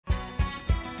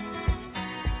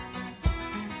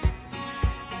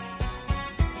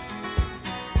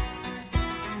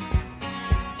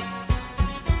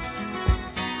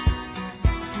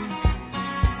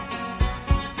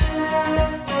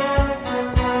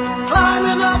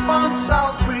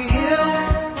Salisbury Hill.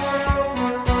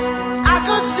 I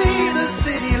could see the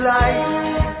city light.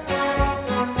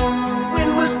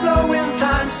 Wind was blowing,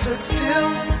 time stood still.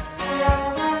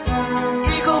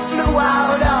 Eagle flew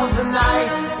out of the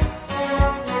night.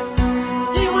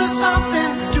 He was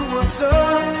something to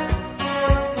observe.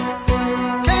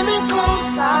 Came in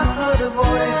close, I heard a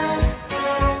voice,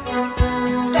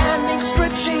 standing,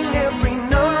 stretching every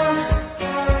nerve.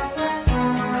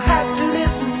 I had to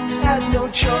listen, had no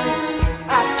choice.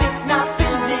 I did not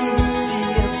believe the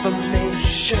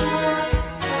information,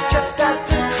 just had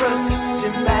to trust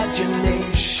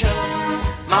imagination.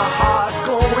 My heart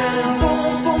going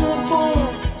boom, boom, boom.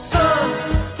 Son,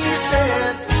 he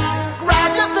said,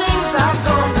 grab your things, I've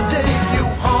come to take you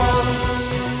home.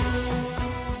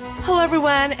 Hello,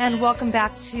 everyone, and welcome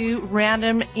back to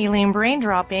Random Alien Brain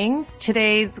Droppings.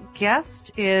 Today's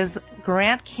guest is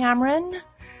Grant Cameron.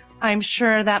 I'm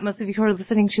sure that most of you who are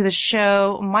listening to the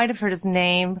show might have heard his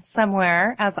name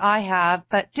somewhere, as I have,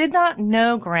 but did not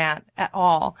know Grant at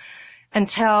all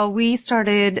until we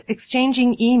started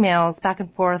exchanging emails back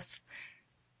and forth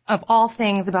of all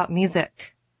things about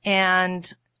music.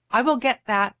 And I will get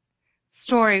that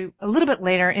story a little bit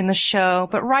later in the show,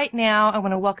 but right now I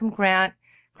want to welcome Grant.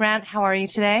 Grant, how are you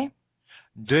today?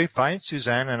 Doing fine,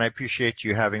 Suzanne, and I appreciate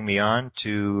you having me on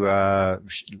to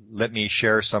let me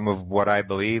share some of what I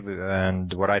believe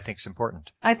and what I think is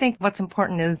important. I think what's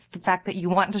important is the fact that you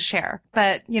want to share.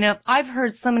 But, you know, I've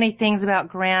heard so many things about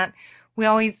Grant. We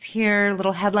always hear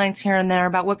little headlines here and there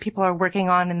about what people are working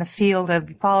on in the field of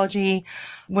ufology,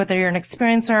 whether you're an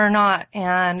experiencer or not.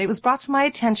 And it was brought to my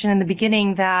attention in the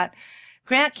beginning that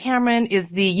Grant Cameron is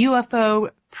the UFO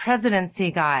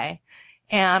presidency guy.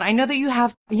 And I know that you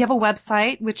have a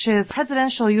website, which is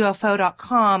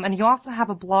presidentialufo.com, and you also have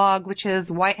a blog, which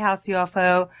is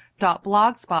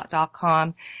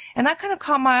whitehouseuFO.blogspot.com. And that kind of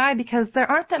caught my eye because there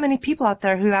aren't that many people out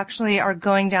there who actually are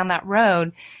going down that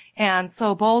road and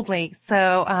so boldly.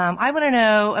 So I want to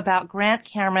know about Grant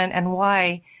Cameron and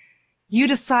why you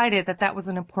decided that that was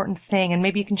an important thing. And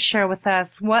maybe you can share with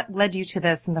us what led you to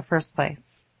this in the first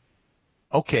place.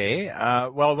 Okay.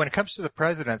 Well, when it comes to the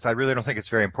presidents, I really don't think it's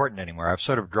very important anymore. I've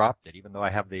sort of dropped it, even though I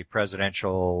have the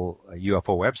presidential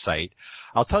UFO website.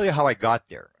 I'll tell you how I got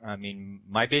there. I mean,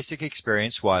 my basic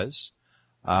experience was,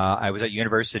 I was at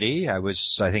university. I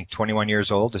was, I think, 21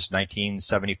 years old. This is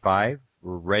 1975.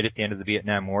 We're right at the end of the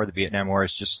Vietnam War. The Vietnam War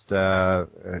is just,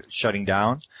 shutting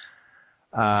down.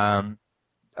 A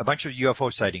bunch of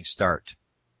UFO sightings start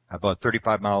about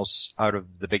 35 miles out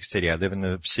of the big city. I live in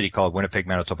a city called Winnipeg,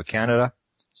 Manitoba, Canada.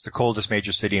 It's the coldest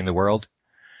major city in the world.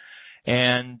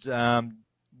 And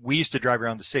we used to drive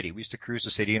around the city. We used to cruise the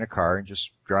city in a car and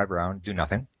just drive around, do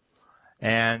nothing.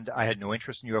 And I had no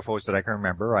interest in UFOs that I can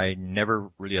remember. I never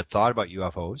really had thought about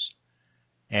UFOs.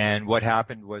 And what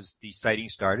happened was these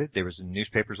sightings started. There was in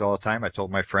newspapers all the time. I told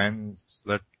my friends,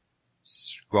 let's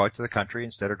go out to the country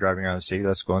instead of driving around the city.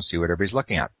 Let's go and see what everybody's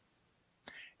looking at.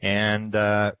 And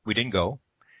we didn't go.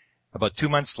 About 2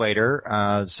 months later,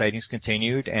 the sightings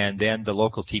continued, and then the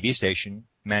local TV station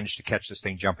managed to catch this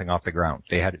thing jumping off the ground.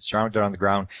 They had it surrounded on the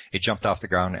ground. It jumped off the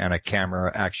ground, and a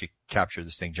camera actually captured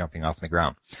this thing jumping off the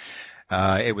ground.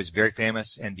 It was very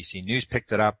famous. NBC News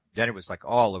picked it up. Then it was like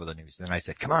all over the news. Then I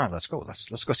said, come on, let's go.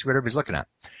 Let's go see what everybody's looking at.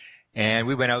 And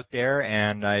we went out there,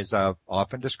 and as I've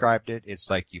often described it, it's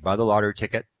like you buy the lottery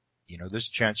ticket. You know there's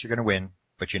a chance you're going to win,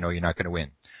 but you know you're not going to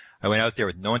win. I went out there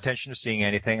with no intention of seeing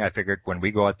anything. I figured when we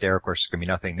go out there, of course, there's going to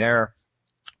be nothing there.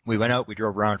 We went out. We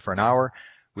drove around for an hour.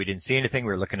 We didn't see anything.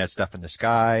 We were looking at stuff in the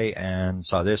sky and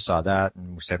saw this, saw that.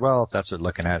 And we said, well, if that's what we're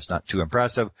looking at, it's not too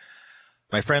impressive.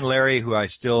 My friend Larry, who I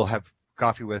still have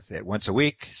coffee with once a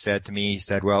week, said to me, he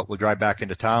said, well, we'll drive back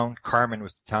into town. Carmen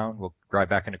was the town. We'll drive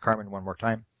back into Carmen one more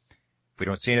time. If we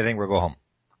don't see anything, we'll go home.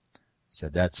 I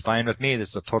said, that's fine with me. This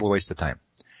is a total waste of time.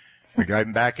 We're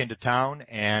driving back into town,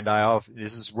 and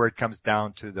this is where it comes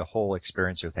down to the whole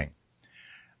experiencer thing.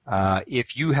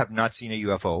 If you have not seen a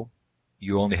UFO,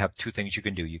 you only have two things you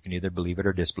can do. You can either believe it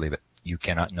or disbelieve it. You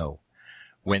cannot know.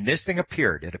 When this thing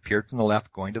appeared, it appeared from the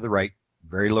left, going to the right,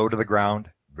 very low to the ground,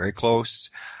 very close,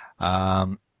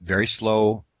 very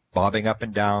slow, bobbing up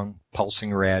and down,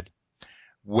 pulsing red.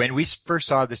 When we first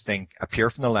saw this thing appear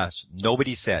from the left,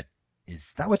 nobody said,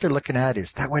 is that what they're looking at?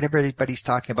 Is that what everybody's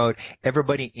talking about?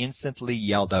 Everybody instantly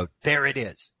yelled out, there it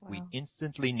is. Wow. We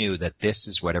instantly knew that this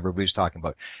is what everybody was talking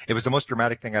about. It was the most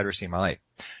dramatic thing I'd ever seen in my life.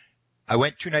 I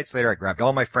went 2 nights later. I grabbed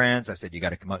all my friends. I said, you got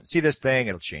to come out and see this thing.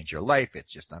 It'll change your life.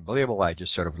 It's just unbelievable. I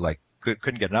just sort of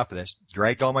couldn't get enough of this.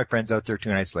 Dragged all my friends out there 2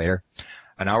 nights later.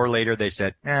 An hour later, they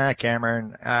said,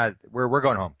 Cameron, we're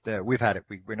going home. We've had it.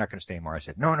 We're not going to stay anymore. I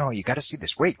said, no, you got to see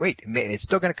this. Wait, it's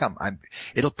still going to come.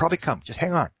 It'll probably come. Just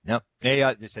hang on. No,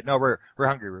 they said, no, we're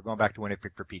hungry. We're going back to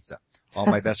Winnipeg for pizza. All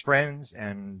my best friends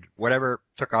and whatever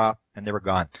took off and they were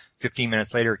gone. 15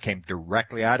 minutes later, it came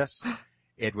directly at us.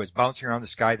 It was bouncing around the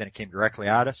sky. Then it came directly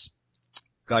at us.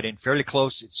 Got in fairly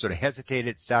close. It sort of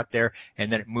hesitated, sat there,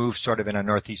 and then it moved sort of in a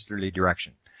northeasterly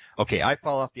direction. Okay, I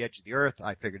fall off the edge of the earth.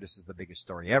 I figured this is the biggest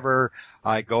story ever.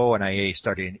 I go and I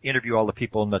start to interview all the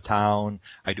people in the town.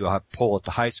 I do a poll at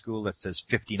the high school that says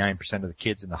 59% of the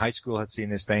kids in the high school had seen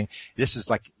this thing. This is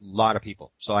like a lot of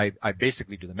people. So I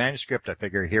basically do the manuscript. I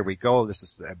figure, here we go. This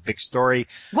is a big story.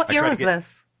 What year was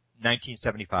this?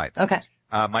 1975. Okay.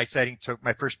 My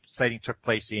first sighting took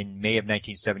place in May of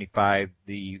 1975.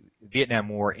 The Vietnam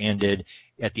War ended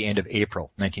at the end of April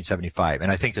 1975,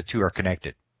 and I think the two are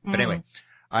connected. But anyway,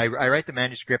 I write the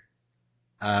manuscript.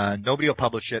 Nobody will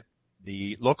publish it.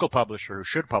 The local publisher who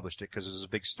should have published it, because it was a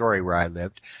big story where I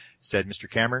lived, said, Mr.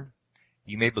 Cameron,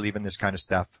 you may believe in this kind of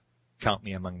stuff. Count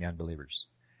me among the unbelievers.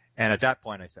 And at that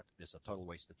point, I said, this is a total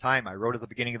waste of time. I wrote at the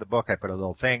beginning of the book, I put a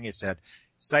little thing. It said,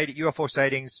 UFO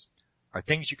sightings are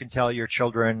things you can tell your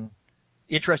children,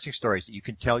 interesting stories that you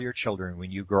can tell your children when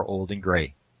you grow old and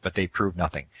gray, but they prove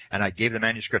nothing. And I gave the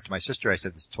manuscript to my sister. I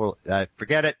said,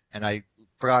 forget it. And I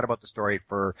forgot about the story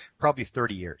for probably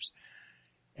 30 years.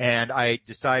 And I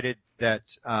decided that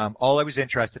all I was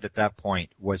interested at that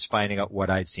point was finding out what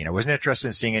I'd seen. I wasn't interested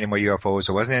in seeing any more UFOs.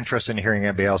 I wasn't interested in hearing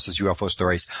anybody else's UFO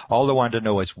stories. All I wanted to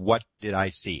know is, what did I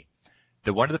see?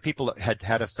 One of the people that had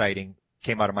had a sighting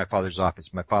came out of my father's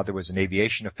office. My father was an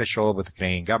aviation official with the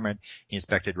Canadian government. He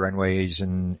inspected runways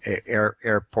and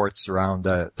airports around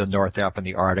the north, up in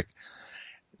the Arctic.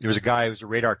 There was a guy who was a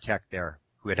radar tech there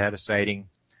who had had a sighting.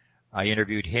 I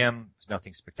interviewed him. It was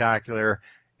nothing spectacular.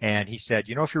 And he said,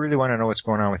 if you really want to know what's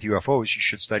going on with UFOs, you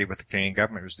should study what the Canadian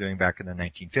government was doing back in the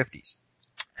 1950s.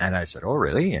 And I said, oh,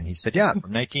 really? And he said, yeah,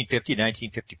 from 1950 to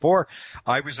 1954,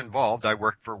 I was involved. I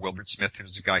worked for Wilbert Smith, who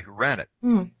was the guy who ran it.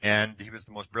 And he was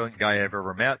the most brilliant guy I've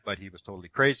ever met, but he was totally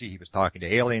crazy. He was talking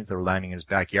to aliens that were landing in his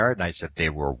backyard. And I said, they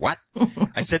were what?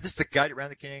 I said, this is the guy that ran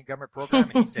the Canadian government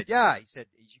program? And he said, yeah. He said,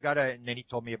 and then he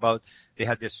told me about, they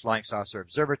had this flying saucer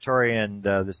observatory and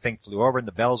this thing flew over and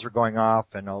the bells were going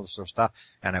off and all this sort of stuff.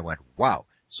 And I went, wow.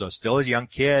 So still a young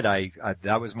kid,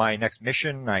 that was my next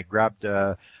mission. I grabbed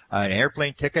an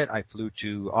airplane ticket. I flew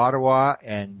to Ottawa,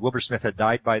 and Wilbur Smith had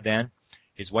died by then.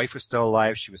 His wife was still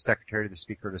alive. She was secretary to the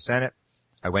Speaker of the Senate.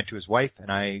 I went to his wife,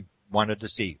 and I wanted to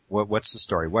see what's the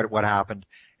story, what happened.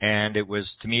 And it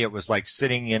was like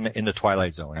sitting in the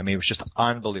Twilight Zone. I mean, it was just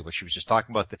unbelievable. She was just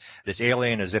talking about this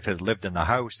alien as if it lived in the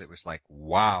house. It was like,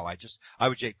 wow. I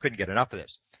couldn't get enough of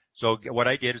this. So what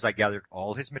I did is I gathered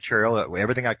all his material,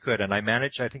 everything I could, and I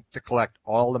managed, I think, to collect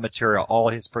all the material, all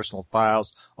his personal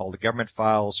files, all the government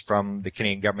files from the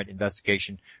Canadian government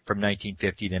investigation from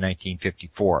 1950 to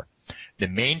 1954. The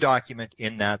main document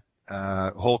in that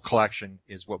whole collection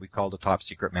is what we call the top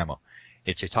secret memo.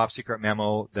 It's a top secret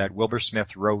memo that Wilbur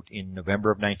Smith wrote in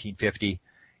November of 1950.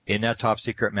 In that top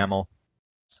secret memo,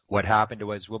 what happened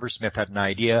was Wilbur Smith had an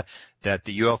idea that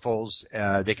the UFOs,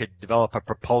 they could develop a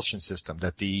propulsion system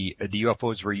that the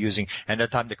UFOs were using, and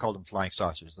at the time they called them flying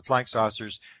saucers. The flying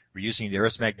saucers were using the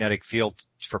Earth's magnetic field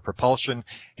for propulsion,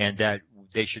 and that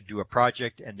they should do a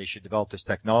project and they should develop this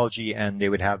technology and they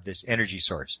would have this energy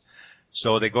source.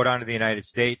 So they go down to the United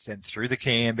States, and through the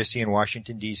Canadian Embassy in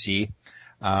Washington, D.C.,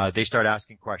 they start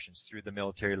asking questions through the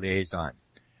military liaison.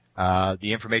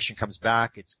 The information comes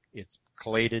back. It's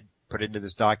collated, put into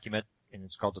this document, and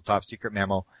it's called the Top Secret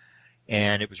Memo.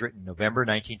 And it was written in November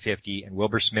 1950, and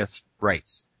Wilbur Smith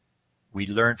writes, we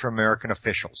learned from American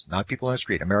officials, not people on the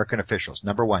street, American officials.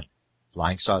 Number one,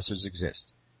 flying saucers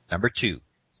exist. Number two,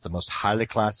 it's the most highly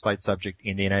classified subject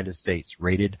in the United States,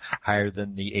 rated higher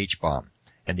than the H-bomb.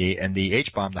 And the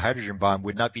H-bomb, the hydrogen bomb,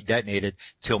 would not be detonated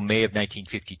till May of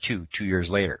 1952, 2 years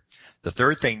later. The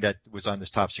third thing that was on this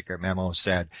top secret memo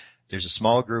said, there's a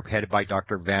small group headed by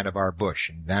Dr. Vannevar Bush.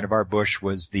 And Vannevar Bush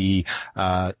was the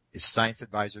science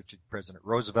advisor to President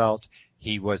Roosevelt.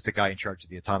 He was the guy in charge of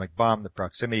the atomic bomb, the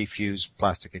proximity fuse,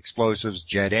 plastic explosives,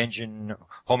 jet engine,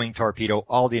 homing torpedo,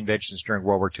 all the inventions during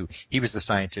World War II. He was the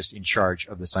scientist in charge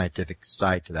of the scientific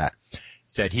side to that.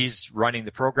 Said he's running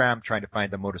the program, trying to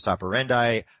find the modus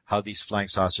operandi, how these flying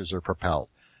saucers are propelled.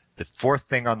 The fourth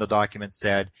thing on the document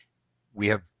said, we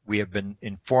have been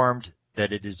informed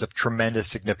that it is of tremendous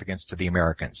significance to the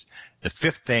Americans. The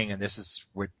fifth thing, and this is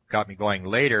what got me going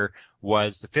later,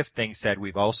 was the fifth thing said,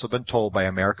 we've also been told by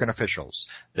American officials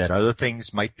that other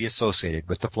things might be associated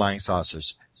with the flying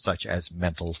saucers, such as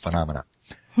mental phenomena.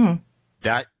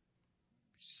 That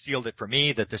sealed it for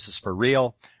me that this is for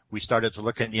real. We started to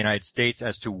look in the United States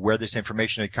as to where this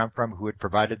information had come from, who had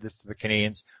provided this to the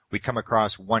Canadians. We come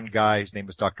across one guy, his name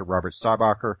was Dr. Robert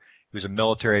Saubacher, who was a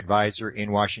military advisor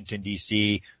in Washington,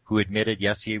 D.C., who admitted,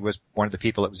 yes, he was one of the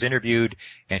people that was interviewed,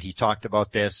 and he talked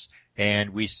about this. And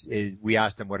we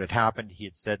asked him what had happened. He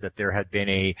had said that there had been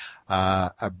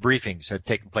a briefing had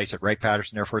taken place at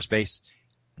Wright-Patterson Air Force Base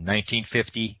in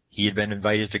 1950. He had been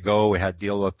invited to go. It had to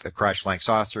deal with the crash flying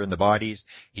saucer and the bodies.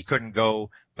 He couldn't go,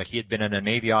 but he had been in a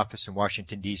Navy office in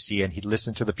Washington, D.C., and he'd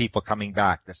listened to the people coming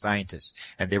back, the scientists,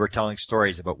 and they were telling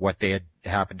stories about what they had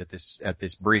happened at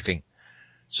this briefing.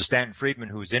 So Stanton Friedman,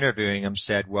 who was interviewing him,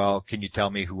 said, well, can you tell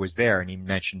me who was there? And he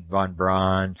mentioned von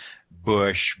Braun,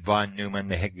 Bush, von Neumann,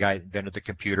 the head guy that invented the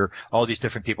computer, all these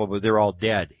different people, but they're all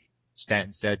dead.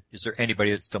 Stanton said, is there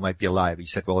anybody that still might be alive? He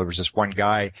said, well, there was this one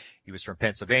guy. He was from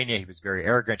Pennsylvania. He was very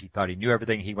arrogant. He thought he knew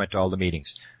everything. He went to all the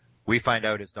meetings. We find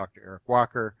out it's Dr. Eric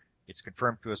Walker. It's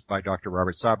confirmed to us by Dr.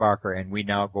 Robert Saubacher, and we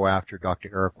now go after Dr.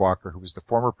 Eric Walker, who was the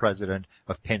former president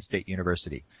of Penn State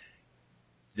University.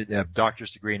 A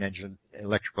doctor's degree in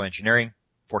electrical engineering,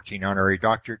 14 honorary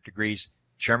doctorate degrees,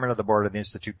 chairman of the board of the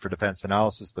Institute for Defense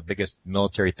Analysis, the biggest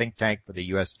military think tank for the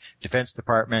U.S. Defense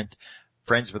Department,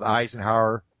 friends with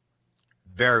Eisenhower,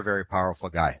 very, very powerful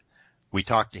guy. We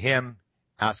talked to him,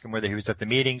 asked him whether he was at the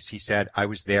meetings. He said, I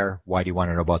was there. Why do you want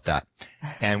to know about that?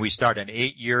 And we started an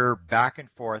 8-year back and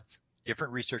forth,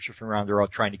 different researchers from around the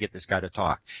world trying to get this guy to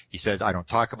talk. He said, I don't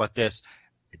talk about this.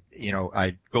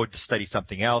 I go to study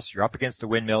something else. You're up against the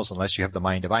windmills. Unless you have the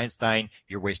mind of Einstein,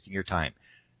 you're wasting your time.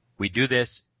 We do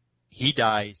this. He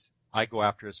dies. I go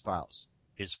after his files.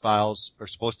 His files are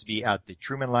supposed to be at the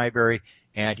Truman Library,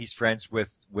 and he's friends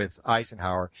with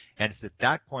Eisenhower. And it's at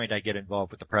that point I get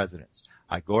involved with the presidents.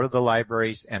 I go to the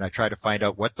libraries and I try to find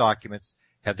out what documents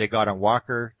have they got on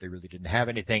Walker. They really didn't have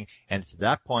anything. And it's at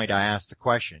that point I asked the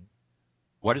question,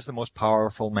 what does the most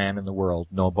powerful man in the world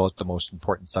know about the most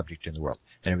important subject in the world?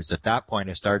 And it was at that point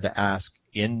I started to ask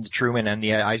in the Truman and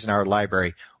the Eisenhower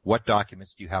Library, what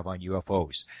documents do you have on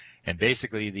UFOs? And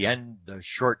basically the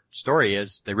short story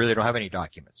is they really don't have any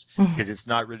documents because it's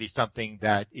not really something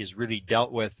that is really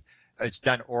dealt with. It's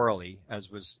done orally, as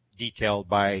was detailed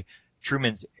by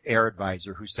Truman's air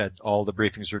advisor, who said all the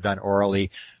briefings were done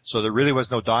orally. So there really was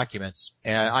no documents.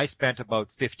 And I spent about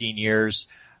 15 years.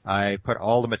 I put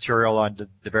all the material on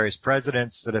the various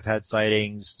presidents that have had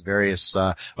sightings, the various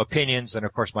opinions, and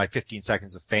of course my 15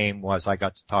 seconds of fame was I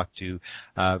got to talk to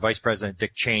Vice President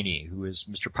Dick Cheney, who is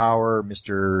Mr. Power,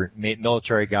 Mr.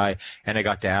 Military guy, and I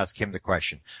got to ask him the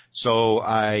question. So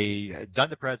I had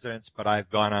done the presidents, but I've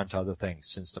gone on to other things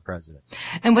since the presidents.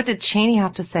 And what did Cheney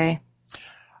have to say?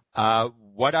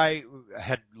 What I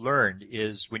had learned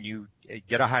is when you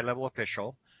get a high-level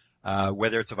official,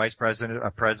 whether it's a vice president,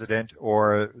 a president,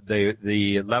 or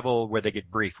the level where they get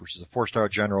briefed, which is a 4-star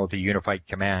general to unified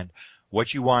command,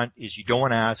 what you want is you don't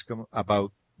want to ask them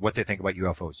about what they think about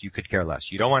UFOs. You could care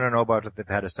less. You don't want to know about if they've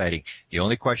had a sighting. The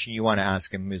only question you want to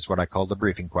ask them is what I call the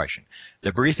briefing question.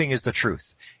 The briefing is the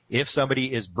truth. If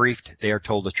somebody is briefed, they are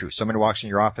told the truth. Someone walks in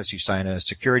your office, you sign a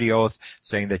security oath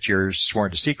saying that you're sworn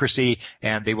to secrecy,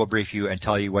 and they will brief you and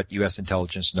tell you what U.S.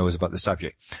 intelligence knows about the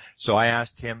subject. So I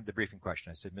asked him the briefing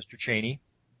question. I said, Mr. Cheney,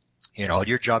 in all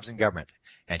your jobs in government,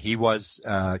 and he was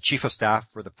chief of staff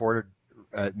for the Ford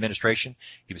administration.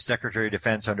 He was Secretary of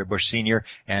Defense under Bush Sr.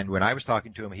 And when I was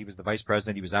talking to him, he was the vice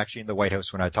president. He was actually in the White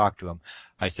House when I talked to him.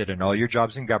 I said, in all your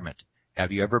jobs in government,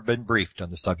 have you ever been briefed on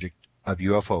the subject of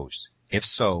UFOs? If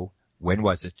so, when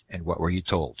was it and what were you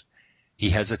told?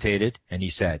 He hesitated and he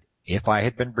said, if I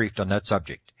had been briefed on that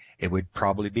subject, it would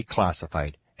probably be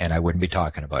classified and I wouldn't be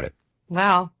talking about it.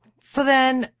 Wow. So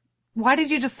then why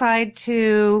did you decide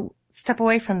to step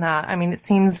away from that? I mean, it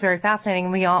seems very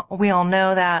fascinating. We all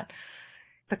know that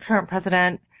the current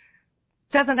president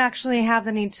doesn't actually have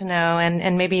the need to know,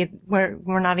 and maybe we're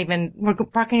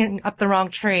barking up the wrong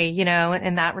tree,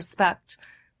 in that respect.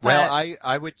 Well,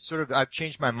 I would I've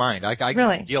changed my mind. I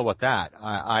really can deal with that.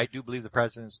 I do believe the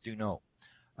presidents do know.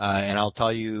 And I'll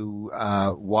tell you,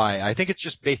 why. I think it's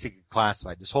just basically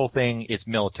classified. This whole thing is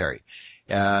military.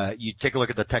 You take a look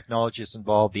at the technology that's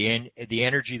involved, the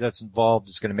energy that's involved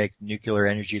is going to make nuclear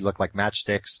energy look like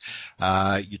matchsticks.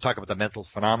 You talk about the mental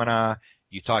phenomena.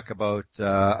 You talk about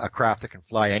a craft that can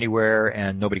fly anywhere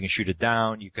and nobody can shoot it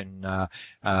down. You can,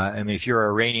 if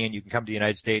you're Iranian, you can come to the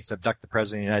United States, abduct the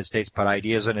president of the United States, put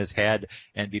ideas in his head,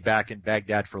 and be back in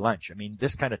Baghdad for lunch. I mean,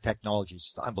 this kind of technology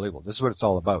is unbelievable. This is what it's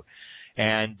all about.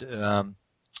 And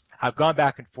I've gone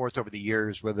back and forth over the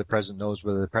years whether the president knows,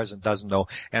 whether the president doesn't know.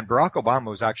 And Barack Obama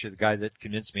was actually the guy that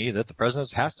convinced me that the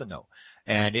president has to know.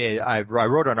 And I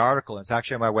wrote an article, and it's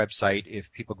actually on my website.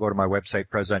 If people go to my website,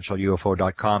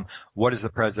 presidentialufo.com, what does the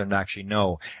president actually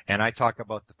know? And I talk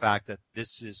about the fact that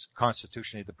this is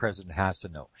constitutionally the president has to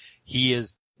know. He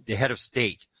is the head of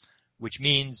state, which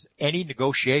means any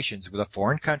negotiations with a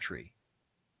foreign country,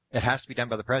 it has to be done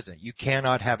by the president. You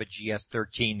cannot have a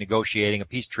GS-13 negotiating a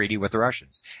peace treaty with the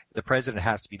Russians. The president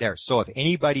has to be there. So if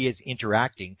anybody is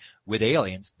interacting with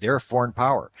aliens, they're a foreign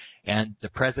power, and the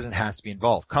president has to be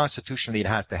involved. Constitutionally, it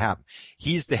has to happen.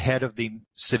 He's the head of the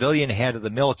civilian head of the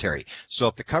military. So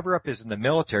if the cover-up is in the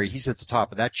military, he's at the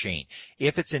top of that chain.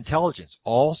 If it's intelligence,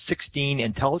 all 16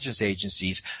 intelligence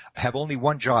agencies have only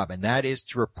one job, and that is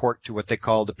to report to what they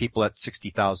call the people at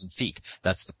 60,000 feet.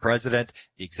 That's the president,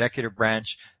 the executive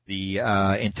branch, the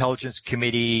intelligence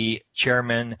committee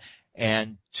chairman,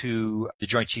 and to the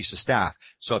Joint Chiefs of Staff.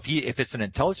 So if it's an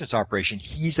intelligence operation,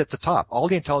 he's at the top. All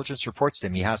the intelligence reports to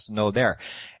him. He has to know there.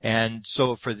 And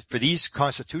so for these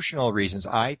constitutional reasons,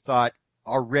 I thought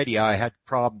already I had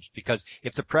problems, because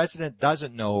if the president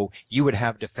doesn't know, you would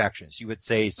have defections. You would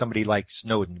say, somebody like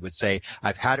Snowden would say,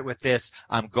 I've had it with this.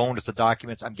 I'm going with the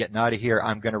documents. I'm getting out of here.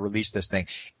 I'm going to release this thing.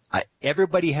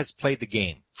 Everybody has played the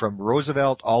game from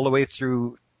Roosevelt all the way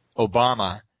through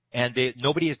Obama, and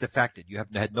nobody has defected. You have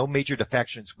had no major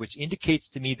defections, which indicates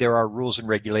to me there are rules and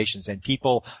regulations, and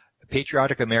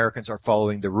patriotic Americans are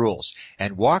following the rules.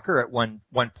 And Walker at one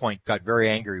point got very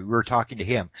angry. We were talking to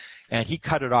him, and he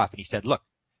cut it off, and he said, look,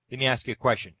 let me ask you a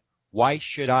question. Why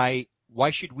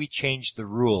should we change the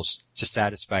rules to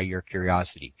satisfy your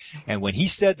curiosity? And when he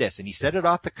said this, and he said it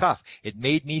off the cuff, it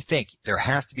made me think there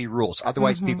has to be rules.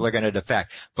 Otherwise, people are going to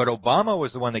defect. But Obama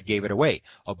was the one that gave it away.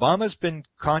 Obama's been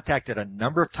contacted a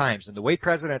number of times, and the way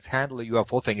presidents handle the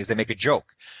UFO thing is they make a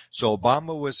joke. So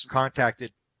Obama was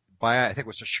contacted by, I think it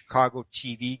was a Chicago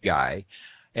TV guy,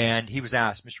 and he was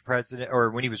asked, Mr. President, or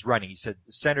when he was running, he said,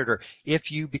 Senator, if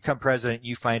you become president,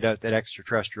 you find out that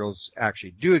extraterrestrials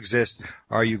actually do exist,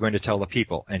 are you going to tell the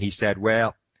people? And he said,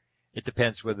 well, it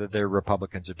depends whether they're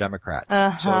Republicans or Democrats.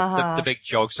 So the big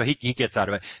joke. So he gets out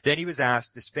of it. Then he was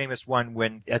asked this famous one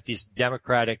when at this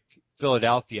Democratic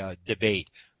Philadelphia debate,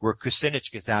 where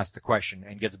Kucinich gets asked the question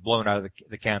and gets blown out of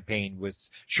the campaign, with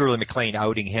Shirley MacLaine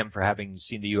outing him for having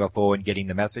seen the UFO and getting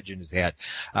the message in his head.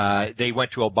 They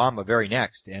went to Obama very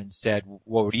next and said,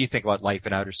 well, what do you think about life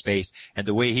in outer space? And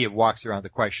the way he walks around the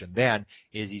question then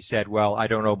is he said, well, I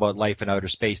don't know about life in outer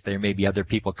space. There may be other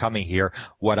people coming here.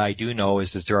 What I do know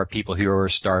is that there are people here who are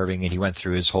starving, and he went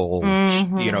through his whole,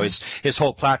 his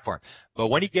whole platform. But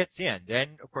when he gets in,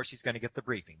 then, of course, he's going to get the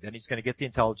briefing. Then he's going to get the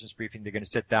intelligence briefing. They're going to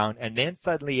sit down, and then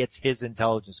suddenly it's his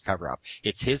intelligence cover-up.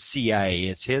 It's his CIA.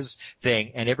 It's his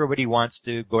thing, and everybody wants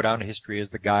to go down in history as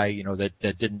the guy,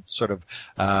 that didn't sort of,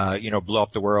 blow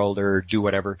up the world or do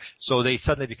whatever. So they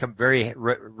suddenly become very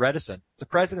reticent. The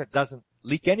president doesn't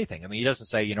leak anything. I mean, he doesn't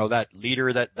say, that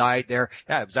leader that died there,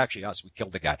 yeah, it was actually us. We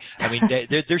killed the guy. I mean,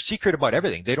 they're secret about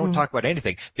everything. They don't talk about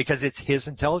anything because it's his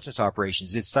intelligence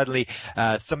operations. It's suddenly,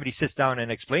 somebody sits down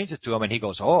and explains it to him, and he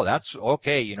goes, oh, that's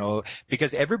okay,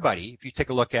 because everybody, if you take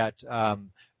a look at,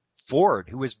 Ford,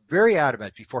 who was very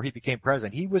adamant before he became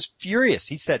president, he was furious.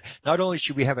 He said, not only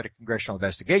should we have a congressional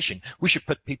investigation, we should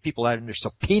put people out under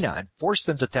subpoena and force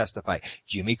them to testify.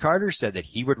 Jimmy Carter said that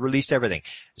he would release everything.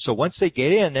 So once they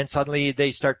get in, then suddenly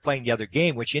they start playing the other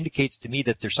game, which indicates to me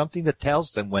that there's something that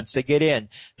tells them once they get in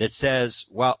that says,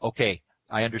 well, okay,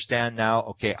 I understand now.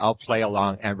 Okay, I'll play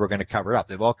along, and we're going to cover it up.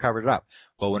 They've all covered it up.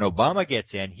 But when Obama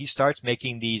gets in, he starts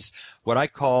making these, what I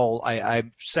call, I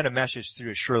sent a message through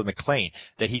to Shirley MacLaine,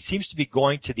 that he seems to be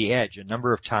going to the edge a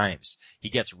number of times. He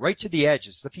gets right to the edge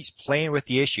as if he's playing with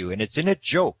the issue, and it's in a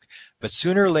joke. But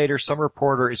sooner or later, some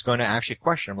reporter is going to actually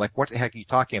question him, like, what the heck are you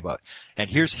talking about? And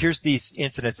here's these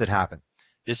incidents that happen.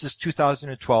 This is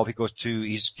 2012.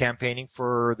 He's campaigning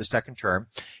for the second term.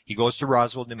 He goes to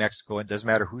Roswell, New Mexico, and it doesn't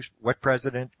matter what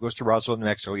president goes to Roswell, New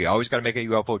Mexico. You always got to make a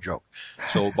UFO joke.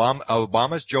 So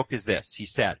Obama's joke is this. He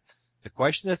said, the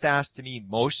question that's asked to me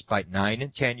most by 9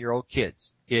 and 10-year-old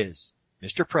kids is,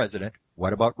 Mr. President,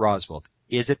 what about Roswell?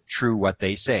 Is it true what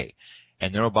they say?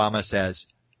 And then Obama says,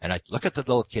 and I look at the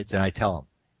little kids and I tell them,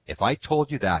 if I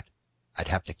told you that, I'd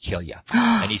have to kill you.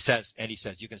 And he says,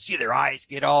 you can see their eyes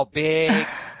get all big.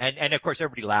 And of course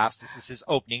everybody laughs. This is his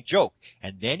opening joke.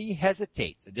 And then he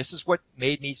hesitates. And this is what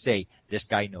made me say, this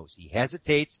guy knows. He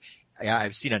hesitates.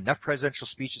 I've seen enough presidential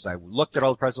speeches. I looked at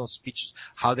all the presidential speeches,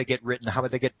 how they get written, how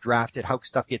they get drafted, how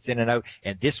stuff gets in and out.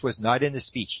 And this was not in the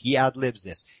speech. He ad-libs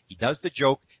this. He does the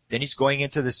joke. Then he's going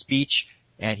into the speech.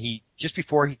 And just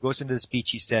before he goes into the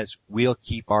speech, he says, "We'll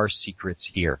keep our secrets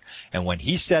here." And when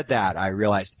he said that, I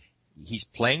realized he's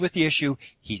playing with the issue,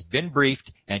 he's been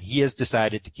briefed, and he has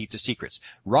decided to keep the secrets.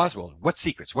 Roswell, what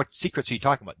secrets? What secrets are you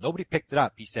talking about? Nobody picked it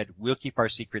up. He said, "We'll keep our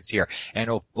secrets here." And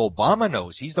if Obama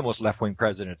knows, he's the most left-wing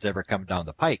president that's ever come down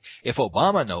the pike. If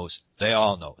Obama knows, they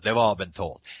all know. They've all been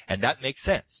told. And that makes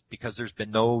sense because there's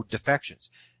been no defections.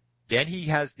 Then he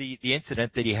has the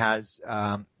incident that he has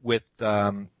with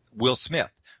Will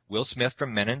Smith. Will Smith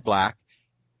from Men in Black.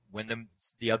 When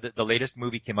the latest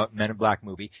movie came out, Men in Black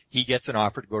movie, he gets an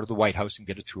offer to go to the White House and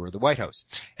get a tour of the White House.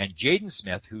 And Jaden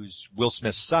Smith, who's Will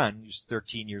Smith's son, who's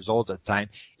 13 years old at the time,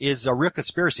 is a real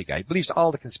conspiracy guy. He believes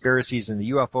all the conspiracies and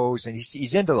the UFOs, and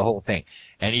he's into the whole thing.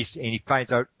 And he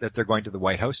finds out that they're going to the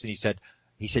White House, and he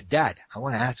said, "Dad, I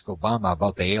want to ask Obama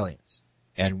about the aliens."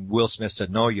 And Will Smith said,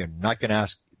 "No, you're not going to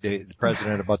ask the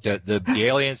president about the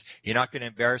aliens. You're not going to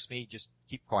embarrass me. Just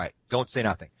keep quiet. Don't say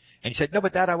nothing." And he said, "No,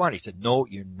 but Dad, I want it." He said, "No,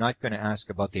 you're not going to ask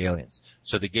about the aliens."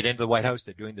 So they get into the White House.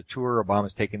 They're doing the tour.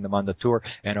 Obama's taking them on the tour.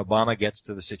 And Obama gets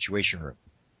to the Situation Room.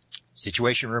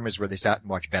 Situation Room is where they sat and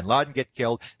watched bin Laden get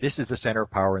killed. This is the center of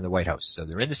power in the White House. So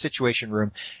they're in the Situation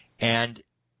Room. And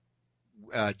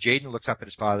Jaden looks up at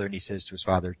his father and he says to his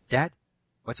father, "Dad,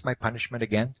 what's my punishment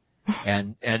again?"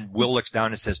 And Will looks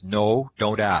down and says, "No,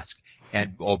 don't ask."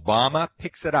 And Obama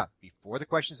picks it up before the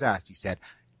question's asked. He said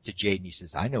to Jaden, he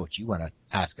says, "I know what you want to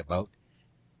ask about.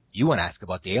 You want to ask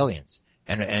about the aliens."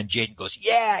 And Jaden goes,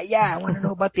 yeah, I want to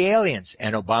know about the aliens.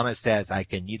 And Obama says, "I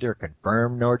can neither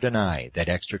confirm nor deny that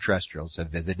extraterrestrials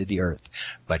have visited the Earth.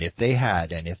 But if they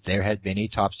had, and if there had been a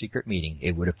top secret meeting,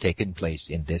 it would have taken place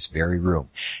in this very room."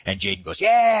 And Jaden goes,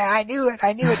 "Yeah, I knew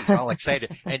it. He's all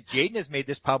excited. And Jaden has made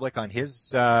this public on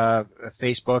his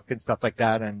Facebook and stuff like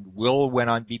that. And Will went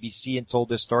on BBC and told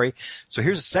this story. So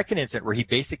here's a second incident where he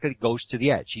basically goes to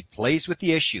the edge. He plays with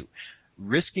the issue,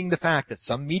 risking the fact that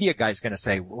some media guy's going to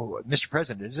say, "Mr.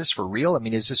 President, is this for real? I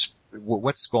mean, is this,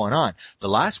 what's going on?" The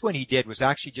last one he did was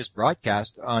actually just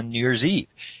broadcast on New Year's Eve.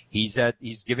 He's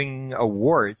giving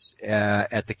awards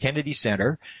at the Kennedy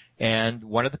Center, and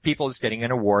one of the people that's getting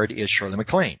an award is Shirley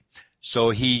MacLaine.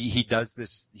 So he does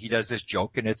this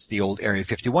joke, and it's the old Area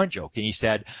 51 joke. And he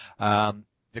said,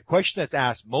 the question that's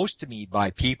asked most to me by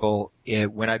people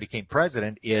when I became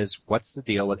president is, "What's the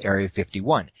deal with Area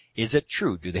 51? Is it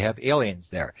true? Do they have aliens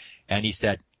there?" And he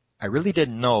said, "I really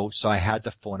didn't know, so I had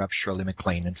to phone up Shirley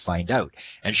MacLaine and find out."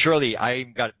 And Shirley, I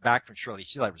got it back from Shirley.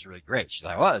 She thought it was really great. She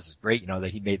thought, "Well, this is great,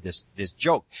 that he made this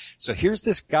joke." So here's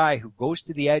this guy who goes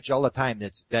to the edge all the time.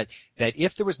 that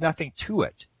if there was nothing to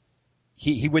it,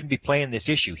 he wouldn't be playing this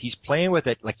issue. He's playing with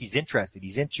it like he's interested.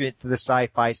 He's into the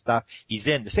sci-fi stuff. He's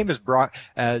in. The same as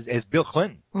Bill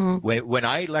Clinton. Mm-hmm. When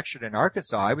I lectured in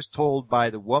Arkansas, I was told by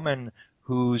the woman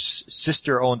whose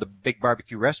sister owned the big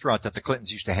barbecue restaurant that the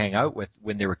Clintons used to hang out with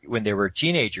when they were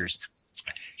teenagers.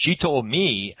 She told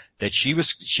me that she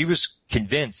was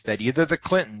convinced that either the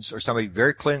Clintons or somebody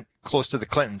very close to the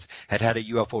Clintons had a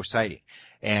UFO sighting.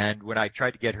 And when I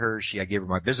tried to get her, I gave her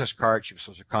my business card. She was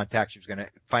supposed to contact. She was going to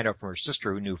find out from her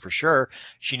sister who knew for sure.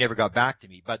 She never got back to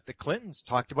me. But the Clintons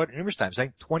talked about it numerous times, I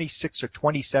think 26 or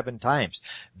 27 times.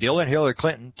 Bill and Hillary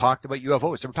Clinton talked about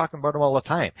UFOs. They were talking about them all the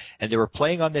time. And they were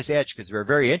playing on this edge because they were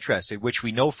very interested, which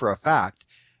we know for a fact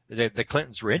that the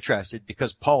Clintons were interested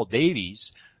because Paul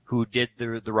Davies, who did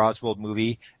the Roswell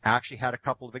movie, actually had a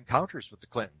couple of encounters with the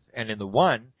Clintons. And in the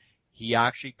one, he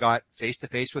actually got face to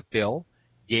face with Bill,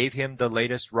 gave him the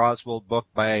latest Roswell book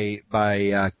by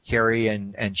Carey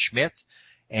and Schmidt.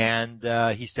 And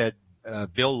he said,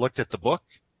 Bill looked at the book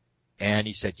and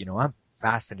he said, "I'm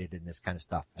fascinated in this kind of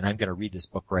stuff and I'm going to read this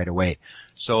book right away."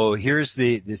 So here's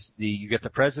you get the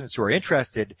presidents who are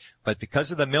interested, but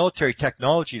because of the military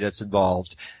technology that's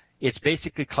involved, it's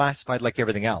basically classified like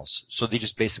everything else. So they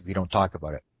just basically don't talk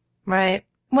about it. Right.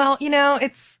 Well,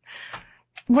 it's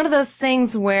one of those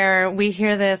things where we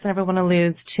hear this and everyone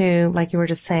alludes to, like you were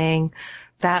just saying,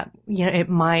 that, it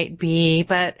might be.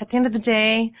 But at the end of the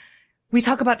day, we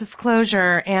talk about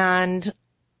disclosure, and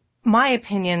my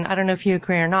opinion, I don't know if you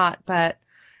agree or not, but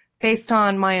based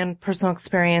on my own personal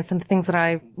experience and the things that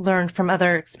I've learned from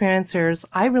other experiencers,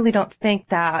 I really don't think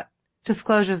that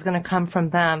disclosure is going to come from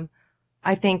them.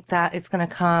 I think that it's going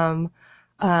to come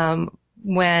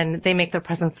when they make their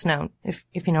presence known, if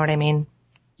you know what I mean.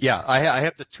 Yeah, I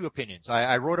have the two opinions.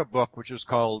 I wrote a book which was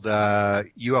called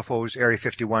UFOs, Area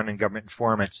 51, and Government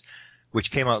Informants,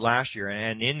 which came out last year.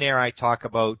 And in there I talk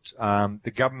about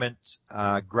the government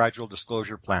gradual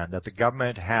disclosure plan, that the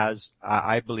government has,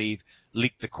 I believe,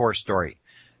 leaked the core story.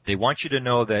 They want you to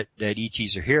know that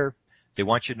ETs are here. They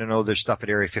want you to know there's stuff at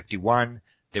Area 51.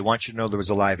 They want you to know there was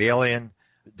a live alien.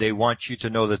 They want you to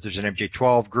know that there's an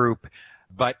MJ-12 group.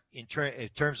 But in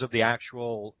terms of the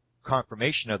actual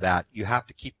confirmation of that, you have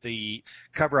to keep the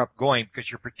cover-up going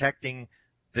because you're protecting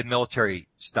the military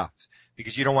stuff.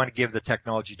 Because you don't want to give the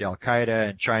technology to Al-Qaeda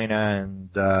and China and,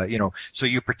 so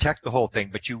you protect the whole thing,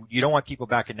 but you don't want people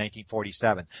back in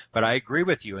 1947. But I agree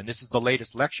with you, and this is the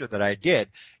latest lecture that I did,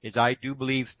 is I do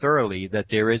believe thoroughly that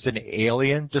there is an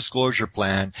alien disclosure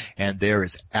plan, and there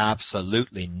is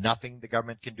absolutely nothing the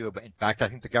government can do about it. In fact, I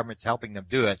think the government's helping them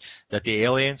do it, that the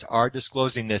aliens are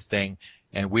disclosing this thing,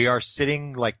 and we are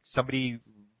sitting like somebody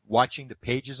watching the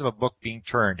pages of a book being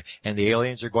turned, and the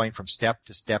aliens are going from step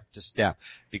to step to step.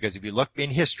 Because if you look in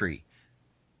history,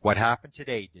 what happened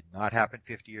today did not happen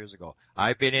 50 years ago.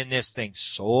 I've been in this thing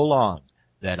so long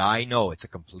that I know it's a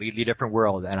completely different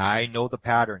world, and I know the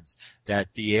patterns, that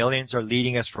the aliens are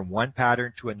leading us from one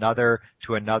pattern to another,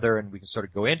 and we can sort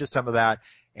of go into some of that,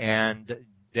 and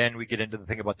then we get into the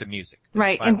thing about the music.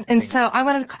 Right, and so I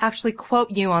wanted to actually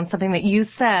quote you on something that you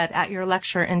said at your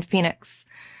lecture in Phoenix.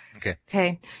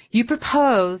 Okay. You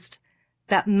proposed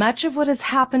that much of what has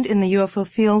happened in the UFO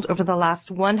field over the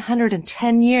last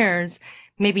 110 years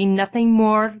may be nothing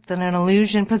more than an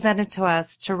illusion presented to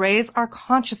us to raise our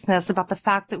consciousness about the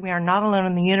fact that we are not alone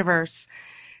in the universe,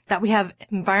 that we have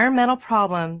environmental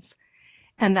problems,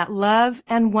 and that love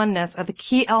and oneness are the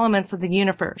key elements of the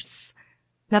universe.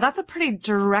 Now, that's a pretty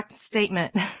direct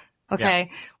statement. Okay.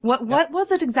 Yeah. What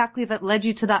was it exactly that led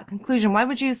you to that conclusion? Why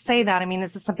would you say that? I mean,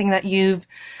 is it something that you've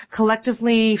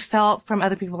collectively felt from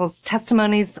other people's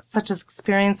testimonies, such as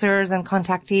experiencers and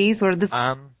contactees, or this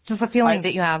just a feeling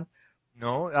that you have?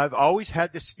 No, I've always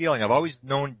had this feeling. I've always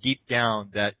known deep down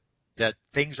that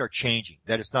things are changing,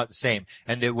 that it's not the same.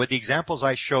 And with the examples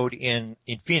I showed in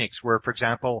Phoenix, where, for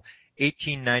example,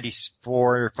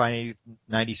 1894,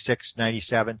 96,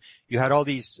 97, you had all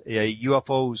these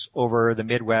UFOs over the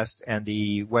Midwest and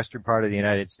the western part of the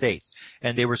United States.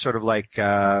 And they were sort of like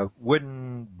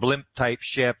wooden blimp-type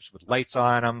ships with lights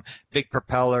on them, big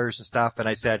propellers and stuff. And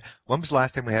I said, when was the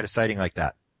last time we had a sighting like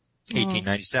that?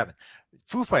 1897.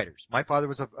 Foo Fighters. My father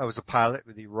was a pilot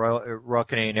with the Royal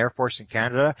Canadian Air Force in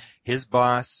Canada. His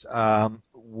boss had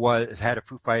a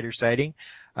Foo Fighter sighting.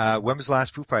 When was the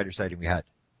last Foo Fighter sighting we had?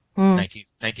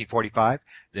 1945.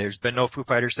 There's been no Foo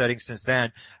Fighter sightings since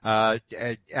then.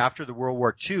 After the World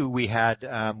War II, we had,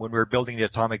 when we were building the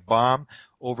atomic bomb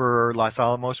over Los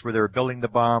Alamos, where they were building the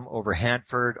bomb, over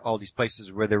Hanford, all these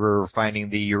places where they were refining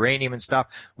the uranium and stuff,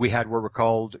 we had what were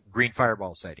called green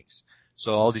fireball sightings.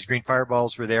 So all these green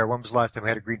fireballs were there. When was the last time we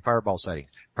had a green fireball sighting?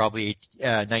 Probably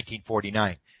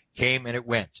 1949. Came and it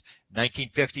went.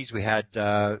 1950s, we had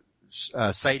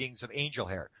sightings of angel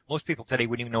hair. Most people today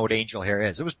wouldn't even know what angel hair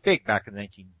is. It was big back in the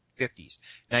 1950s.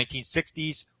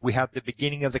 1960s, we have the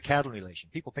beginning of the cattle mutilation.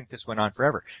 People think this went on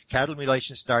forever. Cattle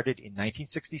mutilation started in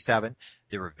 1967.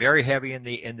 They were very heavy in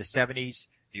the 70s,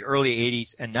 the early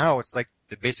 80s, and now it's like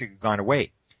they've basically gone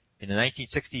away. In the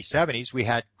 1960s, 70s, we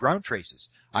had ground traces.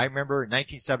 I remember in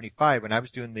 1975, when I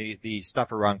was doing the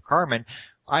stuff around Carmen,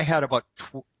 I had about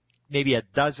maybe a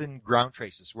dozen ground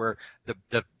traces where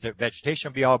the vegetation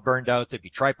would be all burned out. There'd be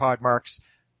tripod marks.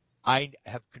 I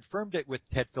have confirmed it with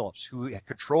Ted Phillips, who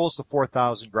controls the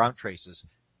 4,000 ground traces.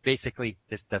 Basically,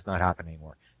 this does not happen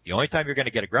anymore. The only time you're going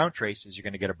to get a ground trace is you're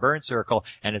going to get a burn circle,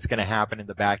 and it's going to happen in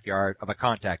the backyard of a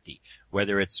contactee,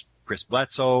 whether it's Chris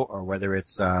Bledsoe or whether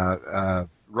it's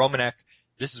Romanek.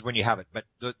 This is when you have it. But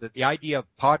the idea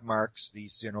of pod marks,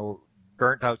 these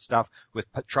burnt out stuff with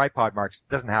tripod marks,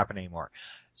 doesn't happen anymore.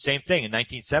 Same thing in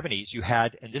 1970s you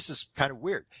had, and this is kind of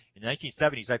weird. In the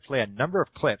 1970s, I play a number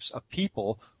of clips of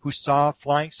people who saw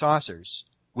flying saucers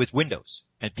with windows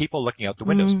and people looking out the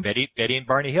windows. Betty and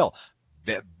Barney Hill.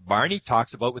 Barney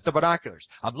talks about with the binoculars.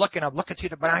 I'm looking through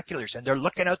the binoculars and they're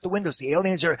looking out the windows. The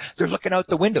aliens they're looking out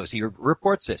the windows. He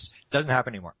reports this. It doesn't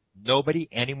happen anymore. Nobody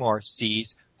anymore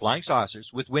sees flying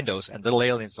saucers with windows and little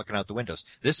aliens looking out the windows.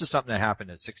 This is something that happened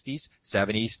in the 60s,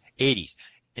 70s, 80s.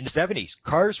 In the 70s,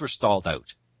 cars were stalled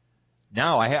out.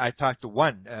 Now I talked to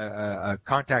one, a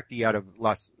contactee out of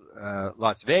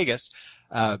Las Vegas,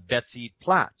 Betsy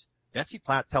Platt. Betsy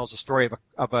Platt tells a story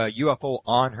of a UFO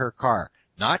on her car.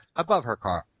 Not above her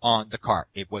car, on the car.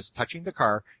 It was touching the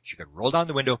car. She could roll down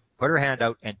the window, put her hand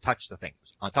out, and touch the thing. It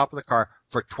was on top of the car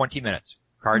for 20 minutes.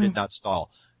 Car did not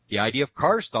stall. The idea of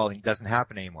car stalling doesn't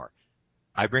happen anymore.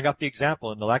 I bring up the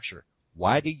example in the lecture.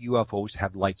 Why do UFOs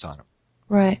have lights on them?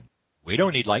 Right. We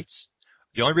don't need lights.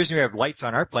 The only reason we have lights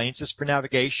on our planes is for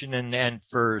navigation and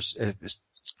for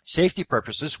safety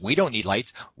purposes. We don't need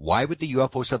lights. Why would the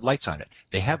UFOs have lights on it?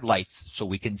 They have lights so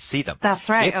we can see them. That's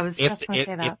right. I was just going to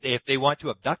say that. If they want to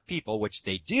abduct people, which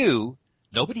they do,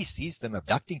 Nobody sees them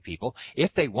abducting people.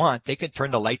 If they want, they can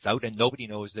turn the lights out and nobody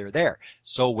knows they're there.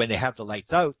 So when they have the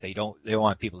lights out, they don't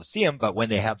want people to see them. But when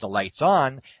they have the lights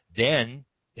on, then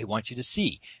they want you to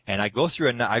see. And I go through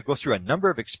a number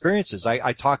of experiences.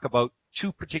 I talk about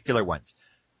two particular ones.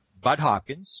 Bud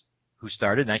Hopkins, who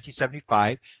started in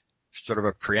 1975, sort of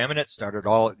a preeminent,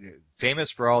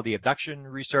 famous for all the abduction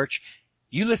research.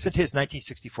 You listen to his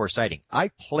 1964 sighting.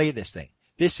 I play this thing.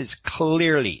 This is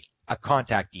clearly a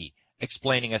contactee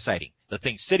explaining a sighting. The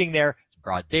thing's sitting there,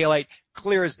 broad daylight,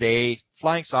 clear as day,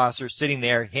 flying saucer sitting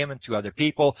there, him and two other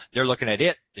people. They're looking at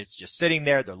it. It's just sitting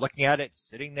there. They're looking at it,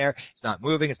 sitting there. It's not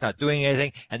moving. It's not doing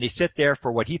anything. And they sit there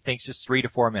for what he thinks is 3 to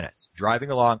 4 minutes,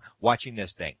 driving along, watching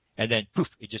this thing. And then,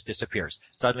 poof, it just disappears.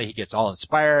 Suddenly he gets all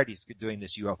inspired. He's doing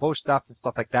this UFO stuff and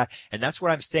stuff like that. And that's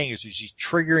what I'm saying is there's these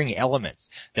triggering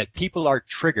elements that people are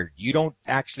triggered. You don't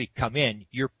actually come in.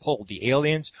 You're pulled. The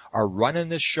aliens are running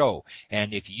the show.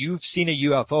 And if you've seen a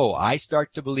UFO, I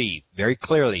start to believe very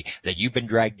clearly that you've been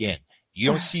dragged in. You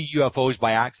don't see UFOs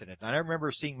by accident. And I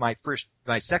remember seeing my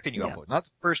second UFO, not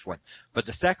the first one, but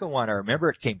the second one. I remember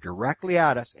it came directly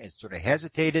at us and it sort of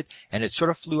hesitated and it sort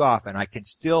of flew off. And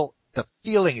the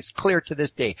feeling is clear to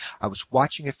this day. I was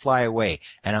watching it fly away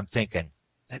and I'm thinking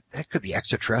that could be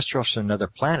extraterrestrials from another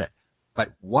planet.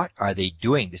 But what are they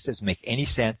doing? This doesn't make any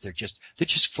sense. They're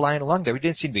just flying along there. We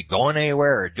didn't seem to be going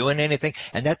anywhere or doing anything.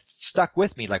 And that stuck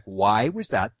with me. Like, why was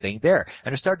that thing there?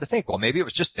 And I started to think, well, maybe it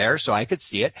was just there so I could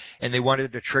see it. And they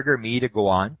wanted to trigger me to go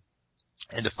on.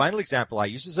 And the final example I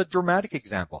use is a dramatic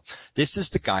example. This is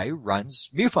the guy who runs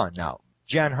MUFON now,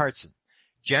 Jan Hartson.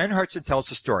 Jan Hartson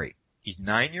tells a story. He's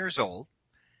 9 years old,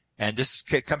 and this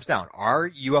comes down. Are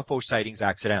UFO sightings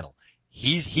accidental?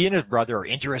 He and his brother are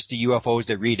interested in UFOs.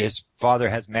 They read, his father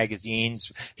has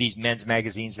magazines, these men's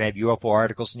magazines. They have UFO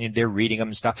articles, and they're reading them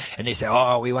and stuff. And they say,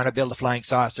 oh, we want to build a flying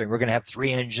saucer, and we're going to have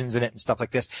 3 engines in it and stuff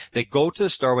like this. They go to the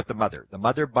store with the mother. The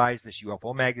mother buys this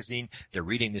UFO magazine. They're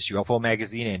reading this UFO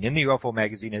magazine, and in the UFO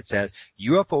magazine it says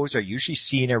UFOs are usually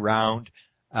seen around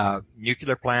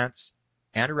nuclear plants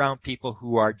and around people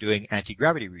who are doing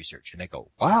anti-gravity research. And they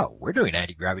go, wow, we're doing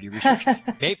anti-gravity research.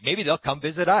 Maybe they'll come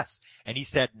visit us. And he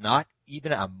said, not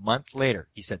even a month later,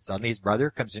 he said suddenly his brother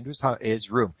comes into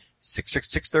his room,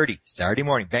 6:30, Saturday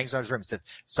morning, bangs on his room and says,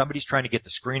 somebody's trying to get the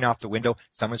screen off the window.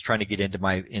 Someone's trying to get into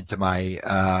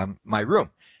my room.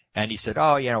 And he said,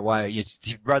 oh, you know, why? His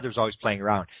brother's always playing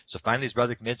around. So finally his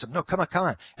brother convinced him, no, come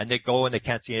on. And they go and they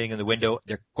can't see anything in the window.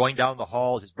 They're going down the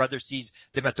hall. His brother sees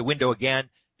them at the window again.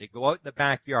 They go out in the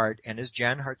backyard, and as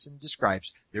Jan Hartson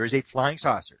describes, there is a flying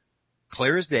saucer,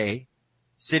 clear as day,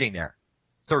 sitting there,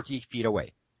 30 feet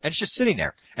away. And it's just sitting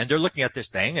there. And they're looking at this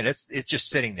thing, and it's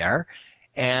just sitting there.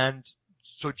 And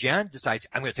so Jan decides,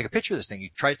 I'm going to take a picture of this thing.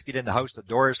 He tries to get in the house. The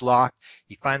door is locked.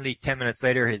 He finally, 10 minutes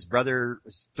later, his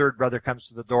third brother comes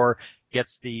to the door,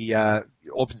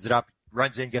 opens it up,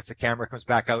 runs in, gets the camera, comes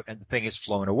back out, and the thing is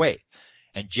flown away.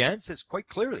 And Jan says quite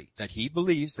clearly that he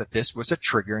believes that this was a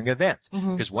triggering event.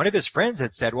 Because one of his friends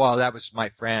had said, well, that was my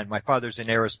friend. My father's in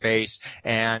aerospace.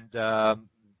 And,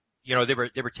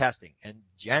 they were testing. And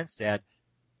Jan said,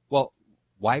 well,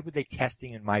 why were they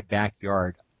testing in my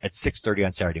backyard at 6:30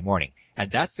 on Saturday morning? And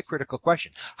that's the critical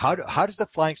question. How does the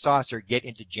flying saucer get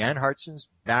into Jan Hartson's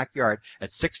backyard at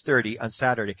 6:30 on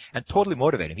Saturday and totally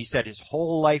motivate him? He said his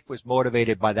whole life was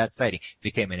motivated by that sighting.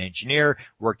 Became an engineer,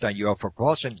 worked on UFO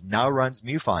propulsion, now runs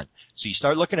MUFON. So you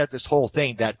start looking at this whole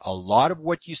thing that a lot of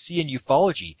what you see in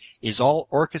ufology is all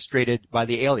orchestrated by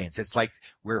the aliens. It's like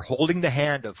we're holding the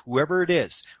hand of whoever it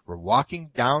is. We're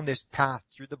walking down this path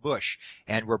through the bush,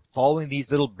 and we're following these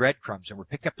little breadcrumbs, and we're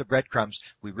picking up the breadcrumbs.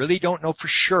 We really don't know for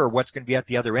sure what's going to be at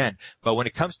the other end. But when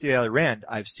it comes to the other end,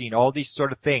 I've seen all these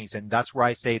sort of things, and that's where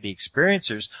I say the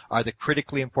experiencers are the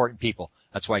critically important people.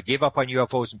 That's why I gave up on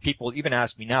UFOs, and people even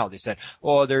ask me now. They said,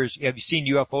 oh, have you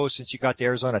seen UFOs since you got to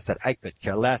Arizona? I said, I could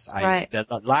care less. Right. The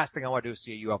last thing I want to do is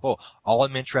see a UFO. All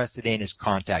I'm interested in is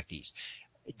contactees.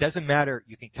 It doesn't matter.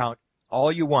 You can count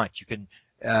all you want. You can,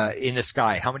 in the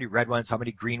sky, how many red ones, how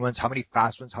many green ones, how many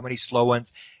fast ones, how many slow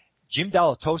ones. Jim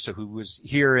Dalatosa, who was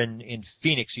here in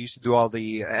Phoenix, he used to do all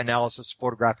the analysis,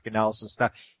 photographic analysis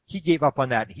stuff. He gave up on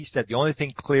that. He said the only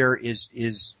thing clear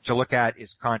is to look at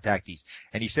is contactees.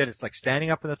 And he said it's like standing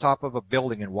up on the top of a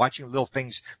building and watching little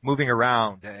things moving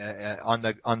around on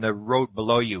the road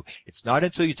below you. It's not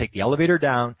until you take the elevator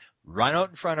down, run out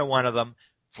in front of one of them,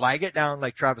 flag it down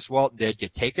like Travis Walton did,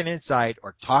 get taken inside,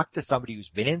 or talk to somebody who's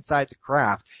been inside the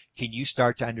craft, can you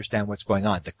start to understand what's going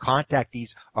on? The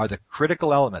contactees are the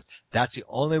critical element. That's the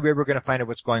only way we're going to find out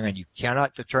what's going on. You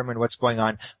cannot determine what's going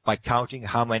on by counting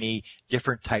how many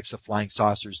different types of flying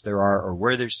saucers there are or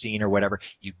where they're seen or whatever.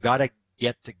 You've got to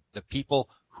get to the people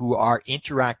who are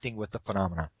interacting with the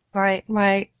phenomena. Right,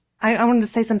 right. I wanted to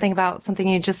say something about something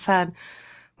you just said.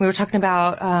 We were talking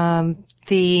about I want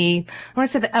to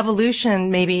say the evolution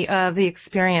maybe of the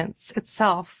experience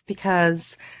itself,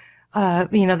 because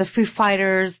the Foo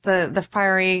Fighters, the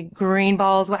fiery green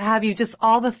balls, what have you, just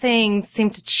all the things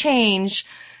seem to change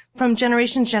from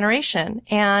generation to generation.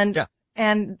 And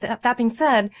that being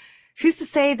said, who's to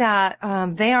say that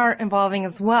they aren't evolving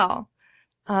as well?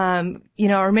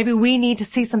 Or maybe we need to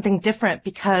see something different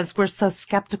because we're so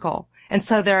skeptical. And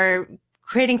so they're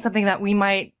creating something that we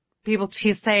might be able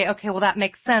to say, okay, well, that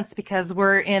makes sense because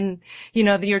we're in,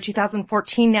 the year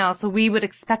 2014 now. So we would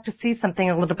expect to see something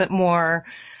a little bit more,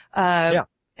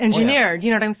 engineered.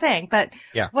 You know what I'm saying? But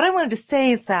what I wanted to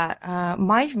say is that,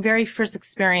 my very first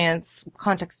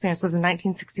contact experience was in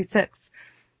 1966.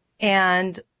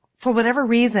 And for whatever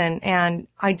reason, and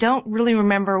I don't really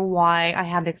remember why I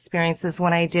had the experiences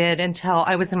when I did until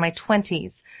I was in my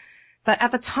 20s. But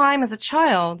at the time as a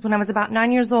child, when I was about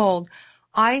 9 years old,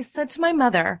 I said to my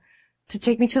mother to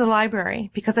take me to the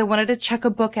library because I wanted to check a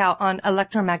book out on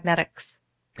electromagnetics.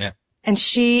 Yeah. And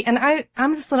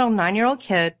I'm this little 9-year-old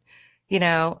kid,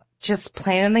 just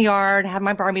playing in the yard, had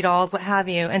my Barbie dolls, what have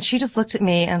you. And she just looked at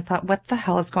me and thought, what the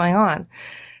hell is going on?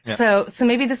 Yeah. So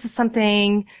maybe this is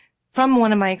something from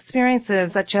one of my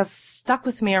experiences that just stuck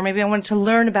with me, or maybe I wanted to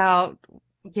learn about,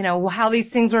 how these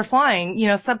things were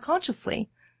flying, subconsciously.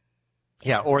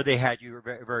 Yeah, or they had you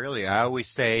very, very early. I always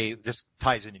say this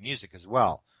ties into music as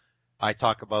well. I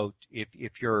talk about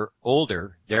if you're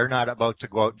older, they're not about to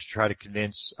go out and try to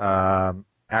convince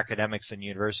academics and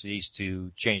universities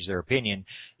to change their opinion.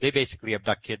 They basically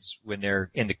abduct kids when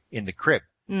they're in the crib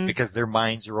because their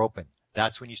minds are open.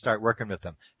 That's when you start working with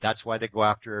them. That's why they go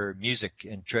after music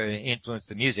and try to influence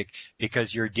the music,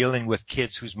 because you're dealing with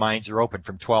kids whose minds are open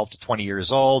from 12 to 20 years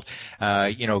old.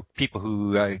 People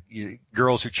who,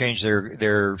 girls who change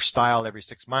their style every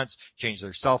 6 months, change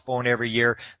their cell phone every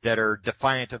year, that are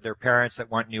defiant of their parents,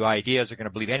 that want new ideas, are going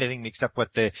to believe anything except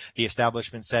what the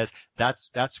establishment says.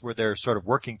 That's where they're sort of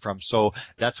working from. So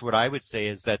that's what I would say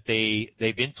is that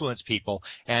they've influenced people,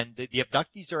 and the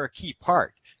abductees are a key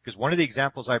part. Because one of the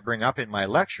examples I bring up in my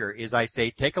lecture is I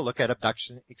say, take a look at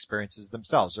abduction experiences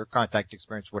themselves, or contact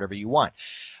experience, whatever you want.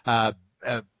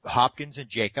 Hopkins and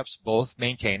Jacobs both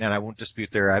maintain, and I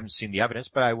haven't seen the evidence,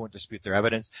 but I won't dispute their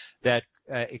evidence, that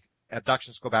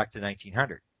abductions go back to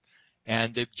 1900.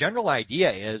 And the general idea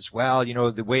is, well,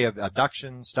 the way of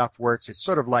abduction stuff works, it's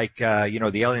sort of like,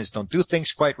 the aliens don't do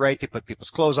things quite right. They put people's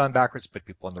clothes on backwards, put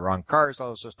people in the wrong cars, all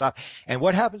this sort of stuff. And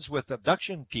what happens with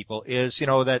abduction people is,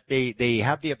 that they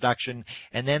have the abduction,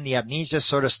 and then the amnesia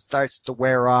sort of starts to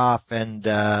wear off, and,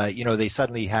 they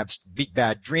suddenly have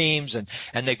bad dreams, and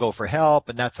they go for help,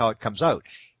 and that's how it comes out.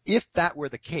 If that were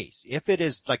the case, if it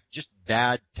is like just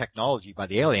bad technology by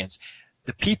the aliens,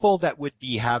 the people that would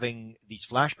be having these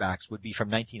flashbacks would be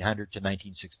from 1900 to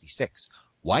 1966.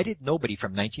 Why did nobody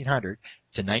from 1900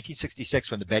 to 1966,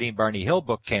 when the Betty and Barney Hill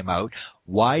book came out,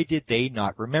 why did they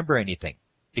not remember anything?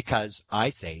 Because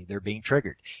I say they're being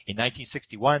triggered. In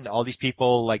 1961, all these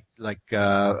people like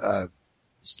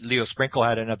Leo Sprinkle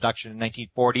had an abduction in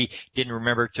 1940, didn't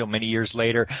remember till many years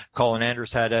later. Colin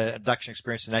Andrews had an abduction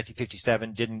experience in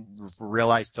 1957, didn't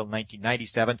realize till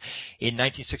 1997. In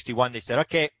 1961, they said,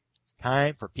 okay, it's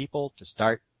time for people to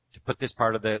start to put this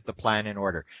part of the plan in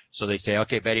order. So they say,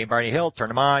 okay, Betty and Barney Hill, turn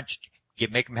them on,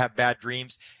 make them have bad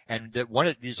dreams. And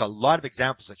there's a lot of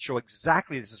examples that show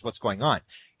exactly this is what's going on.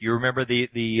 You remember the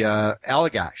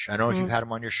Allagash. I don't know if you've had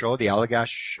them on your show, the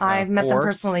Allagash. I've met them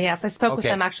personally, yes. I spoke with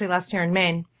them actually last year in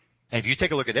Maine. And if you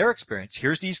take a look at their experience,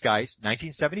 here's these guys,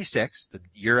 1976, the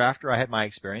year after I had my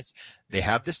experience. They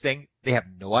have this thing. They have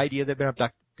no idea they've been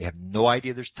abducted. They have no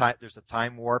idea there's a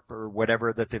time warp or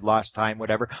whatever, that they've lost time,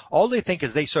 whatever. All they think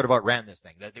is they sort of outran this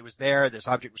thing, that it was there, this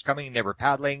object was coming, they were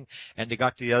paddling, and they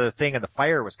got to the other thing, and the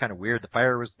fire was kind of weird. The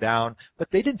fire was down, but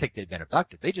they didn't think they'd been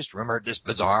abducted. They just remembered this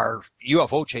bizarre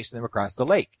UFO chasing them across the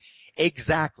lake.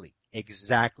 Exactly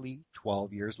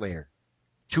 12 years later,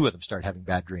 2 of them start having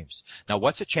bad dreams. Now,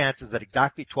 what's the chances that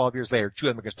exactly 12 years later, 2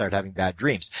 of them are going to start having bad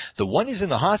dreams? The one is in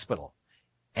the hospital,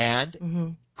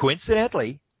 and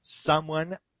coincidentally,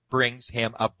 someone brings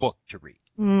him a book to read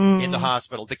in the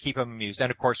hospital to keep him amused.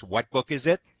 And of course, what book is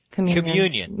it?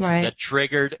 Communion. Right. That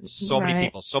triggered so many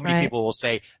people. So many people will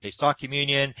say they saw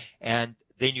Communion and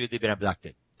they knew they'd been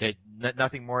abducted.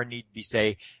 Nothing more need be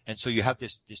say. And so you have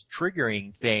this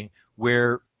triggering thing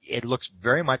where it looks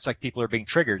very much like people are being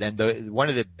triggered. And one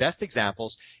of the best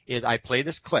examples is I play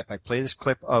this clip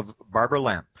of Barbara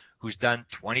Lamb, who's done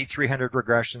 2,300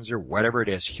 regressions or whatever it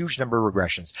is, huge number of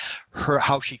regressions,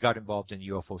 how she got involved in the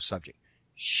UFO subject.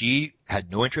 She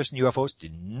had no interest in UFOs,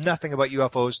 did nothing about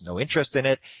UFOs, no interest in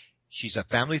it. She's a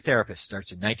family therapist,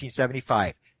 starts in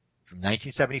 1975. From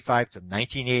 1975 to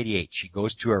 1988, she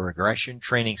goes to a regression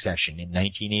training session in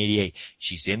 1988.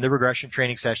 She's in the regression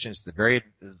training session. It's the very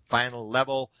final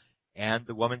level. And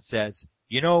the woman says,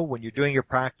 you know, when you're doing your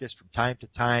practice from time to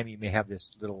time, you may have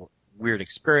this little weird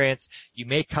experience. You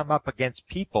may come up against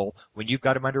people when you've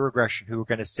got them under regression who are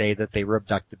going to say that they were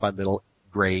abducted by little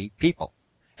gray people.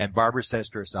 And Barbara says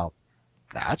to herself,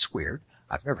 that's weird.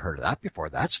 I've never heard of that before.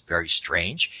 That's very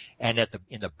strange. And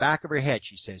in the back of her head,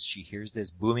 she says she hears this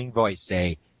booming voice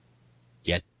say,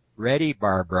 get ready,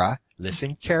 Barbara.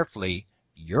 Listen carefully.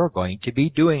 You're going to be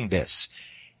doing this.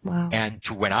 Wow. And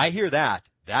when I hear that,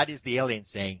 that is the alien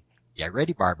saying, get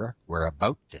ready, Barbara. We're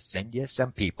about to send you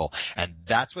some people. And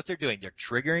that's what they're doing. They're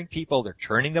triggering people. They're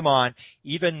turning them on.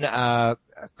 Even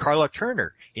Carla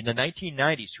Turner in the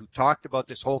 1990s, who talked about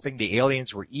this whole thing, the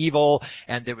aliens were evil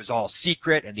and it was all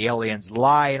secret and the aliens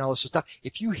lie and all this stuff.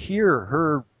 If you hear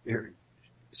her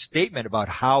statement about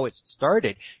how it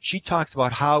started, she talks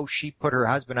about how she put her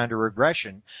husband under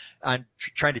regression and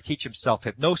trying to teach him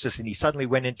self-hypnosis, and he suddenly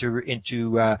went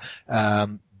into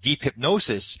deep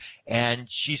hypnosis, and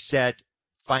she said,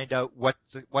 find out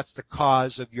what's the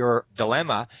cause of your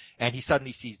dilemma. And he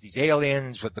suddenly sees these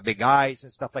aliens with the big eyes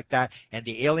and stuff like that. And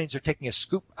the aliens are taking a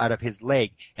scoop out of his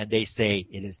leg, and they say,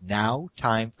 it is now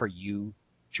time for you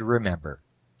to remember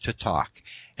to talk.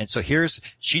 And so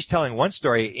she's telling one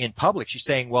story in public. She's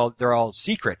saying, well, they're all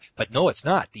secret, but no, it's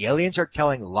not. The aliens are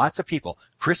telling lots of people.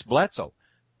 Chris Bledsoe,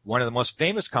 one of the most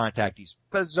famous contactees,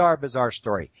 bizarre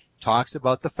story, talks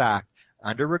about the fact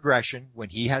under regression, when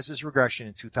he has his regression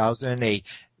in 2008,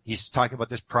 he's talking about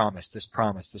this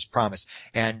promise.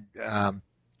 And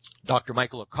Dr.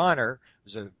 Michael O'Connor,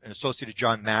 who's an associate of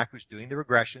John Mack, who's doing the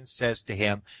regression, says,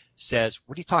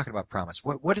 what are you talking about, promise?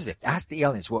 What is it? Ask the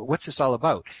aliens. What's this all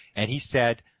about? And he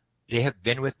said, they have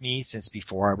been with me since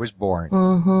before I was born.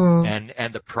 Mm-hmm.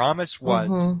 And the promise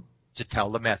was to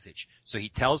tell the message. So he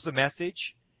tells the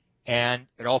message, and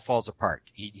it all falls apart.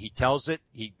 He tells it,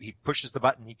 he pushes the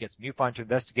button, he gets MUFON to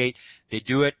investigate, they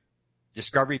do it,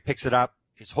 Discovery picks it up,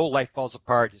 his whole life falls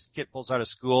apart, his kid pulls out of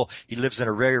school, he lives in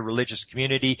a very religious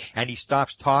community, and he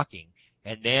stops talking.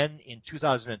 And then in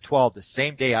 2012, the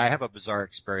same day, I have a bizarre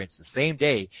experience, the same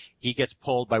day, he gets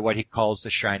pulled by what he calls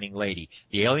the Shining Lady.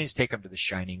 The aliens take him to the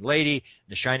Shining Lady,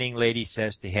 the Shining Lady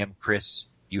says to him, Chris,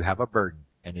 you have a burden,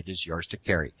 and it is yours to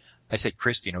carry. I said,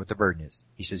 Chris, do you know what the burden is?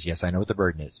 He says, yes, I know what the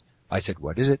burden is. I said,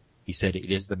 what is it? He said,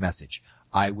 it is the message.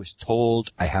 I was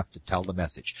told I have to tell the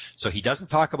message. So he doesn't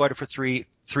talk about it for three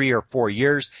or 4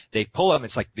 years. They pull him.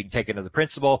 It's like being taken to the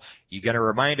principal. You get a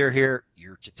reminder here.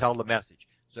 You're to tell the message.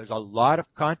 So there's a lot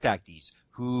of contactees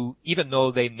who, even though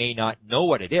they may not know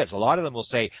what it is, a lot of them will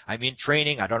say, I'm in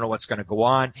training, I don't know what's going to go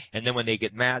on. And then when they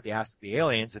get mad, they ask the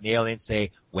aliens, and the aliens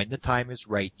say, when the time is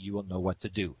right, you will know what to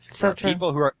do. So there are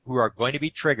people who are going to be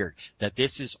triggered, that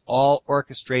this is all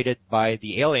orchestrated by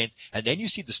the aliens. And then you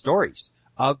see the stories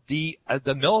of the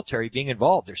military being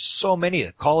involved. There's so many.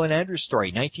 The Colin Andrews story,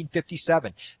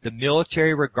 1957, the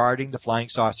military regarding the flying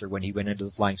saucer when he went into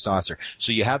the flying saucer.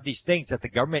 So you have these things that the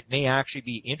government may actually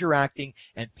be interacting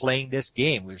and playing this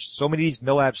game. There's so many of these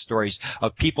MILAB stories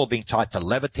of people being taught to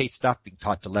levitate stuff, being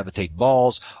taught to levitate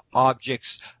balls,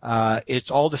 objects.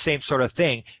 It's all the same sort of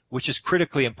thing, which is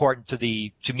critically important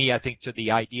to me, I think, to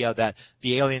the idea that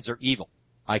the aliens are evil.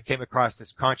 I came across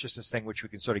this consciousness thing, which we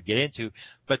can sort of get into,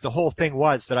 but the whole thing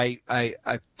was that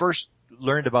I first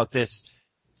learned about this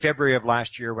February of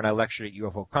last year when I lectured at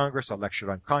UFO Congress. I lectured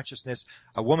on consciousness.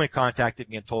 A woman contacted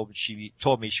me and told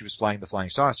me she was flying the flying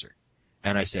saucer.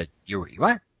 And I said, you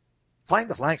what? Flying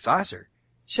the flying saucer?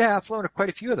 She said, yeah, I've flown quite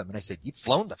a few of them. And I said, you've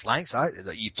flown the flying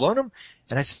saucer? You've flown them?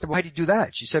 And I said, why do you do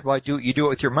that? She said, well, you do it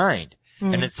with your mind.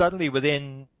 Mm. And then suddenly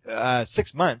within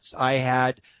 6 months, I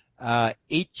had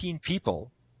 18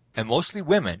 people, and mostly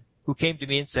women, who came to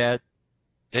me and said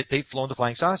that they've flown the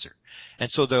flying saucer. And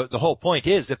so the whole point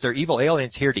is, if they're evil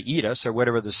aliens here to eat us, or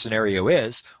whatever the scenario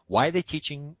is, why are they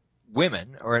teaching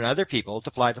women or other people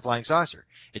to fly the flying saucer?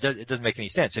 It doesn't make any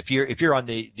sense. If you're on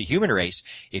the human race,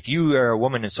 if you are a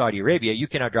woman in Saudi Arabia, you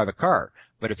cannot drive a car.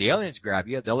 But if the aliens grab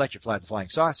you, they'll let you fly the flying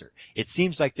saucer. It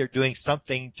seems like they're doing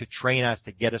something to train us,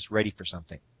 to get us ready for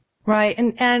something. Right.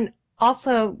 And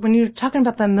also, when you're talking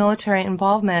about the military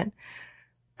involvement,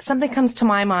 something comes to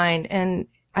my mind, and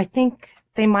I think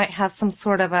they might have some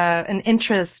sort of an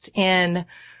interest in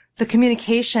the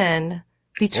communication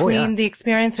between the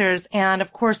experiencers. And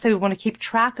of course, they would want to keep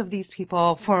track of these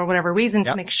people for whatever reason,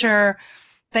 to make sure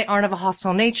they aren't of a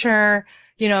hostile nature.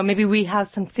 You know, maybe we have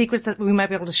some secrets that we might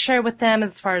be able to share with them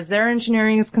as far as their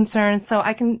engineering is concerned. So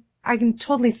I can I can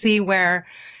totally see where,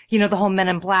 the whole Men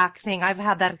in Black thing, I've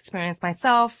had that experience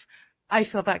myself. I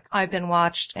feel that I've been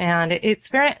watched, and it's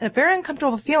a very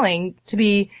uncomfortable feeling to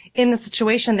be in the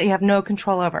situation that you have no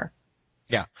control over.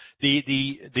 Yeah.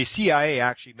 The CIA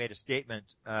actually made a statement.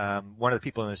 One of the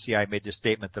people in the CIA made this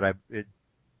statement that I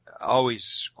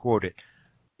always quote it.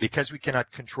 Because we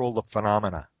cannot control the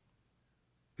phenomena,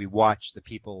 we watch the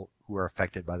people who are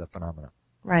affected by the phenomena.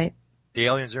 Right. The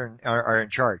aliens are in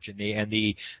charge, and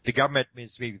the government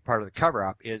means maybe part of the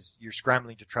cover-up is you're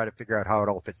scrambling to try to figure out how it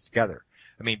all fits together.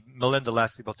 I mean, Melinda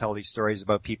Leslie will tell these stories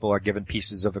about people are given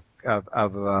pieces of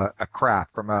a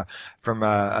craft from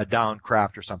a downed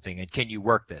craft or something, and can you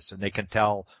work this? And they can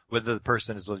tell whether the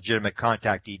person is a legitimate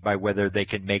contactee by whether they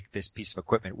can make this piece of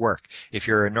equipment work. If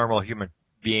you're a normal human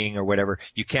being or whatever,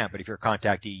 you can't, but if you're a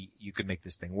contactee, you can make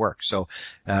this thing work. So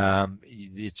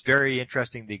it's very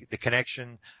interesting, the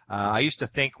connection. I used to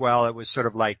think, well, it was sort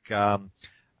of like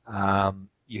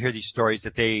you hear these stories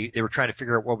that they were trying to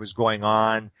figure out what was going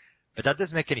on. But that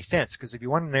doesn't make any sense, because if you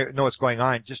want to know what's going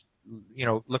on, just,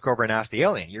 look over and ask the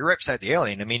alien. You're right beside the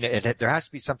alien. I mean, there has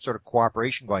to be some sort of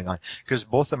cooperation going on, because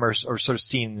both of them are sort of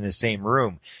seen in the same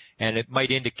room. And it might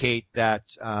indicate that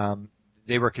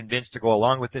they were convinced to go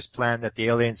along with this plan that the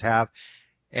aliens have.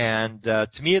 And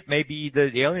to me, it may be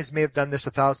the aliens may have done this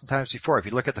 1,000 times before. If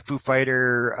you look at the Foo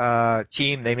Fighter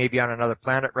team, they may be on another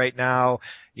planet right now.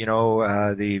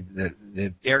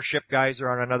 The airship guys are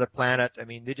on another planet. I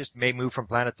mean, they just may move from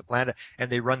planet to planet, and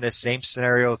they run this same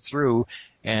scenario through.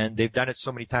 And they've done it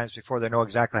so many times before, they know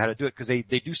exactly how to do it, because they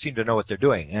do seem to know what they're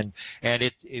doing. And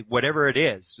it whatever it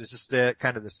is, this is the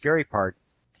kind of the scary part.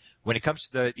 When it comes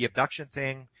to the abduction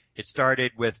thing, it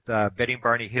started with Betty and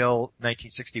Barney Hill,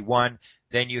 1961.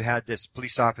 Then you had this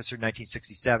police officer,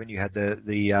 1967. You had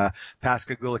the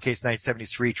Pascagoula case,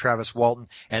 1973, Travis Walton,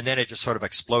 and then it just sort of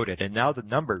exploded. And now the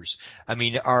numbers, I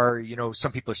mean, are,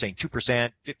 some people are saying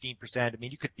 2%, 15%. I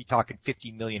mean, you could be talking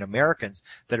 50 million Americans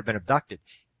that have been abducted.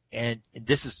 And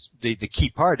this is the key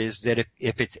part, is that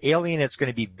if it's alien, it's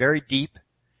going to be very deep,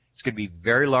 it's going to be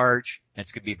very large, and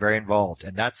it's going to be very involved.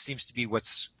 And that seems to be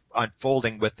what's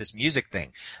unfolding with this music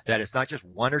thing, that it's not just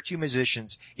one or two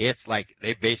musicians. It's like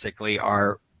they basically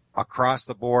are across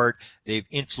the board. They've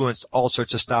influenced all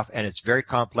sorts of stuff, and it's very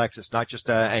complex. It's not just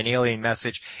an alien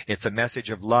message. It's a message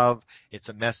of love. It's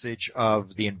a message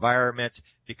of the environment,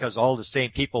 because all the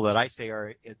same people that I say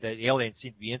that aliens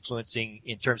seem to be influencing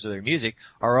in terms of their music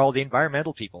are all the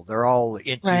environmental people. They're all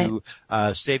into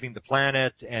saving the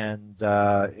planet and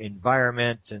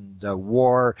environment and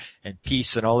war and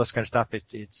peace and all this kind of stuff.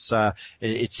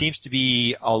 It seems to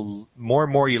be more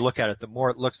and more you look at it, the more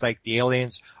it looks like the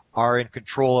aliens are in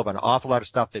control of an awful lot of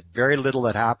stuff, that very little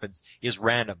that happens is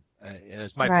random.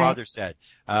 As my father said,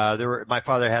 my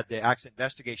father had the accident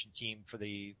investigation team for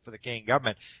the Canadian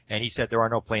government, and he said there are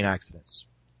no plane accidents.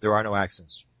 There are no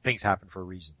accidents. Things happen for a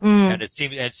reason. And it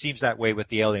seems that way with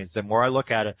the aliens. The more I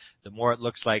look at it, the more it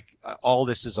looks like all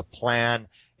this is a plan,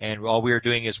 and all we are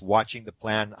doing is watching the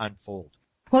plan unfold.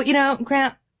 Well,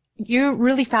 Grant, you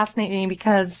really fascinate me,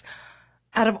 because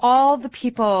out of all the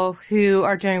people who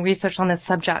are doing research on this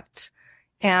subject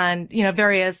and,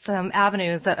 various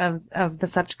avenues of the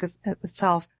subject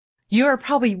itself, you are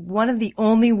probably one of the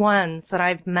only ones that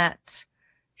I've met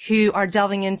who are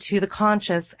delving into the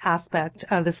conscious aspect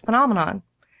of this phenomenon.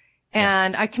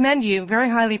 And I commend you very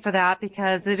highly for that,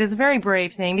 because it is a very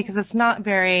brave thing, because it's not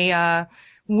very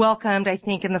welcomed, I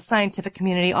think, in the scientific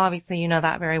community. Obviously, you know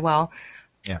that very well.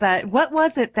 Yeah. But what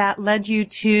was it that led you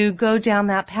to go down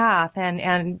that path?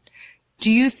 And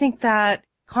do you think that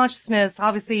consciousness,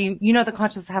 obviously, the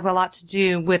consciousness has a lot to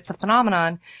do with the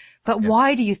phenomenon, but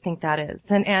why do you think that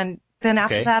is? And then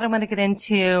after that, I want to get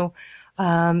into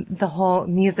the whole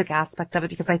music aspect of it,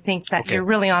 because I think that you're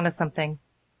really onto something.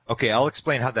 Okay, I'll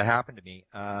explain how that happened to me.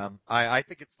 I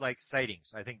think it's like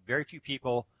sightings. I think very few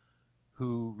people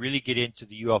who really get into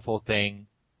the UFO thing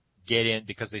get in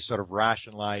because they sort of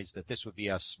rationalize that this would be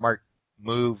a smart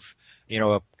move,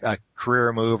 a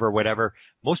career move or whatever.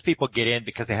 Most people get in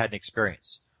because they had an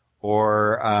experience,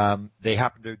 or they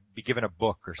happen to be given a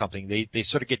book or something. They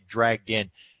sort of get dragged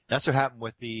in. That's what happened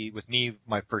with me,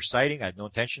 my first sighting. I had no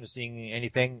intention of seeing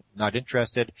anything, not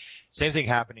interested. Same thing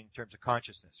happened in terms of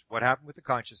consciousness. What happened with the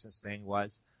consciousness thing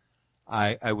was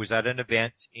I was at an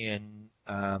event in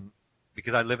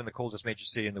because I live in the coldest major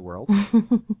city in the world.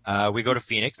 We go to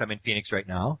Phoenix. I'm in Phoenix right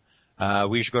now.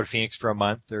 We usually go to Phoenix for a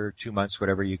month or 2 months,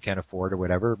 whatever you can afford or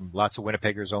whatever. Lots of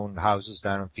Winnipeggers own houses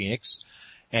down in Phoenix.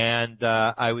 And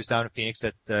I was down in Phoenix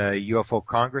at the UFO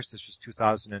Congress. This was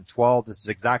 2012. This is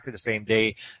exactly the same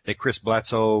day that Chris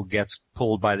Bledsoe gets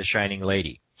pulled by the Shining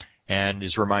Lady. and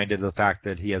is reminded of the fact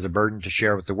that he has a burden to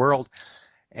share with the world.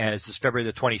 And this is February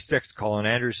the 26th. Colin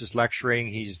Andrews is lecturing.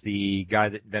 He's the guy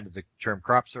that invented the term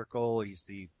crop circle. He's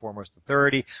the foremost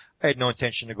authority. I had no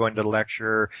intention of going to the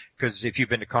lecture because if you've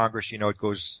been to Congress, you know it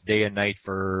goes day and night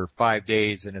for 5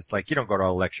 days, and it's like you don't go to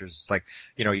all the lectures. It's like,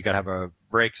 you know, you got to have a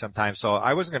break sometimes. So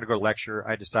I wasn't going to go to lecture.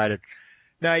 I decided,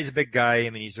 no, he's a big guy. I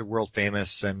mean, he's a world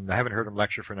famous, and I haven't heard him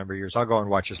lecture for a number of years. I'll go and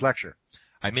watch his lecture.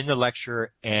 I'm in the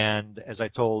lecture, and as I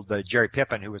told Jerry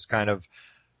Pippin, who was kind of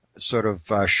sort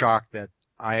of shocked that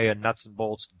I, a nuts and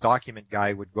bolts document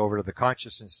guy, would go over to the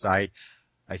consciousness side.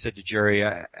 I said to Jerry,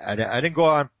 I didn't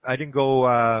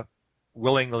go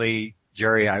willingly,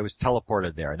 Jerry. I was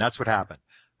teleported there, and that's what happened.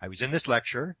 I was in this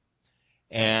lecture,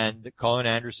 and Colin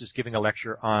Andrews is giving a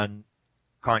lecture on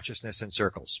consciousness and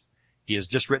circles. He has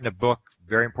just written a book,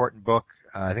 very important book.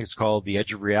 I think it's called The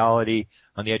Edge of Reality,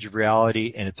 On the Edge of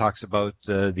Reality, and it talks about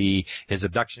his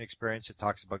abduction experience. It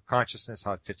talks about consciousness,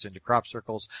 how it fits into crop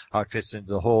circles, how it fits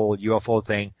into the whole UFO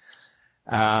thing.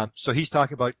 So he's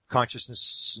talking about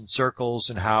consciousness and circles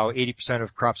and how 80%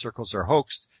 of crop circles are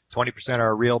hoaxed, 20%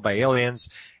 are real by aliens,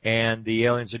 and the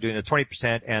aliens are doing the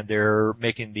 20%, and they're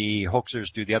making the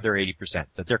hoaxers do the other 80%,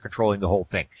 that they're controlling the whole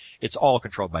thing. It's all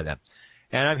controlled by them.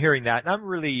 And I'm hearing that, and I'm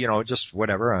really, you know, just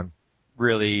whatever. I'm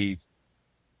really,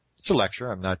 it's a lecture.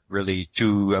 I'm not really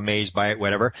too amazed by it,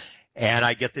 whatever. And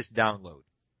I get this download.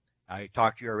 I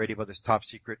talked to you already about this top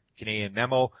secret Canadian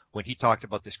memo. When he talked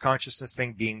about this consciousness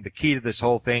thing being the key to this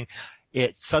whole thing,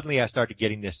 suddenly I started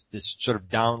getting this sort of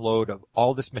download of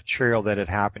all this material that had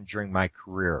happened during my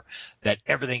career, that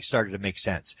everything started to make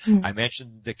sense. Mm. I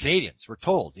mentioned the Canadians were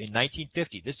told in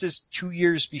 1950, this is 2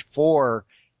 years before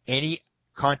any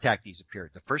contactees appeared.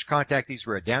 The first contactees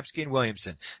were Adamski and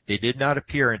Williamson. They did not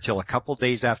appear until a couple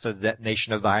days after the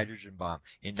detonation of the hydrogen bomb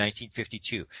in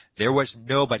 1952. There was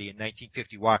nobody in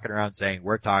 1950 walking around saying,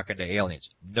 we're talking to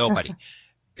aliens. Nobody.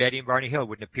 Betty and Barney Hill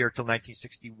wouldn't appear until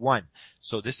 1961.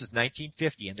 So this is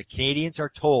 1950, and the Canadians are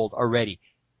told already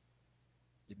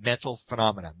the mental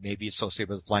phenomena may be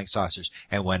associated with flying saucers.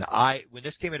 And when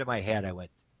this came into my head, I went,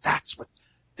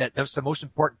 that was the most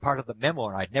important part of the memo,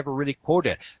 and I'd never really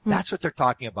quoted it. That's what they're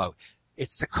talking about.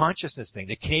 It's the consciousness thing.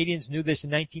 The Canadians knew this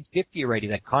in 1950 already,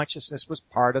 that consciousness was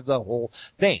part of the whole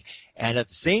thing. And at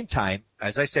the same time,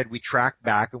 as I said, we tracked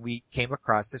back and we came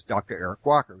across this Dr. Eric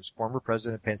Walker, who's former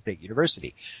president of Penn State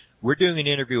University. We're doing an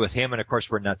interview with him, and of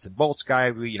course we're nuts and bolts guy.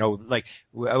 I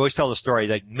always tell the story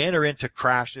that men are into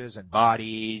crashes and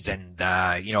bodies and,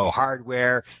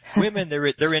 hardware. Women,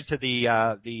 they're into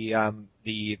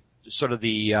the sort of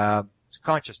the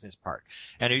consciousness part.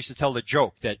 And I used to tell the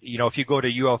joke that, if you go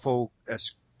to UFO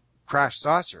crash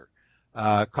saucer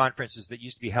conferences that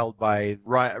used to be held by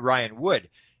Ryan Wood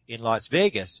in Las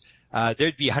Vegas,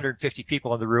 there'd be 150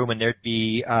 people in the room, and there'd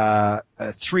be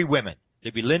 3 women.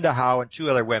 There'd be Linda Howe and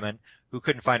 2 other women who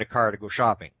couldn't find a car to go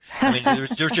shopping. I mean,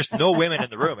 there's just no women in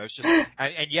the room. It was just,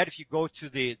 and yet if you go to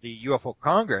the UFO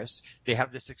Congress, they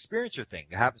have this experiencer thing.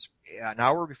 It happens an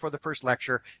hour before the first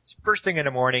lecture. It's first thing in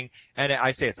the morning, and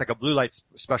I say it's like a blue light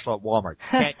special at Walmart.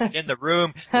 You can't get in the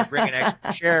room. They're bringing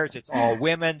extra chairs. It's all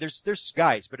women. There's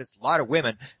guys, but it's a lot of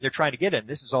women. They're trying to get in.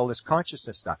 This is all this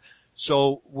consciousness stuff.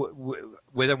 So when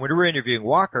we're interviewing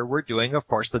Walker, we're doing, of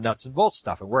course, the nuts and bolts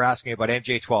stuff, and we're asking about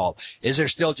MJ-12. Is there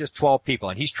still just 12 people?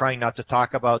 And he's trying not to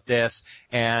talk about this.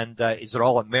 And is it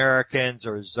all Americans,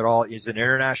 or is it an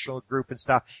international group and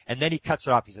stuff? And then he cuts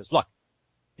it off. He says, "Look,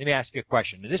 let me ask you a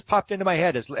question." And this popped into my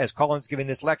head as Colin's giving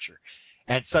this lecture,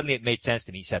 and suddenly it made sense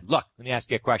to me. He said, "Look, let me ask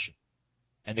you a question."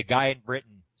 And the guy in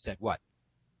Britain said, "What?"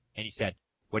 And he said,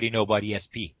 "What do you know about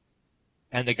ESP?"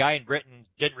 And the guy in Britain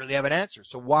didn't really have an answer.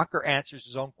 So Walker answers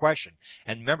his own question.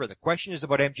 And remember, the question is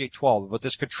about MJ-12, about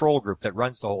this control group that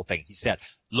runs the whole thing. He said,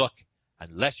 "Look,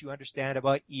 unless you understand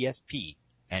about ESP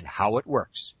and how it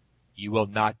works, you will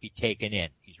not be taken in."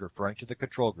 He's referring to the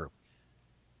control group.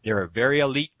 They're a very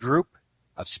elite group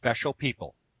of special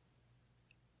people.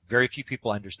 Very few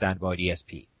people understand about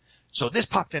ESP. So this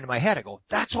popped into my head. I go,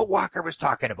 that's what Walker was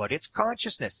talking about. It's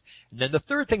consciousness. And then the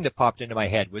third thing that popped into my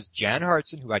head was Jan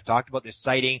Hartson, who I talked about this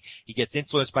sighting. He gets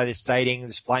influenced by this sighting,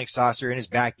 this flying saucer in his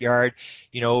backyard,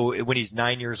 when he's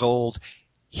 9 years old.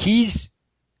 He's,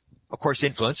 of course,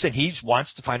 influenced, and he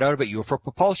wants to find out about UFO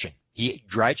propulsion. He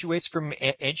graduates from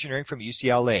engineering from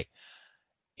UCLA.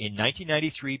 In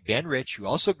 1993, Ben Rich, who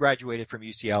also graduated from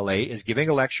UCLA, is giving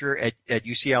a lecture at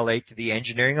UCLA to the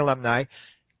engineering alumni.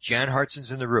 Jan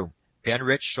Hartson's in the room. Ben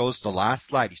Rich shows the last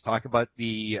slide. He's talking about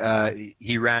he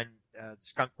ran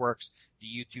Skunk Works, the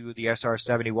U-2, the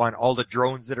SR-71, all the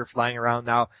drones that are flying around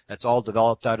now, that's all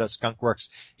developed out of Skunk Works.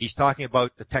 He's talking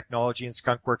about the technology in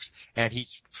Skunk Works, and he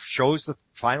shows the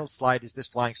final slide is this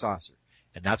flying saucer.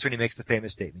 And that's when he makes the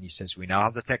famous statement. He says, we now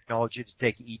have the technology to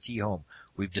take ET home.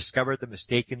 We've discovered the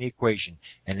mistake in the equation,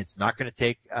 and it's not going to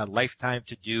take a lifetime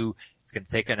to do. It's going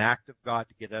to take an act of God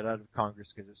to get it out of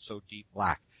Congress because it's so deep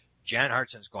black. Jan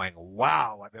Hartson's going,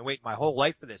 wow, I've been waiting my whole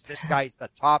life for this. This guy's the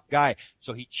top guy.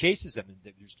 So he chases him, and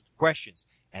there's questions.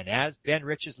 And as Ben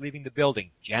Rich is leaving the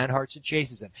building, Jan Hartson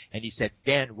chases him, and he said,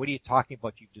 Ben, what are you talking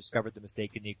about? You've discovered the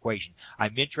mistake in the equation.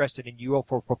 I'm interested in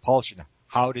UFO propulsion.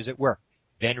 How does it work?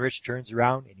 Ben Rich turns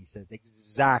around and he says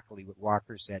exactly what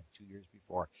Walker said 2 years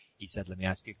before. He said, let me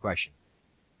ask you a question.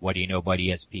 What do you know about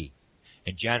ESP?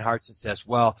 And Jan Hartson says,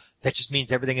 well, that just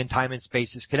means everything in time and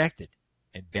space is connected.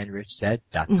 And Ben Rich said,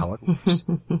 that's how it works.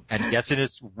 And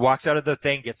walks out of the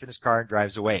thing, gets in his car and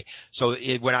drives away. So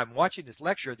when I'm watching this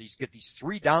lecture, get these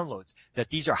three downloads that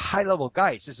these are high level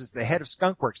guys. This is the head of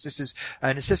Skunk Works. This is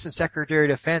an assistant secretary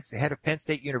of defense, the head of Penn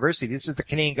State University. This is the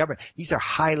Canadian government. These are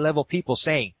high level people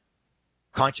saying,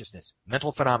 consciousness,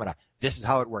 mental phenomena. This is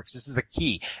how it works. This is the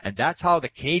key. And that's how the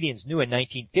Canadians knew in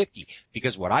 1950.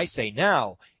 Because what I say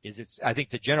now is I think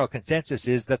the general consensus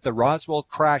is that the Roswell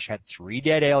crash had 3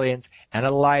 dead aliens and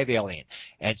a live alien.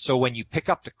 And so when you pick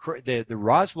up the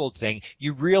Roswell thing,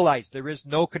 you realize there is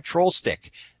no control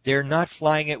stick. They're not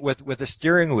flying it with a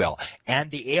steering wheel. And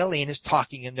the alien is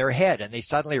talking in their head. And they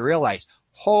suddenly realize,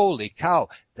 holy cow,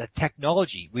 the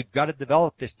technology. We've got to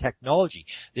develop this technology,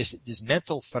 this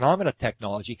mental phenomena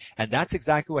technology. And that's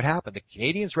exactly what happened. The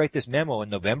Canadians write this memo in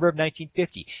November of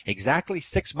 1950. Exactly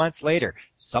 6 months later,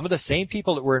 some of the same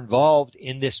people that were involved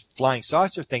in this flying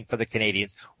saucer thing for the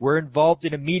Canadians were involved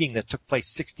in a meeting that took place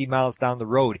 60 miles down the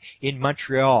road in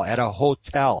Montreal at a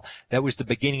hotel. That was the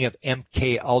beginning of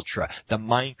MK Ultra, the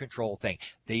mind control thing.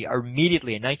 They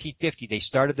immediately in 1950, they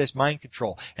started this mind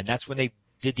control. And that's when they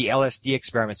did the LSD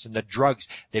experiments and the drugs.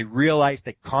 They realized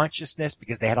that consciousness,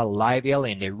 because they had a live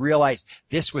alien, they realized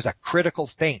this was a critical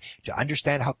thing to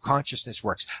understand how consciousness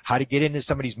works, how to get into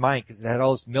somebody's mind, because it had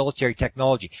all this military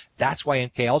technology. That's why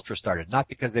MK Ultra started, not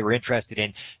because they were interested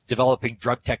in developing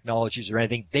drug technologies or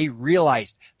anything. They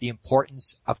realized the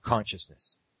importance of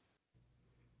consciousness.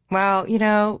 Well,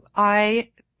 I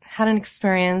had an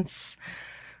experience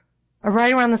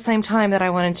right around the same time that I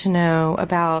wanted to know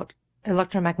about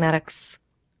electromagnetics,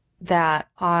 that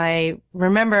I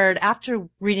remembered after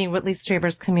reading Whitley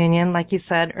Strieber's Communion, like you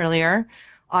said earlier.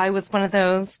 I was one of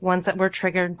those ones that were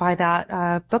triggered by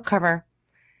that book cover.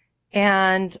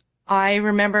 And I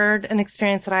remembered an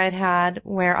experience that I had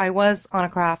where I was on a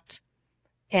craft,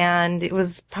 and it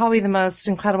was probably the most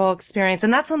incredible experience.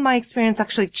 And that's when my experience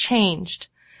actually changed.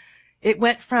 It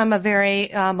went from a very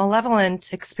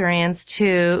malevolent experience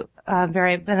to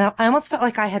I almost felt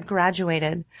like I had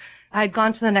graduated. I had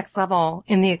gone to the next level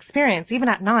in the experience, even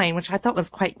at 9, which I thought was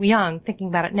quite young, thinking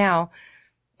about it now.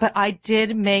 But I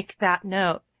did make that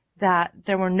note that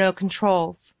there were no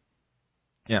controls.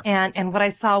 Yeah. And what I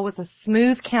saw was a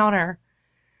smooth counter,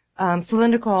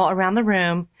 cylindrical around the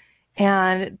room.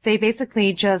 And they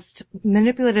basically just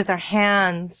manipulated their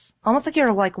hands, almost like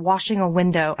you're like washing a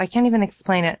window. I can't even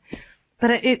explain it.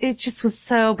 But it just was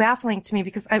so baffling to me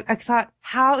because I thought,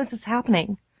 how is this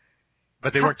happening?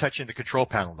 But they weren't touching the control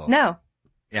panel, though. No.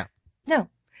 Yeah. No.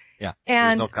 Yeah.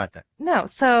 And there's no contact. No.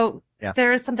 So yeah.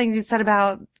 There is something you said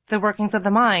about the workings of the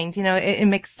mind. It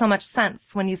makes so much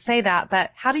sense when you say that,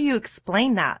 but how do you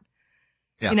explain that?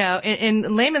 Yeah.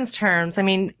 In layman's terms,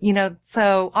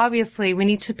 so obviously we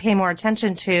need to pay more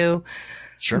attention to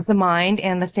sure. the mind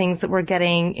and the things that we're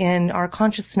getting in our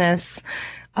consciousness.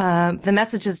 The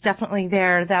message is definitely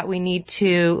there that we need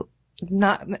to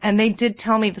not, and they did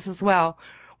tell me this as well.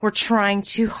 We're trying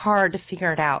too hard to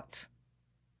figure it out.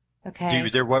 Okay.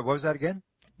 What was that again?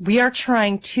 We are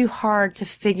trying too hard to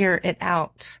figure it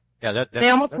out. Yeah,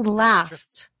 they almost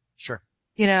laughed. Sure.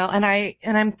 And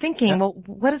I'm thinking, yeah. Well,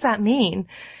 what does that mean?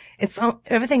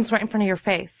 Everything's right in front of your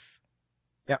face.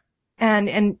 Yeah.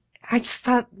 And I just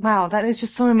thought, wow, that is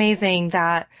just so amazing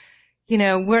that,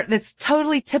 that's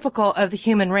totally typical of the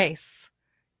human race.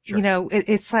 Sure.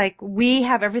 It's like we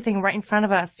have everything right in front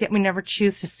of us, yet we never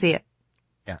choose to see it.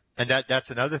 Yeah. And that's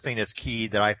another thing that's key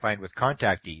that I find with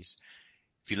contactees.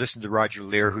 If you listen to Roger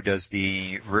Lear, who does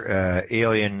the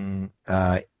alien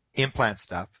implant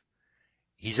stuff,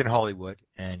 he's in Hollywood,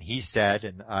 and he said,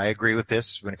 and I agree with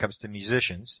this when it comes to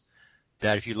musicians,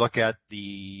 that if you look at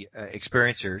the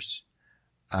experiencers,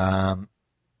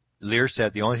 Lear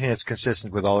said the only thing that's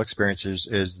consistent with all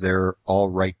experiencers is they're all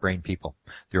right brain people.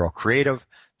 They're all creative.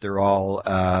 They're all,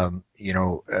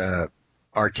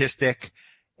 artistic.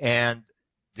 and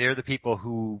they're the people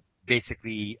who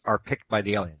basically are picked by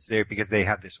the aliens. Because they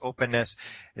have this openness.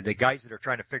 The guys that are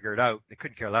trying to figure it out, they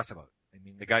couldn't care less about it. I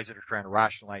mean, the guys that are trying to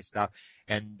rationalize stuff,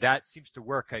 and that seems to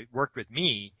work. It worked with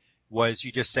me. Was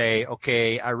you just say,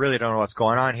 okay, I really don't know what's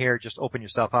going on here. Just open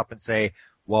yourself up and say,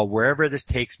 well, wherever this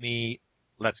takes me,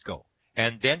 let's go.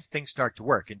 And then things start to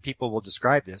work. And people will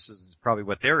describe this, this is probably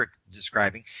what they're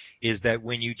describing, is that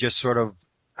when you just sort of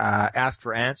ask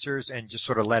for answers and just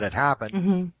sort of let it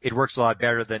happen, it works a lot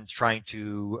better than trying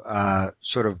to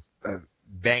sort of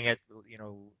bang it,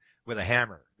 with a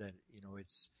hammer. That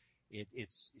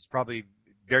it's probably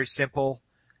very simple.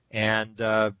 And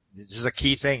this is a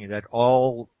key thing that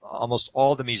almost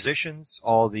all the musicians,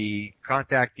 all the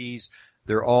contactees,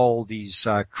 they're all these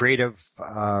creative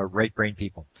right brain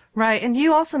people. Right. And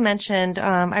you also mentioned,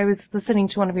 I was listening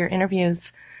to one of your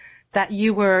interviews, that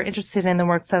you were interested in the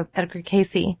works of Edgar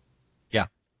Cayce. Yeah.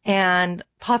 And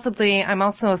possibly, I'm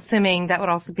also assuming that would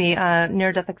also be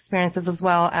near-death experiences as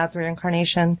well as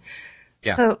reincarnation.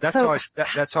 Yeah. So that's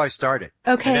how I started.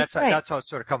 Okay. And that's how it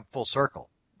sort of come full circle.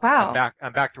 Wow.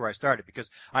 I'm back to where I started, because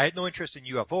I had no interest in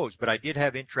UFOs, but I did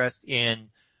have interest in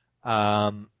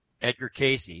Edgar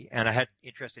Cayce, and I had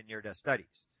interest in near-death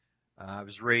studies. I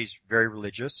was raised very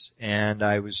religious, and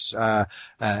I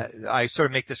sort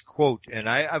of make this quote, and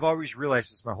I've always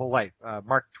realized this my whole life.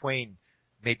 Mark Twain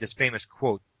made this famous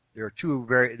quote: there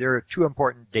are two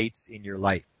important dates in your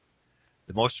life.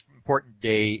 The most important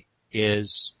day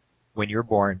is when you're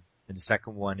born, and the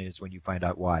second one is when you find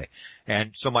out why.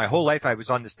 And so my whole life I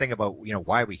was on this thing about,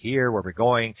 why we're here, where we're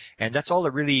going, and that's all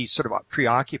that really sort of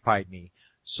preoccupied me.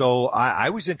 So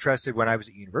I was interested when I was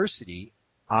at university.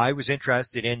 I was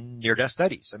interested in near-death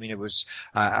studies. I mean, it was,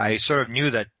 I sort of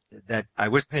knew that I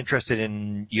wasn't interested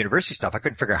in university stuff. I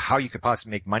couldn't figure out how you could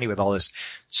possibly make money with all this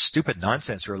stupid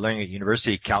nonsense we were learning at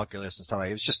university, calculus and stuff like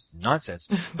that. It was just nonsense.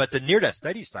 But the near-death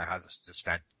studies stuff was just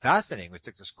fascinating. We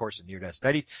took this course in near-death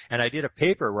studies, and I did a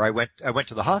paper where I went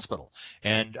to the hospital,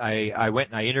 and I went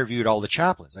and I interviewed all the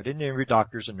chaplains. I didn't interview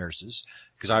doctors and nurses,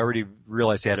 because I already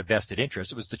realized they had a vested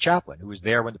interest. It was the chaplain who was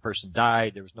there when the person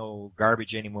died. There was no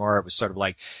garbage anymore. It was sort of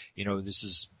like, this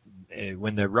is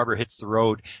when the rubber hits the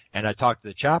road. And I talked to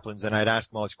the chaplains, and I'd ask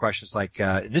them all these questions like,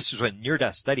 and this was when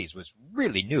near-death studies was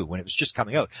really new, when it was just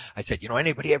coming out. I said,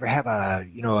 anybody ever have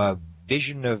a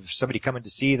vision of somebody coming to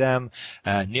see them,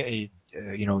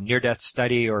 near-death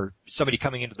study, or somebody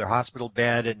coming into their hospital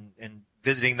bed and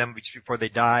visiting them before they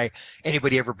die?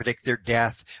 Anybody ever predict their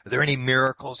death? Are there any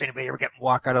miracles? Anybody ever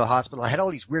walk out of the hospital? I had all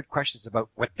these weird questions about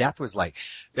what death was like.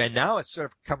 And now it's sort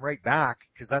of come right back,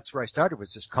 because that's where I started,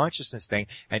 with this consciousness thing.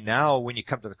 And now when you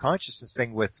come to the consciousness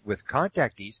thing with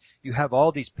contactees, you have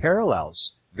all these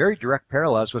parallels, very direct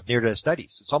parallels with near-death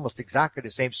studies. It's almost exactly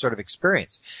the same sort of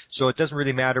experience. So it doesn't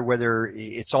really matter whether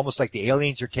it's almost like the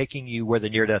aliens are taking you where the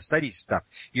near-death studies stuff.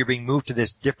 You're being moved to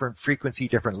this different frequency,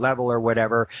 different level or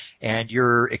whatever, and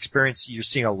your experience, you're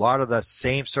seeing a lot of the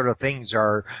same sort of things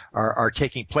are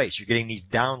taking place. You're getting these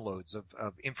downloads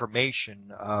of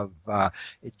information, of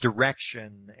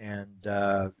direction, and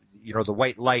the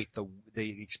white light,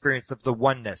 the experience of the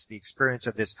oneness, the experience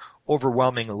of this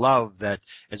overwhelming love that,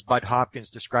 as Bud Hopkins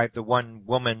described, the one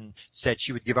woman said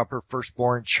she would give up her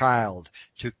firstborn child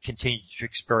to continue to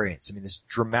experience. I mean,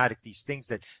 these things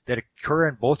that occur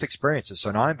in both experiences.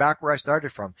 So now I'm back where I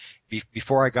started from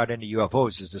before I got into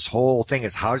UFOs. Is this whole thing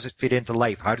is, how does it fit into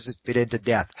life? How does it fit into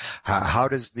death? How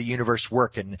does the universe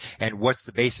work? And what's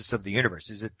the basis of the universe?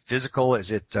 Is it physical?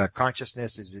 Is it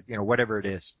consciousness? Is it, whatever it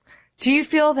is? Do you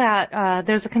feel that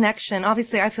there's a connection?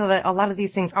 Obviously, I feel that a lot of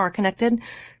these things are connected,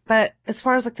 but as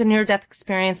far as like the near-death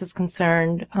experience is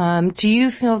concerned, do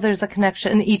you feel there's a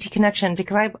connection, an ET connection?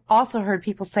 Because I've also heard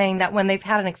people saying that when they've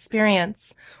had an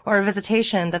experience or a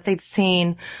visitation, that they've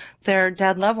seen their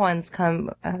dead loved ones come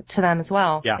to them as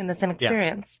well in the same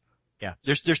experience. Yeah.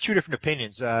 There's two different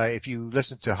opinions. If you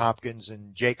listen to Hopkins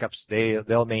and Jacobs,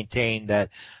 they'll maintain that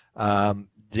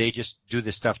they just do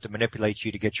this stuff to manipulate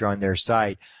you to get you on their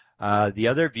side. The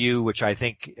other view, which I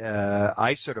think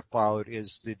I sort of followed,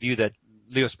 is the view that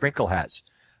Leo Sprinkle has.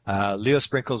 Leo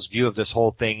Sprinkle's view of this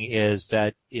whole thing is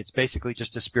that it's basically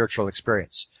just a spiritual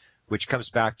experience, which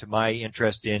comes back to my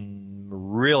interest in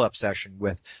real obsession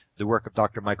with the work of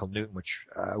Dr. Michael Newton, which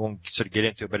I won't sort of get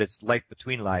into, but it's life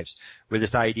between lives, with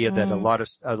this idea that a lot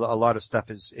of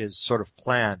stuff is sort of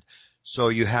planned. So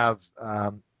you have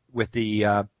with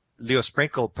the Leo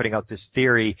Sprinkle putting out this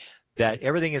theory that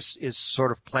everything is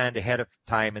sort of planned ahead of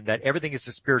time, and that everything is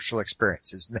a spiritual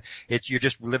experience. You're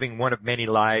just living one of many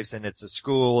lives, and it's a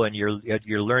school, and you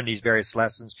learn these various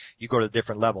lessons. You go to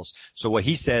different levels. So what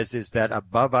he says is that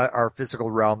above our physical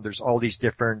realm, there's all these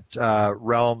different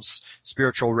realms,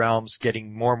 spiritual realms,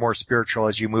 getting more and more spiritual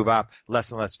as you move up,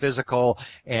 less and less physical,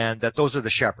 and that those are the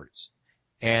shepherds.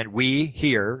 And we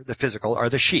here, the physical, are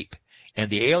the sheep. And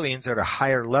the aliens are at a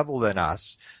higher level than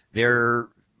us. They're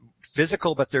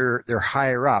physical, but they're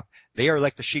higher up. They are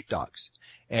like the sheepdogs.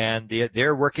 And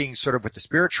they're working sort of with the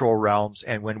spiritual realms.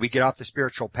 And when we get off the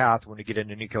spiritual path, when we get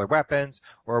into nuclear weapons,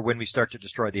 or when we start to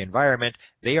destroy the environment,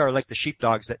 they are like the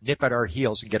sheepdogs that nip at our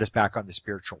heels and get us back on the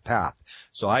spiritual path.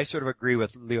 So I sort of agree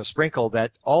with Leo Sprinkle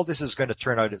that all this is going to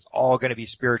turn out is all going to be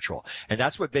spiritual. And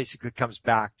that's what basically comes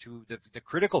back to the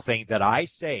critical thing that I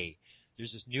say.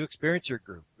 There's this new experiencer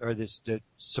group, or the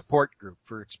support group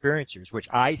for experiencers, which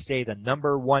I say the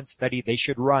number one study they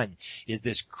should run is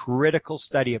this critical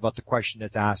study about the question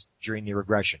that's asked during the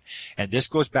regression. And this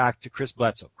goes back to Chris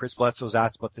Bledsoe. Chris Bledsoe was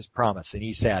asked about this promise, and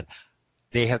he said,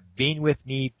 they have been with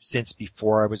me since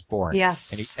before I was born.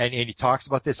 Yes. And he talks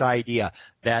about this idea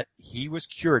that he was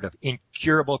cured of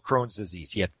incurable Crohn's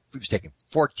disease. He was taking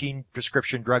 14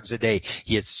 prescription drugs a day.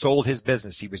 He had sold his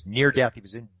business. He was near death. He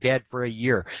was in bed for a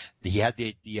year. He had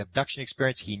the abduction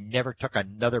experience. He never took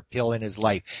another pill in his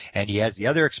life. And he has the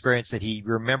other experience that he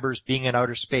remembers being in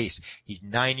outer space. He's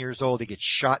 9 years old. He gets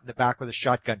shot in the back with a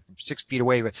shotgun from 6 feet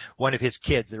away with one of his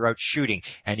kids. They're out shooting,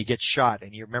 and he gets shot.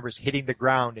 And he remembers hitting the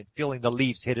ground and feeling the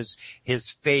leaves hit his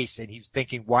face. And he was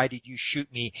thinking, why did you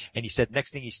shoot me? And he said,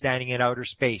 next thing he's standing in outer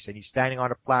space, and he's standing on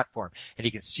a platform, and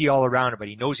he can see all around him, but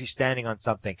he knows he's standing on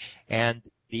something. And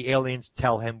the aliens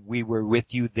tell him, we were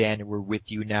with you then and we're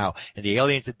with you now. And the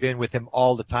aliens had been with him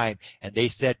all the time. And they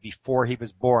said before he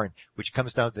was born, which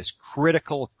comes down to this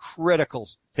critical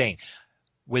thing,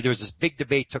 where there was this big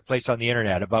debate took place on the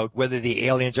internet about whether the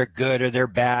aliens are good or they're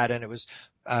bad. And it was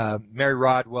Mary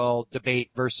Rodwell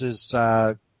debate versus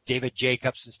David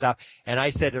Jacobs and stuff. And I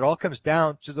said it all comes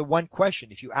down to the one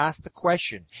question. If you ask the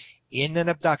question in an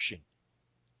abduction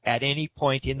at any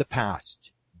point in the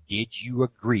past, did you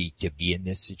agree to be in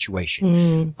this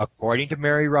situation? According to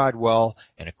Mary Rodwell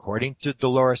and according to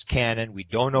Dolores Cannon, we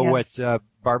don't know what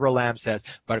Barbara Lamb says,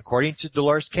 but according to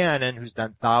Dolores Cannon, who's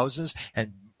done thousands,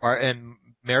 and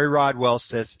Mary Rodwell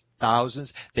says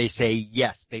thousands, they say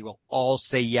yes. They will all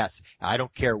say yes. I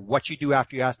don't care what you do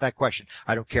after you ask that question.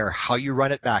 I don't care how you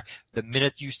run it back. The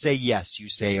minute you say yes, you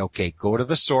say, okay, go to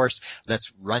the source.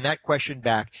 Let's run that question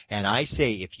back. And I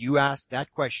say, if you ask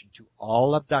that question to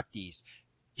all abductees,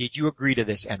 did you agree to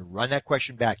this, and run that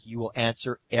question back, you will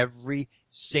answer every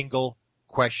single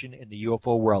question in the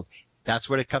UFO world. That's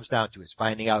what it comes down to, is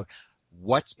finding out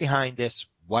what's behind this,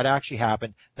 what actually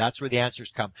happened. That's where the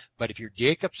answers come. But if you're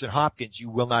Jacobs and Hopkins, you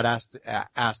will not ask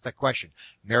that question.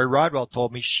 Mary Rodwell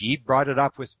told me she brought it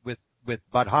up with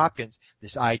Bud Hopkins,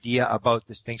 this idea about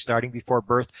this thing starting before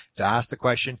birth, to ask the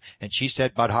question, and she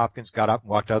said Bud Hopkins got up and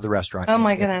walked out of the restaurant. Oh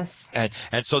my goodness.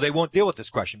 And so they won't deal with this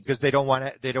question because they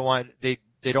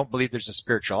don't believe there's a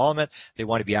spiritual element. They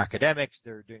want to be academics.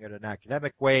 They're doing it an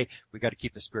academic way. We got to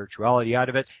keep the spirituality out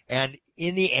of it. And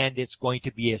in the end, it's going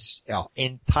to be an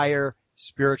entire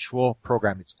spiritual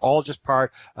program. It's all just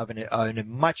part of a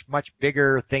much, much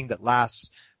bigger thing that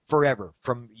lasts forever.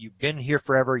 You've been here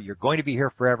forever, you're going to be here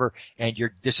forever, and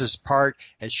this is part,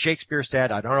 as Shakespeare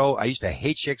said, I don't know, I used to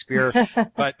hate Shakespeare,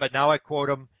 but now I quote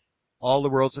him, all the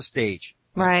world's a stage.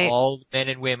 Right. All men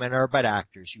and women are but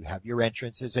actors. You have your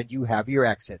entrances and you have your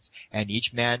exits, and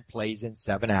each man plays in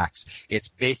 7 acts. It's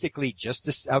basically just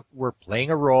we're playing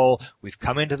a role. We've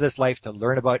come into this life to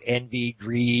learn about envy,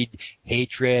 greed,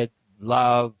 hatred,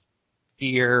 love,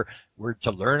 fear. We're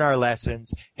to learn our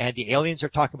lessons, and the aliens are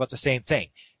talking about the same thing.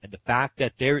 And the fact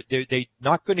that they're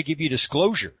not going to give you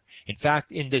disclosure. In fact,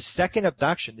 in the second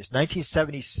abduction, this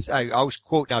 1970, I always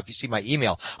quote, now if you see my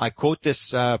email, I quote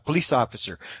this police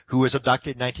officer who was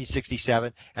abducted in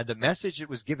 1967, and the message that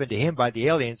was given to him by the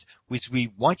aliens was,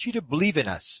 we want you to believe in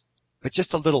us, but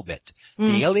just a little bit.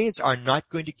 The aliens are not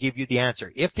going to give you the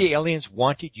answer. If the aliens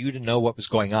wanted you to know what was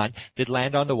going on, they'd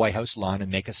land on the White House lawn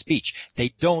and make a speech.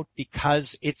 They don't,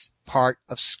 because it's part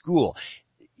of school.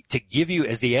 To give you,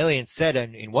 as the aliens said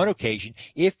in one occasion,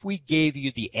 if we gave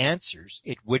you the answers,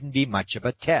 it wouldn't be much of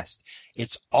a test.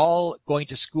 It's all going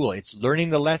to school. It's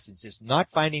learning the lessons. It's not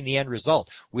finding the end result.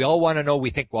 We all want to know, we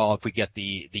think, well, if we get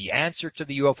the answer to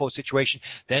the UFO situation,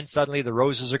 then suddenly the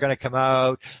roses are going to come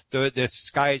out, the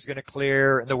sky is going to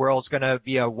clear, and the world's going to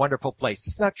be a wonderful place.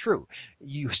 It's not true.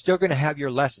 You're still going to have your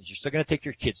lessons. You're still going to take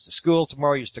your kids to school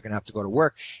tomorrow. You're still going to have to go to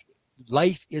work.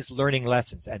 life is learning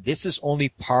lessons, and this is only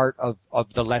part of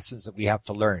the lessons that we have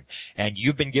to learn. And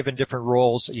you've been given different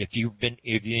roles. If you're in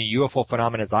UFO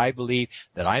phenomena, as I believe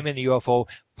that I'm in the UFO,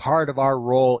 part of our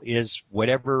role is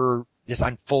whatever this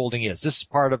unfolding is. This is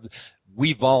part of,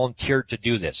 we volunteered to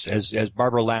do this, as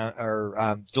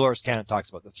Dolores Cannon talks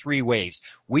about, the 3 waves.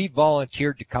 We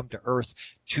volunteered to come to Earth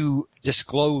to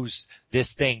disclose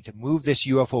this thing, to move this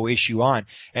UFO issue on.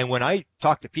 And when I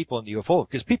talk to people in the UFO,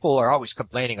 because people are always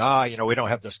complaining, we don't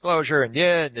have disclosure, and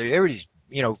everybody's,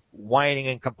 whining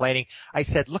and complaining. I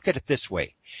said, look at it this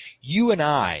way. You and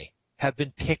I have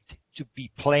been picked to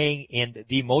be playing in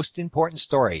the most important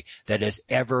story that has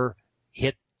ever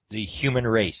hit the human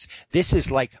race. This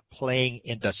is like playing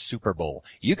in the Super Bowl.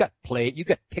 You got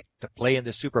picked to play in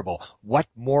the Super Bowl. What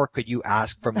more could you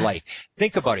ask from life?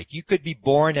 Think about it. You could be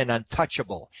born an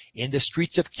untouchable in the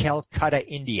streets of Calcutta,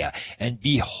 India, and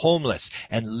be homeless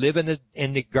and live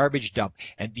in the garbage dump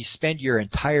and spend your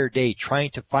entire day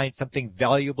trying to find something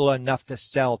valuable enough to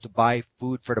sell to buy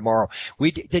food for tomorrow.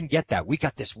 We didn't get that. We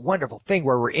got this wonderful thing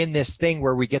where we're in this thing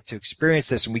where we get to experience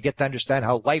this and we get to understand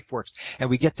how life works and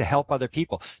we get to help other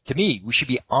people. To me, we should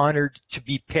be honored to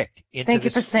be picked into Thank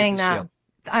you for saying that. Field.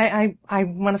 I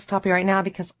want to stop you right now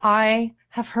because I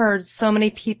have heard so many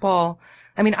people.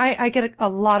 I mean, I get a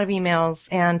lot of emails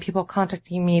and people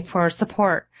contacting me for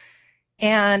support.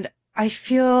 And I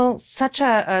feel such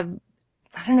I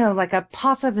don't know, like a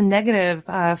positive and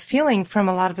negative feeling from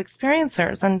a lot of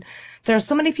experiencers. And there are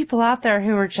so many people out there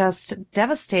who are just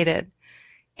devastated.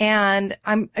 And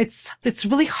it's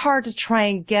really hard to try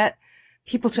and get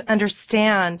people to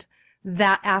understand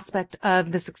that aspect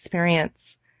of this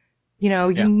experience.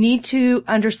 You need to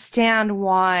understand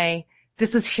why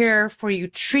this is here for you.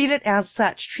 Treat it as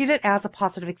such. Treat it as a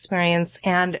positive experience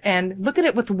and look at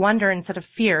it with wonder instead of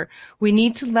fear. We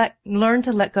need to learn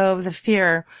to let go of the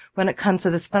fear when it comes to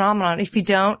this phenomenon. If you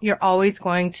don't, you're always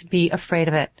going to be afraid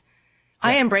of it. Yeah.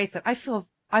 I embrace it. I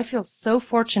feel so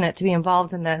fortunate to be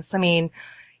involved in this. I mean,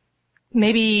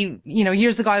 maybe,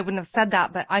 years ago I wouldn't have said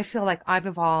that, but I feel like I've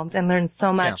evolved and learned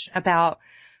so much about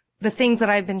the things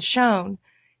that I've been shown.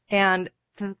 And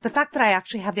the fact that I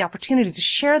actually have the opportunity to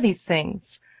share these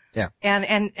things. Yeah.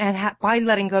 And by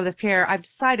letting go of the fear, I've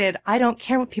decided I don't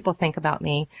care what people think about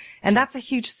me. And that's a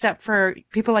huge step for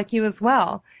people like you as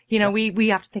well. We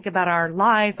have to think about our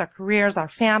lives, our careers, our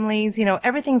families,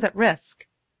 everything's at risk.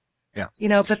 Yeah.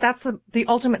 But that's the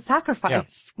ultimate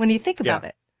sacrifice when you think about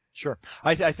it. Sure.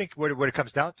 I think what it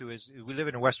comes down to is we live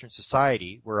in a Western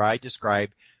society where I describe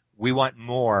we want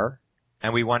more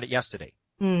and we want it yesterday.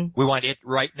 We want it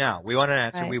right now. We want an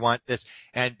answer. Right. We want this.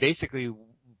 And basically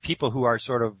people who are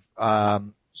sort of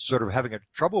having a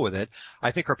trouble with it,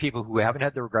 I think are people who haven't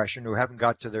had the regression, who haven't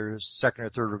got to their second or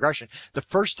third regression. The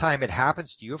first time it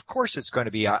happens to you, of course it's going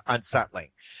to be unsettling.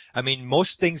 I mean,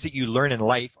 most things that you learn in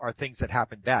life are things that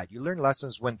happen bad. You learn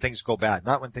lessons when things go bad,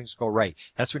 not when things go right.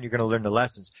 That's when you're going to learn the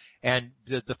lessons. And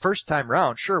the first time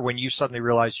around, sure, when you suddenly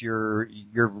realize your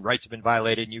rights have been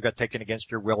violated and you got taken against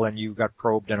your will and you got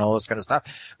probed and all this kind of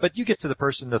stuff. But you get to the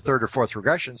person in the third or fourth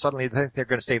regression, suddenly they think they're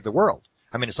going to save the world.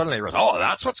 I mean, suddenly they realize,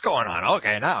 that's what's going on.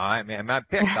 Okay, now I'm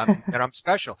picked. And I'm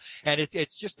special. And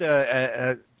it's just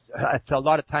a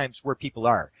lot of times where people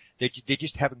are. They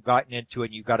just haven't gotten into it,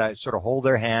 and you've got to sort of hold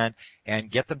their hand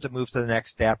and get them to move to the next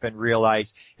step and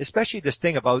realize, especially this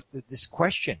thing about this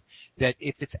question, that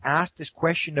if it's asked this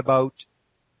question about,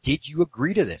 did you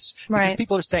agree to this? Because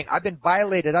people are saying, I've been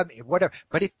violated, whatever.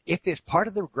 But if part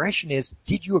of the regression is,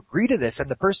 did you agree to this?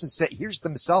 And the person hears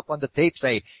themselves on the tape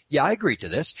say, yeah, I agree to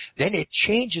this. Then it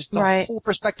changes the whole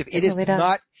perspective.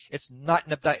 It's not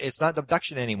an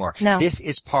abduction anymore. No. This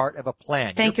is part of a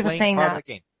plan. Thank you for saying part that. Of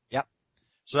the game. Yep.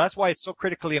 So that's why it's so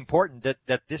critically important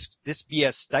that this be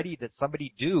a study that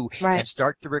somebody do and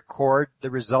start to record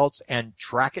the results and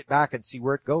track it back and see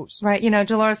where it goes. Right.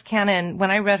 Dolores Cannon,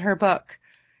 when I read her book,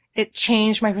 it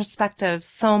changed my perspective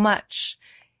so much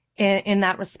in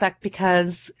that respect,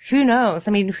 because who knows?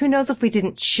 I mean, who knows if we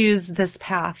didn't choose this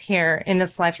path here in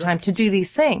this lifetime to do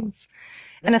these things?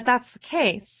 Yeah. And if that's the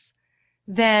case,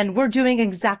 then we're doing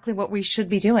exactly what we should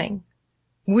be doing.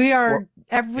 We are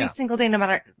every single day, no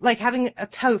matter, like having a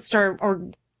toast or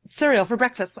cereal for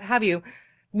breakfast, what have you.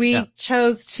 We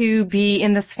chose to be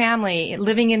in this family,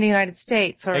 living in the United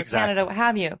States or Canada, what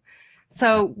have you.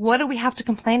 So what do we have to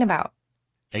complain about?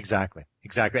 Exactly.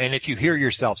 And if you hear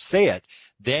yourself say it,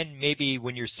 then maybe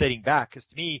when you're sitting back, because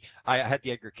to me, I had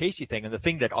the Edgar Cayce thing, and the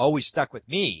thing that always stuck with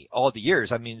me all the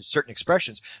years, I mean, certain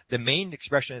expressions, the main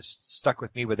expression that stuck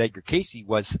with me with Edgar Cayce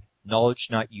was knowledge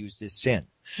not used is sin.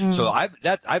 So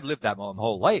I've lived that my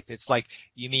whole life. It's like,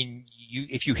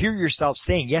 if you hear yourself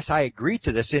saying, yes, I agree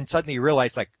to this, and suddenly you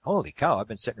realize like, holy cow, I've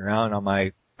been sitting around on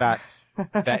my fat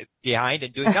behind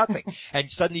and doing nothing. And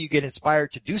suddenly you get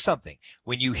inspired to do something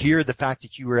when you hear the fact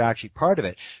that you were actually part of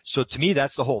it. So to me,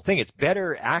 that's the whole thing. It's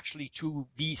better actually to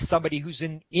be somebody who's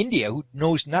in India who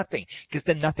knows nothing, because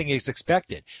then nothing is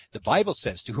expected. The Bible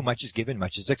says, to whom much is given,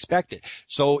 much is expected.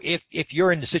 So if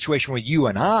you're in the situation with you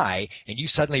and I, and you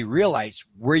suddenly realize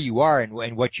where you are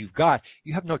and what you've got,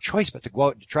 you have no choice but to go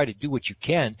out and to try to do what you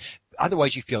can.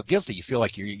 Otherwise, you feel guilty. You feel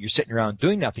like you're sitting around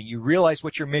doing nothing. You realize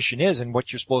what your mission is and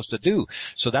what you're supposed to do.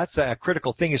 So that's a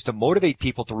critical thing, is to motivate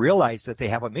people to realize that they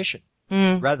have a mission,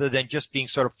 rather than just being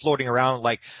sort of floating around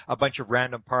like a bunch of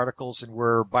random particles and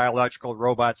we're biological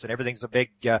robots and everything's a big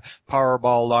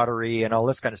Powerball lottery and all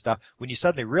this kind of stuff. When you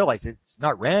suddenly realize it's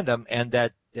not random and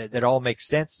that all makes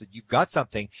sense, that you've got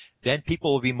something, then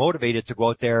people will be motivated to go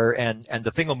out there and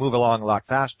the thing will move along a lot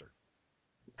faster.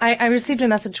 I received a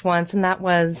message once, and that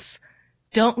was,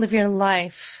 don't live your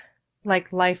life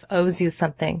like life owes you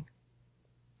something.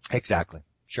 Exactly.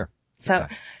 Sure. So,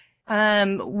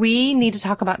 we need to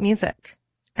talk about music,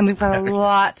 and we've got a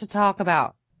lot to talk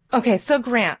about. Okay. So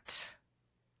Grant,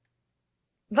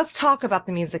 let's talk about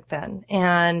the music then.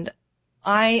 And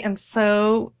I am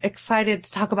so excited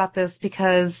to talk about this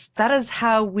because that is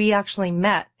how we actually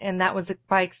met. And that was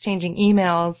by exchanging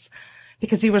emails,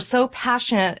 because you were so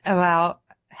passionate about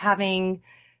having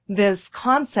this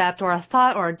concept or a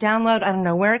thought or a download. I don't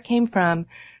know where it came from.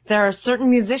 There are certain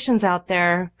musicians out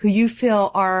there who you feel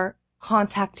are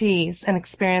contactees and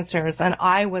experiencers. And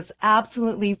I was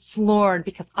absolutely floored,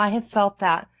 because I have felt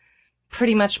that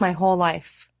pretty much my whole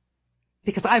life,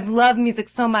 because I've loved music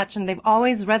so much and they've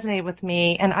always resonated with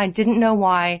me. And I didn't know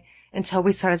why until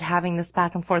we started having this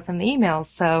back and forth in the emails.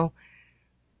 So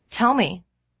tell me.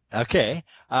 Okay.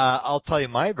 I'll tell you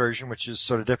my version, which is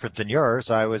sort of different than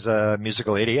yours. I was a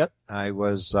musical idiot.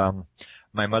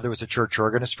 My mother was a church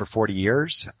organist for 40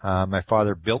 years. My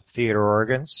father built theater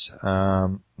organs.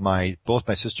 Both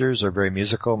my sisters are very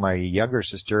musical. My younger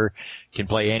sister can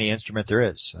play any instrument there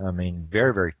is. I mean,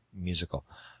 very, very musical.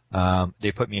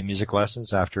 They put me in music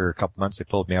lessons. After a couple months, they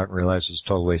pulled me out and realized it was a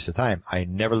total waste of time. I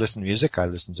never listened to music. I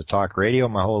listened to talk radio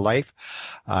my whole life.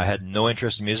 I had no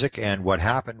interest in music. And what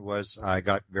happened was I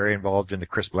got very involved in the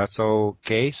Chris Bledsoe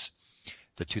case,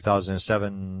 the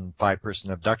 2007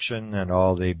 5-person abduction, and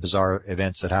all the bizarre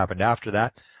events that happened after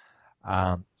that.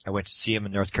 I went to see him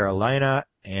in North Carolina,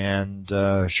 and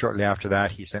shortly after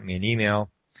that, he sent me an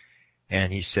email,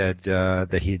 and he said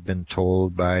that he'd been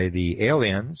told by the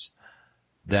aliens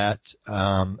that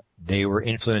they were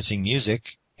influencing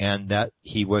music and that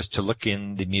he was to look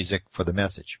in the music for the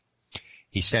message.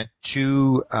 He sent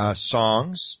 2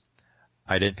 songs.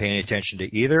 I didn't pay any attention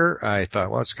to either. I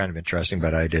thought, well, it's kind of interesting,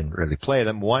 but I didn't really play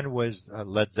them. One was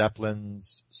Led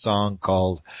Zeppelin's song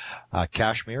called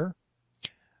Kashmir,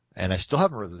 and I still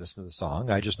haven't really listened to the song.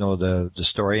 I just know the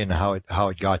story and how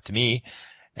it got to me.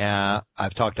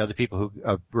 I've talked to other people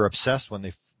who were obsessed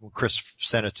when Chris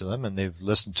sent it to them, and they've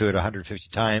listened to it 150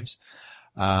 times.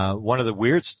 One of the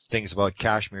weird things about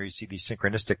Kashmir, you see these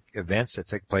synchronistic events that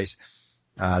take place.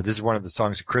 This is one of the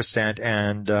songs that Chris sent,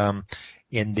 and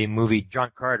in the movie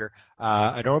John Carter,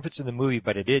 I don't know if it's in the movie,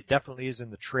 but it definitely is in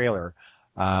the trailer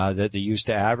that they used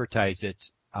to advertise it.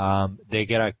 They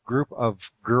get a group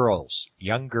of girls,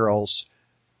 young girls,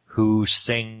 who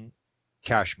sing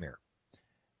Kashmir.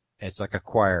 It's like a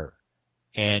choir.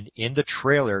 And in the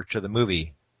trailer to the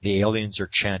movie, the aliens are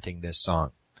chanting this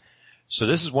song. So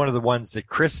this is one of the ones that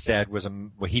Chris said was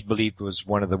what he believed was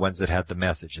one of the ones that had the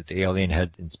message, that the alien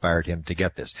had inspired him to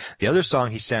get this. The other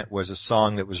song he sent was a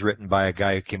song that was written by a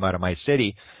guy who came out of my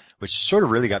city, which sort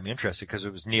of really got me interested because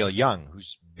it was Neil Young,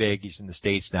 who's big. He's in the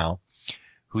States now,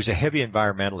 who's a heavy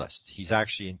environmentalist. He's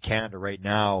actually in Canada right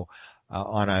now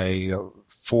on a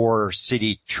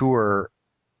 4-city tour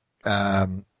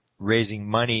raising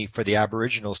money for the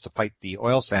Aboriginals to fight the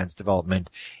oil sands development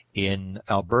in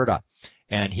Alberta.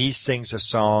 And he sings a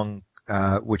song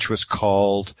which was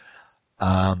called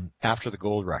After the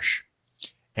Gold Rush.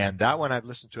 And that one I've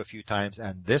listened to a few times,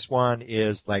 and this one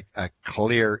is like a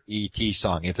clear E.T.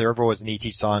 song. If there ever was an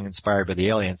E.T. song inspired by the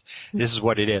aliens, this is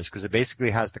what it is, because it basically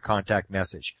has the contact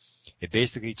message. It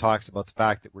basically talks about the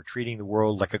fact that we're treating the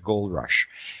world like a gold rush,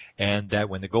 and that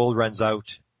when the gold runs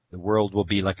out, the world will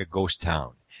be like a ghost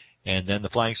town. And then the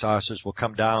flying saucers will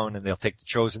come down and they'll take the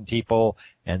chosen people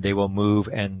and they will move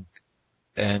and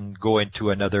go into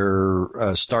another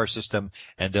star system,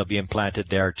 and they'll be implanted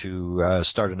there to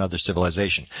start another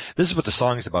civilization. This is what the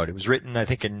song is about. It was written, I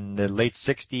think, in the late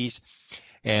 60s,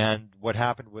 and what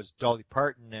happened was Dolly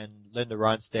Parton and Linda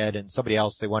Ronstadt and somebody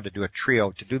else, they wanted to do a trio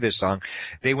to do this song.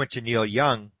 They went to Neil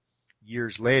Young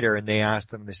years later, and they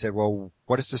asked him, they said, well,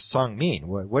 what does this song mean?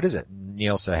 What is it? And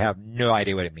Neil said, I have no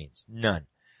idea what it means. None.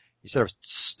 He said, I was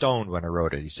stoned when I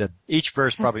wrote it. He said, each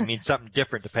verse probably means something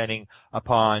different depending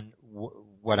upon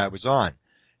what I was on.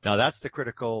 Now, that's the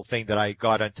critical thing that I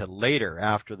got into later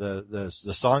after the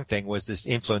song thing, was this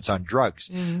influence on drugs.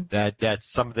 Mm-hmm. That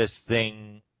some of this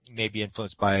thing may be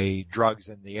influenced by drugs,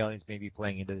 and the aliens may be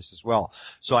playing into this as well.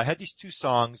 So I had these two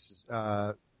songs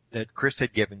that Chris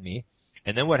had given me,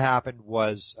 and then what happened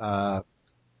was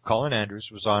Colin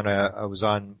Andrews was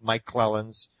on Mike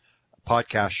Clelland's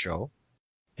podcast show,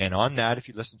 and on that, if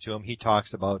you listen to him, he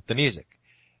talks about the music.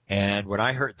 And when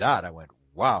I heard that, I went,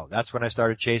 wow, that's when I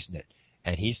started chasing it.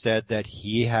 And he said that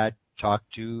he had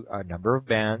talked to a number of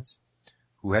bands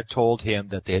who had told him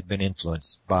that they had been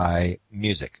influenced by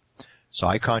music. So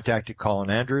I contacted Colin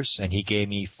Andrews, and he gave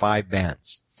me 5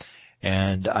 bands.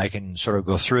 And I can sort of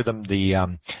go through them.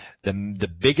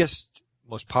 The biggest,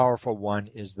 most powerful one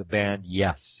is the band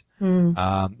Yes.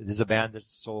 This is a band that's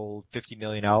sold 50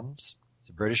 million albums. It's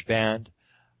a British band.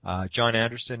 John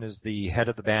Anderson is the head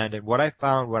of the band. And what I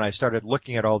found when I started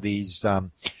looking at all these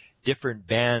different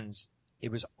bands,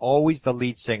 it was always the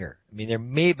lead singer. I mean, there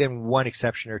may have been one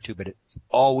exception or two, but it's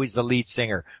always the lead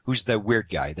singer who's the weird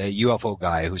guy, the UFO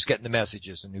guy who's getting the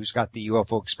messages and who's got the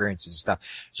UFO experiences and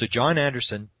stuff. So John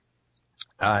Anderson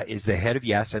is the head of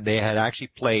Yes, and they had actually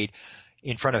played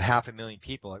in front of 500,000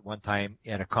 people at one time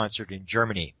at a concert in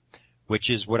Germany, which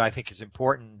is what I think is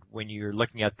important when you're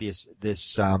looking at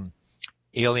this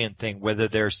alien thing, whether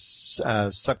they're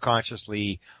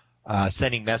subconsciously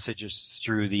sending messages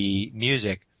through the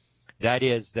music. That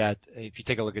is that if you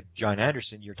take a look at John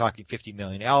Anderson, you're talking 50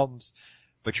 million albums,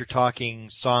 but you're talking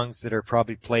songs that are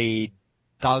probably played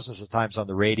thousands of times on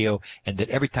the radio, and that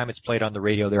every time it's played on the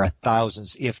radio, there are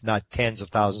thousands, if not tens of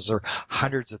thousands or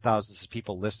hundreds of thousands of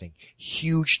people listening.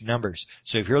 Huge numbers.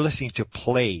 So if you're listening to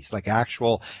plays, like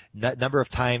actual number of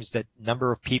times that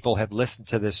number of people have listened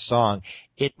to this song,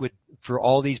 it would, for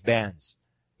all these bands,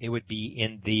 it would be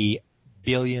in the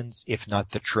billions, if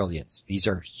not the trillions. These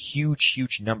are huge,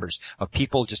 huge numbers of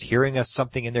people just hearing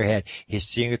something in their head,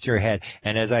 seeing it in their head.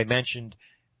 And as I mentioned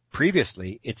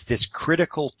previously, it's this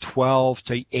critical 12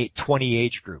 to 20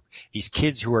 age group. These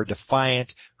kids who are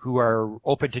defiant, who are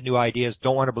open to new ideas,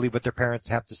 don't want to believe what their parents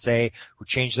have to say, who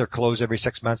change their clothes every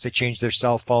 6 months, they change their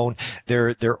cell phone,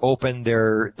 they're open,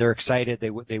 they're excited,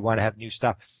 they want to have new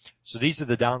stuff. So these are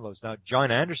the downloads. Now,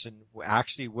 John Anderson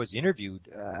actually was interviewed,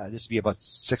 this would be about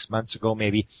 6 months ago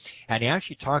maybe, and he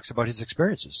actually talks about his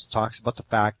experiences, talks about the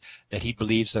fact that he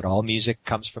believes that all music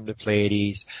comes from the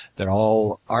Pleiades, that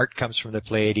all art comes from the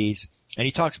Pleiades, and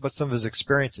he talks about some of his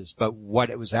experiences. But what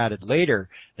it was added later,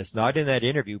 that's not in that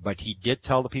interview, but he did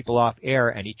tell the people off air,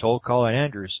 and he told Colin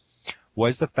Andrews,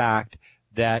 was the fact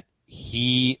that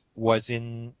he was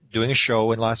doing a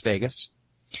show in Las Vegas,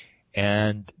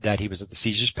 and that he was at the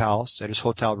Caesars Palace at his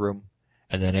hotel room,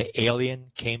 and then an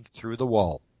alien came through the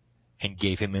wall and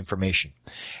gave him information.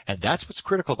 And that's what's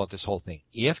critical about this whole thing.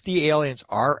 If the aliens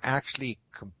are actually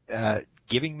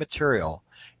giving material,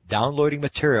 downloading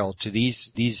material to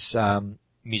these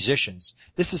musicians,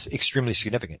 this is extremely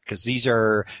significant, because these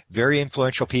are very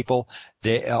influential people.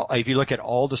 If you look at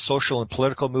all the social and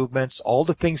political movements, all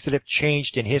the things that have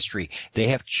changed in history, they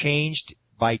have changed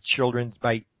by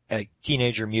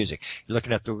teenager music. You're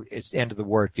looking at the end of the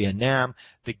war at Vietnam.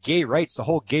 The gay rights, the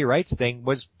whole gay rights thing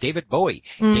was David Bowie.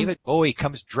 David Bowie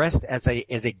comes dressed as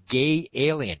a gay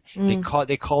alien. They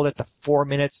call it the 4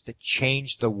 minutes that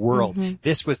changed the world.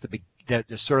 This was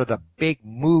the sort of the big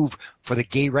move for the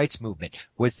gay rights movement,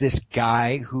 was this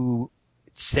guy who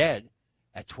said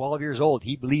at 12 years old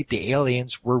he believed the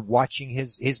aliens were watching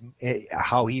his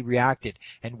how he reacted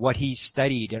and what he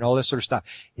studied and all this sort of stuff.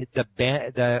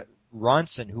 The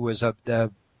Ronson, who was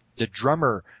the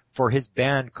drummer for his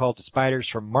band called the Spiders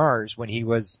from Mars, when he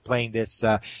was playing this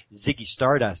Ziggy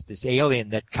Stardust, this alien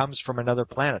that comes from another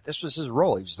planet. This was his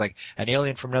role. He was like an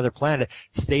alien from another planet,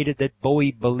 stated that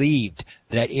Bowie believed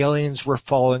that aliens were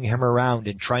following him around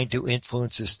and trying to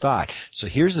influence his thought. So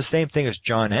here's the same thing as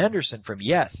John Anderson from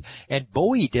Yes. And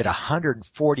Bowie did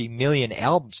 140 million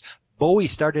albums. Bowie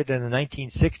started in the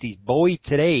 1960s. Bowie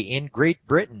today in Great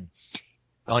Britain,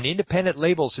 on independent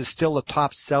labels, is still a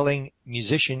top-selling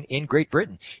musician in Great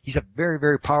Britain. He's a very,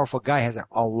 very powerful guy, has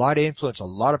a lot of influence. A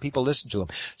lot of people listen to him.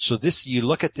 So you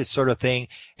look at this sort of thing,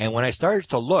 and when I started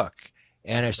to look,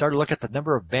 and I started to look at the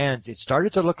number of bands, it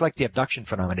started to look like the abduction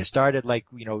phenomenon. It started like,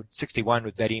 61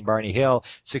 with Betty and Barney Hill,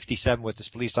 67 with this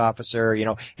police officer,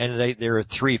 and they were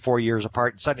 3-4 years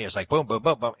apart, and suddenly it's like boom, boom,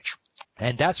 boom, boom.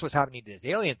 And that's what's happening to this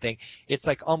alien thing. It's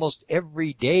like almost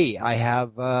every day I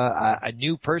have a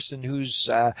new person who's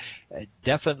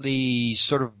definitely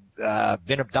sort of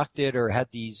been abducted or had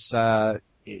these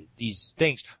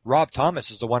things. Rob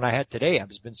Thomas is the one I had today. I've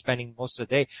been spending most of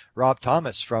the day. Rob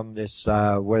Thomas from this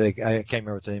I can't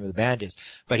remember what the name of the band is,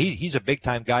 but he's a big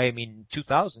time guy. I mean,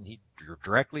 2000 he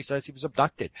directly says he was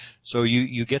abducted. So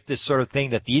you get this sort of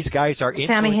thing that these guys are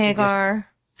Sammy Hagar.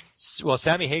 Well,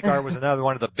 Sammy Hagar was another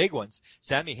one of the big ones.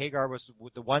 Sammy Hagar was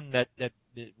the one that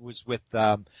was with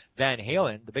Van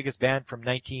Halen, the biggest band from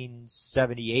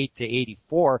 1978 to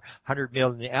 84, 100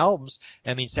 million albums.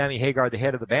 I mean, Sammy Hagar, the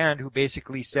head of the band, who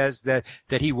basically says that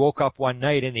he woke up one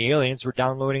night and the aliens were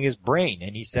downloading his brain,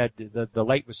 and he said the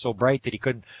light was so bright that he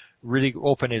couldn't really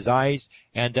open his eyes,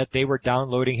 and that they were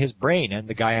downloading his brain. And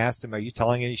the guy asked him, "Are you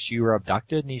telling us you were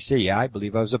abducted?" And he said, "Yeah, I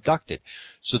believe I was abducted."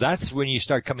 So that's when you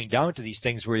start coming down to these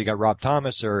things where you got Rob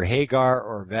Thomas or Hagar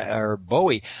or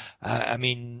Bowie. I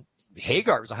mean,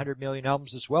 Hagar was 100 million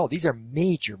albums as well. These are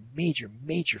major, major,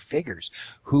 major figures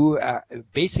who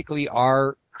basically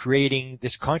are creating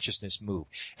this consciousness move.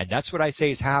 And that's what I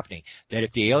say is happening. That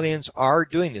if the aliens are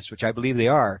doing this, which I believe they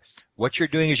are, what you're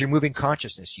doing is you're moving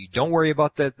consciousness. You don't worry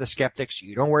about the skeptics.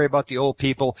 You don't worry about the old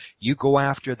people. You go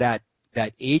after that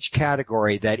age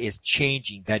category that is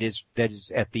changing, that is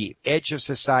at the edge of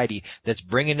society, that's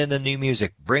bringing in the new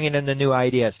music, bringing in the new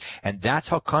ideas. And that's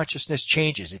how consciousness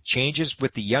changes. It changes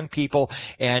with the young people,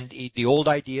 and the old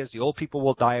ideas, the old people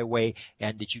will die away.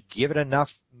 And that you give it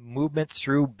enough movement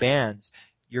through bands,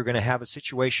 you're going to have a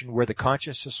situation where the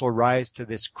consciousness will rise to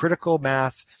this critical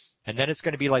mass. And then it's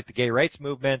going to be like the gay rights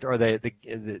movement, or the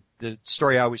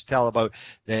story I always tell about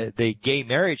the gay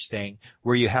marriage thing,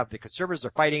 where you have the conservatives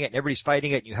are fighting it and everybody's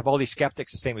fighting it, and you have all these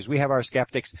skeptics, the same as we have our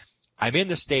skeptics. I'm in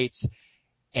the States,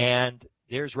 and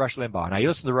there's Rush Limbaugh. And I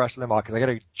listen to Rush Limbaugh because I got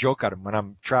a joke at him when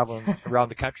I'm traveling around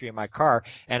the country in my car.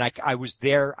 And I was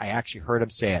there. I actually heard him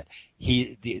say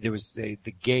it. There was the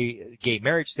gay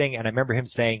marriage thing, and I remember him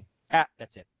saying,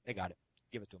 that's it. They got it.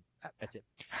 Give it to him. That's it.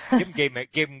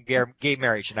 Give him gay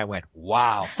marriage. And I went,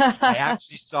 wow. I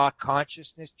actually saw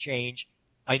consciousness change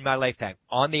in my lifetime.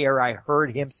 On the air, I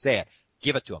heard him say it.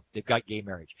 Give it to him. They've got gay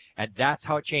marriage. And that's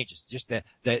how it changes. Just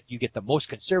that you get the most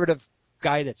conservative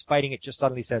guy that's fighting it just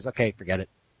suddenly says, okay, forget it.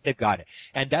 They've got it.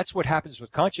 And that's what happens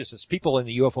with consciousness. People in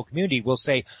the UFO community will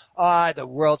say, the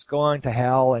world's going to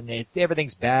hell and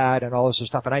everything's bad and all this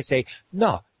stuff. And I say,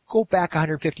 no. Go back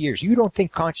 150 years. You don't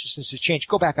think consciousness has changed.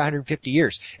 Go back 150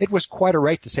 years. It was quite a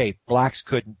right to say blacks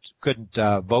couldn't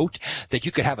vote, that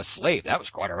you could have a slave. That was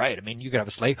quite a right. I mean, you could have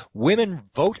a slave. Women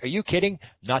vote. Are you kidding?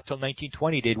 Not till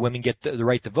 1920 did women get the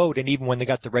right to vote. And even when they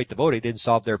got the right to vote, it didn't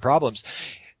solve their problems.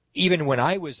 Even when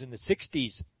I was in the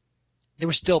 60s, there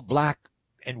were still black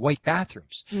and white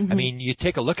bathrooms. Mm-hmm. I mean, you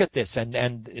take a look at this and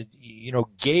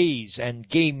gays and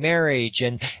gay marriage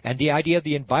and the idea of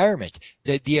the environment.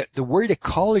 The word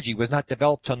ecology was not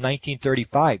developed till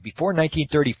 1935. Before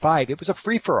 1935, it was a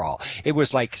free-for-all. It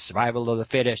was like survival of the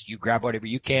fittest. You grab whatever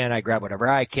you can. I grab whatever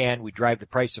I can. We drive the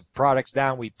price of products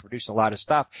down. We produce a lot of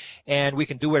stuff, and we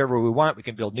can do whatever we want. We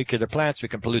can build nuclear plants. We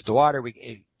can pollute the water.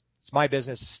 It's my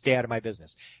business. Stay out of my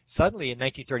business. Suddenly in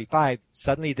 1935,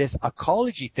 this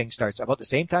ecology thing starts. About the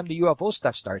same time the UFO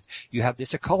stuff starts, you have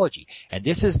this ecology. And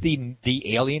this is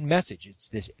the alien message. It's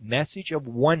this message of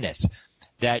oneness,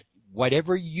 that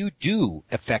whatever you do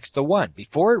affects the one.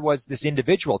 Before it was this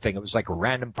individual thing. It was like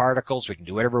random particles. We can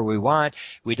do whatever we want.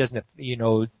 It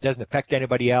doesn't affect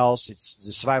anybody else. It's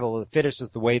the survival of the fittest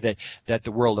is the way that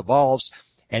the world evolves.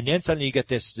 And then suddenly you get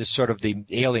this sort of the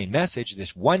alien message,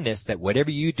 this oneness, that whatever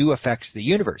you do affects the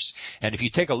universe. And if you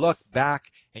take a look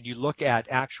back and you look at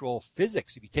actual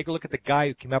physics, if you take a look at the guy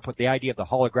who came up with the idea of the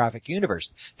holographic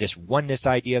universe, this oneness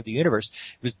idea of the universe,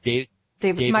 it was David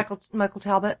Michael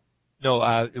Talbot? No,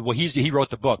 he wrote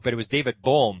the book, but it was David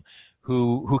Bohm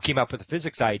who came up with the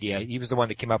physics idea. He was the one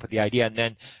that came up with the idea, and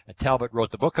then Talbot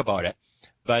wrote the book about it.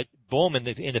 But Bohm in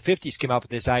the 50s came up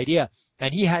with this idea,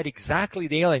 and he had exactly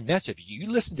the alien message. You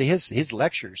listen to his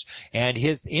lectures and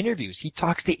his interviews. He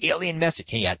talks the alien message.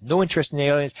 He had no interest in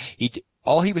aliens.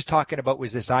 All he was talking about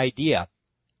was this idea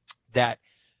that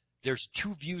there's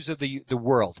two views of the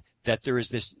world. That there is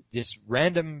this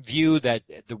random view that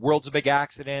the world's a big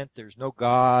accident. There's no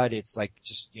God. It's like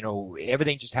just,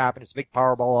 everything just happened. It's a big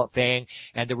Powerball thing.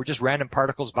 And there were just random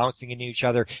particles bouncing into each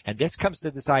other. And this comes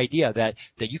to this idea that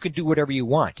you can do whatever you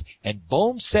want. And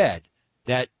Bohm said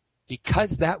that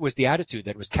because that was the attitude,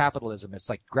 that was capitalism. It's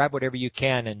like grab whatever you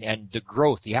can and the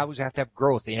growth. You always have to have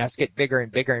growth. It has to get bigger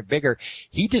and bigger and bigger.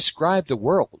 He described the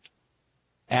world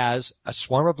as a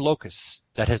swarm of locusts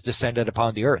that has descended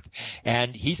upon the earth.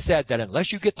 And he said that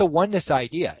unless you get the oneness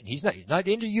idea, and he's not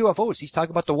into UFOs, he's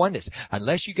talking about the oneness.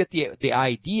 Unless you get the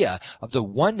idea of the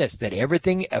oneness that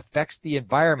everything affects the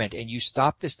environment and you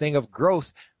stop this thing of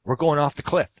growth, we're going off the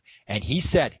cliff. And he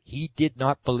said he did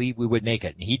not believe we would make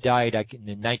it. And he died in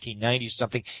the 1990s or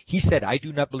something. He said, I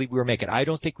do not believe we will make it. I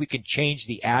don't think we can change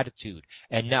the attitude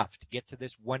enough to get to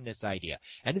this oneness idea.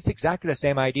 And it's exactly the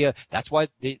same idea. That's why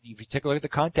if you take a look at the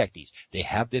contactees, they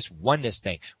have this oneness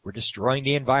thing. We're destroying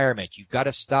the environment. You've got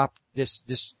to stop this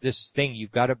thing.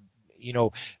 You've got to,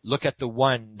 look at the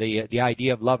one, the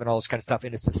idea of love and all this kind of stuff.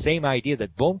 And it's the same idea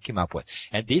that Bohm came up with.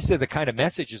 And these are the kind of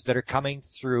messages that are coming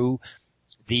through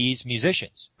these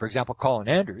musicians. For example, Colin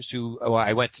Andrews,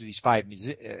 I went through these 5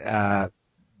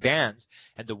 bands,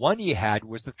 and the one he had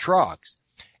was the Troggs.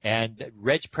 And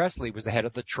Reg Presley was the head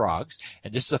of the Troggs,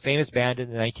 and this is a famous band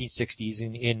in the 1960s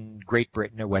in Great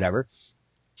Britain or whatever.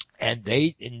 And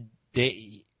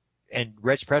and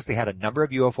Reg Presley had a number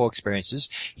of UFO experiences.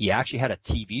 He actually had a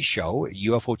TV show, a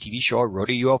UFO TV show, wrote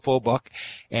a UFO book,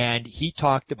 and he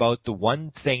talked about the one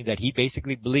thing that he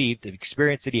basically believed, the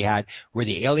experience that he had, where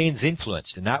the aliens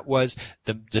influenced, and that was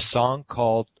the song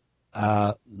called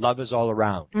Love Is All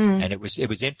Around. And it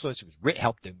was influenced,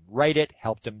 helped him write it,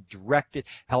 helped him direct it,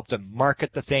 helped him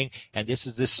market the thing, and this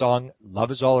is this song, Love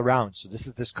Is All Around. So this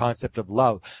is this concept of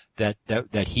love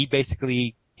that he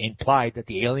basically implied that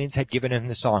the aliens had given him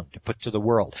the song to put to the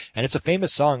world. And it's a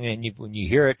famous song, and when you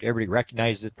hear it, everybody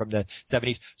recognizes it from the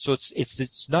 70s. So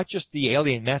it's not just the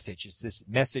alien message. It's this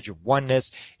message of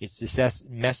oneness. It's this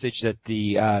message that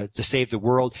to save the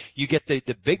world. You get the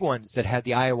big ones that had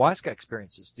the ayahuasca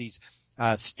experiences. These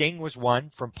Sting was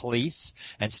one from Police,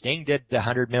 and Sting did the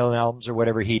 100 Million albums or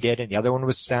whatever he did, and the other one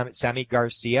was Jerry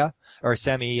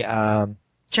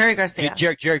Garcia.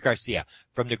 Jerry Garcia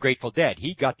from the Grateful Dead.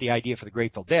 He got the idea for the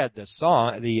Grateful Dead, the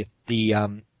song, the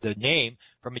name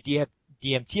from a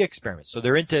DMT experiment. So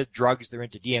they're into drugs, they're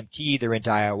into DMT, they're into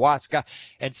ayahuasca,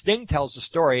 and Sting tells the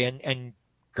story, and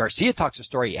Garcia talks a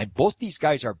story, and both these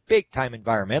guys are big-time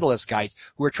environmentalist guys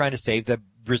who are trying to save the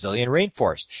Brazilian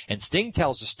rainforest. And Sting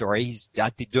tells a story. He's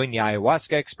doing the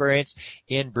ayahuasca experience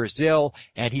in Brazil,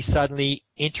 and he suddenly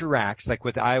interacts, like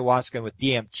with ayahuasca and with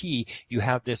DMT, you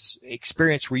have this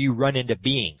experience where you run into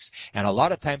beings. And a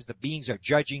lot of times the beings are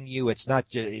judging you. It's not,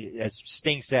 as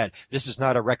Sting said, this is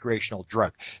not a recreational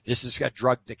drug. This is a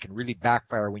drug that can really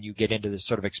backfire when you get into this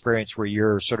sort of experience where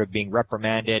you're sort of being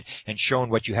reprimanded and shown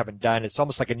what you haven't done. It's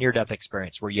almost like a near-death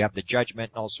experience where you have the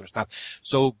judgment and all sorts of stuff.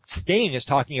 So Sting is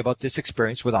talking about this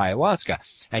experience with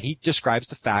ayahuasca, and he describes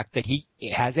the fact that he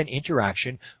has an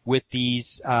interaction with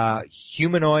these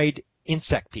humanoid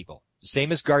insect people. The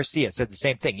same as Garcia said the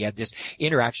same thing. He had this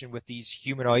interaction with these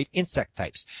humanoid insect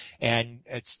types. And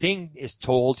Sting is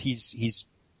told he's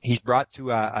brought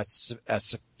to a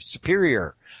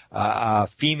superior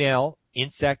female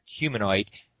insect humanoid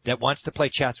that wants to play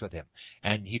chess with him.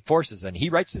 And he forces, and he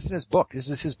writes this in his book. This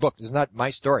is his book. This is not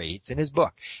my story. It's in his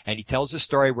book. And he tells a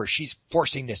story where she's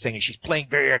forcing this thing and she's playing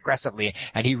very aggressively,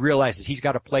 and he realizes he's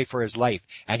got to play for his life,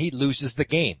 and he loses the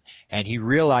game. And he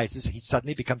realizes he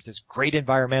suddenly becomes this great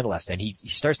environmentalist, and he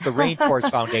starts the Rainforest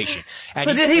Foundation. And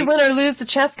so did he win or lose the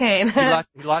chess game? He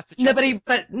lost the chess game.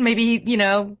 But maybe,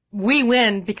 we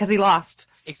win because he lost.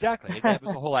 Exactly. That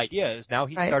was the whole idea, is now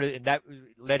he started, and that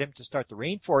led him to start the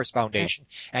Rainforest Foundation,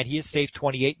 and he has saved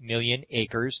 28 million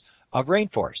acres of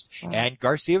rainforest. Wow. And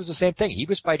Garcia was the same thing. He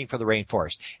was fighting for the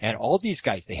rainforest. And all these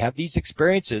guys, they have these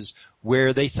experiences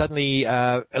where they suddenly,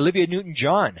 Olivia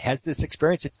Newton-John has this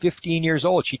experience at 15 years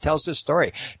old. She tells this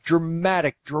story.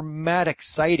 Dramatic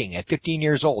sighting at 15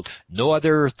 years old. No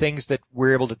other things that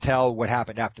we're able to tell what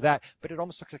happened after that, but it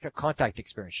almost looks like a contact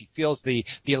experience. She feels the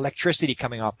electricity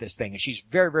coming off this thing, and she's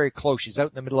very, very close. She's out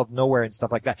in the middle of nowhere and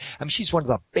stuff like that. I mean, she's one of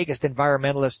the biggest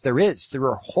environmentalists there is through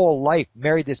her whole life,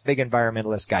 married this big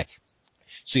environmentalist guy.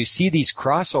 So you see these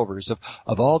crossovers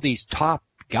of all these top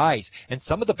guys, and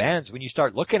some of the bands, when you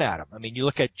start looking at them, I mean, you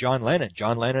look at John Lennon.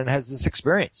 John Lennon has this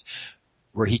experience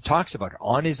where he talks about it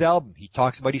on his album. He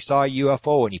talks about he saw a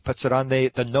UFO, and he puts it on the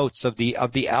notes of the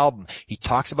album. He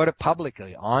talks about it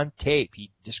publicly on tape. He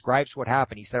describes what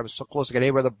happened. He said, I was so close to get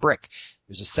hit with a brick.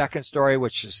 There's a second story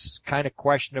which is kind of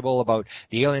questionable about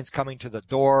the aliens coming to the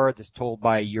door. This told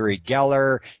by Uri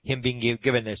Geller, him being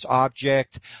given this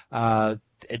object.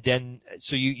 then,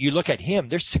 so you look at him,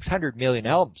 there's 600 million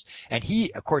albums. And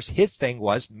he, of course, his thing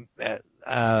was,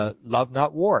 Love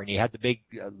Not War. And he had the big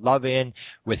Love In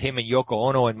with him and Yoko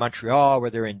Ono in Montreal, where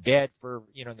they're in bed for,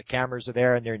 and the cameras are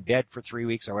there and they're in bed for 3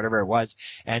 weeks or whatever it was,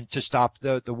 and to stop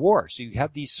the war. So you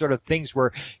have these sort of things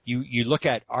where you look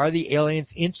at, are the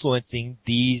aliens influencing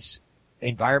these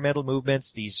environmental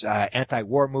movements, these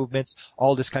anti-war movements,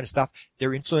 all this kind of stuff?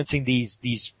 They're influencing these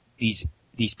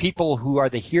people who are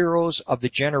the heroes of the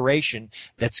generation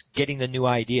that's getting the new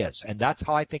ideas. And that's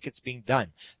how I think it's being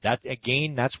done.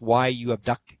 That's why you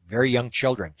abduct very young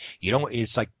children.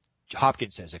 It's like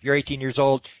Hopkins says, if you're 18 years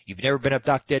old, you've never been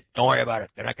abducted, don't worry about it.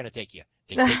 They're not going to take you.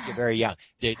 They take you very young.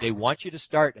 They want you to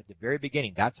start at the very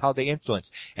beginning. That's how they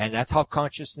influence. And that's how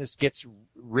consciousness gets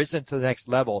risen to the next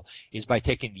level, is by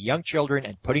taking the young children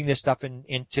and putting this stuff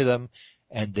into them.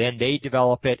 And then they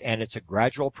develop it, and it's a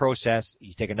gradual process.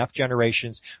 You take enough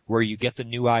generations where you get the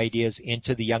new ideas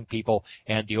into the young people,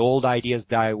 and the old ideas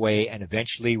die away, and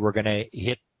eventually we're going to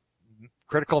hit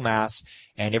critical mass,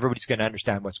 and everybody's going to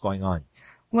understand what's going on.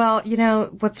 Well,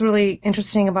 what's really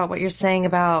interesting about what you're saying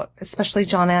about especially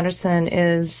John Anderson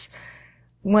is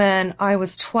when I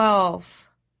was 12,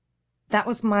 that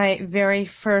was my very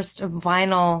first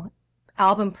vinyl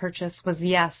album purchase was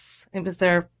Yes. It was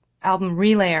their album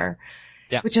Relayer.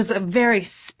 Yeah. Which is a very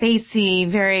spacey,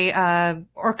 very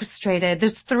orchestrated.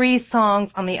 There's 3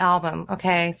 songs on the album,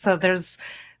 okay? So there's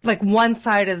like one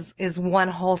side is one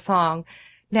whole song.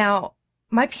 Now,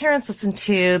 my parents listened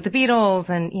to the Beatles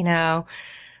and,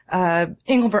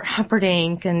 Engelbert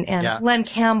Humperdinck and Glenn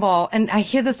Campbell, and I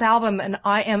hear this album and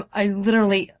I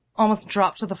literally almost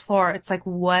dropped to the floor. It's like,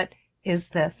 what is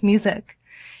this music?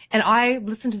 And I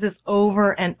listened to this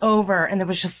over and over, and there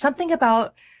was just something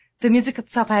about the music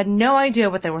itself. I had no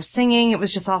idea what they were singing. It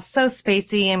was just all so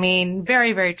spacey. I mean,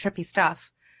 very, very trippy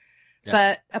stuff. Yeah.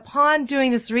 But upon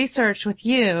doing this research with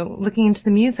you, looking into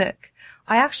the music,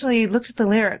 I actually looked at the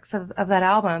lyrics of that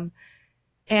album,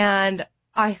 and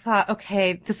I thought,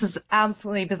 okay, this is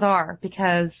absolutely bizarre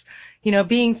because,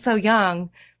 being so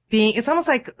young, it's almost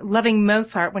like loving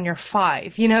Mozart when you're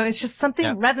 5. It's just something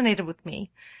resonated with me.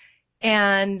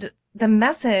 And the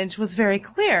message was very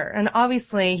clear. And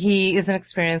obviously he is an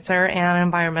experiencer and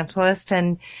an environmentalist.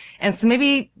 And so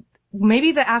maybe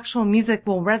the actual music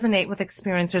will resonate with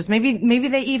experiencers. Maybe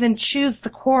they even choose the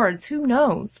chords. Who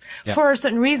knows? For a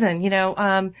certain reason,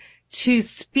 to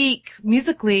speak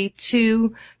musically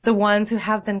to the ones who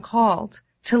have been called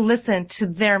to listen to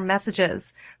their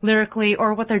messages lyrically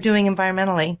or what they're doing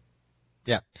environmentally.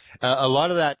 Yeah. A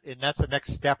lot of that, and that's the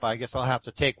next step I guess I'll have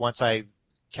to take once I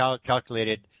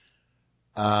calculated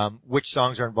which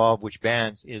songs are involved, which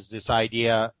bands, is this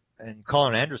idea, and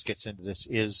Colin Andrews gets into this,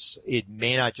 is it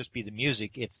may not just be the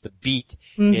music, it's the beat,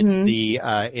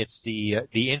 it's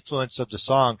the influence of the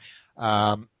song,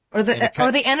 or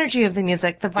the energy of the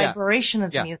music, the vibration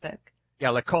of the music. Yeah,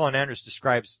 like Colin Andrews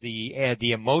describes,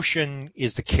 the emotion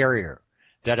is the carrier.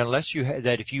 That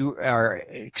if you are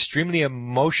extremely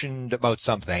emotioned about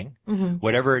something,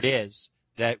 whatever it is,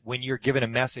 that when you're given a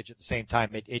message at the same time,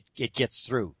 it gets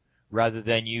through, rather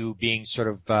than you being sort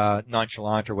of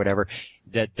nonchalant or whatever.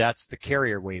 That's the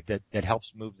carrier wave that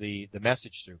helps move the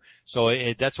message through. So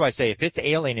that's why I say if it's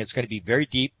alien, it's going to be very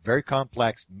deep, very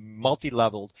complex,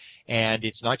 multi-leveled, and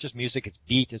it's not just music, it's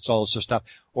beat, it's all sorts of stuff.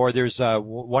 Or there's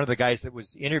one of the guys that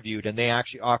was interviewed, and they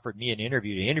actually offered me an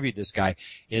interview to interview this guy.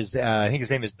 I think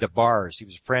his name is DeBars. He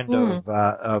was a friend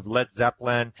of Led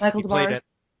Zeppelin. Michael DeBars.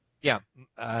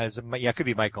 It could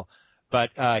be Michael.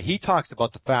 But he talks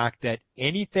about the fact that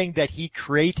anything that he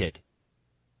created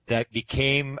that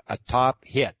became a top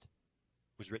hit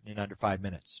was written in under 5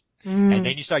 minutes. And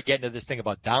then you start getting to this thing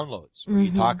about downloads, where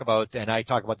you talk about, and I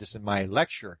talk about this in my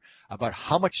lecture, about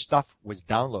how much stuff was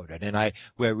downloaded. And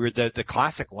the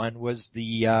classic one was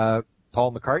the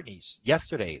Paul McCartney's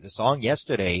Yesterday. The song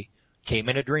Yesterday came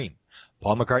in a dream.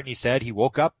 Paul McCartney said he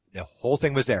woke up, the whole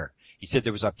thing was there. He said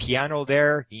there was a piano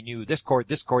there. He knew this chord,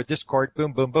 this chord, this chord,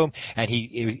 boom, boom, boom. And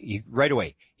he right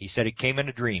away, he said it came in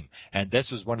a dream. And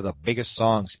this was one of the biggest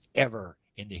songs ever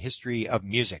in the history of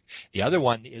music. The other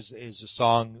one is a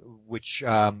song which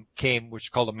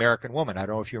called American Woman. I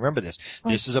don't know if you remember this.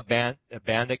 This is a band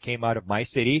that came out of my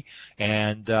city,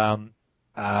 and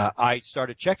I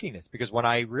started checking this because when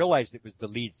I realized it was the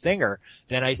lead singer,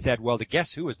 then I said, well,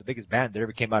 Guess Who was the biggest band that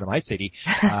ever came out of my city.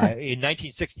 In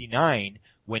 1969,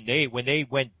 when they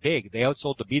went big, they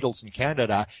outsold the Beatles in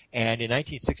Canada, and in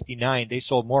 1969 they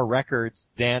sold more records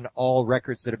than all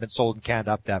records that have been sold in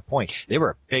Canada up to that point. They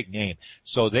were a big name.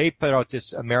 So they put out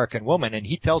this American Woman, and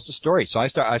he tells the story. So I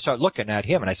start looking at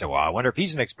him, and I said, well, I wonder if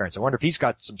he's an experience. I wonder if he's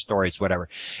got some stories, whatever.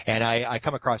 And I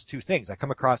come across two things. I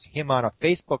come across him on a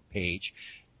Facebook page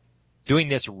doing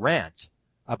this rant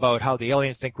about how the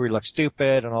aliens think we look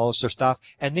stupid and all this sort of stuff.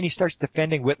 And then he starts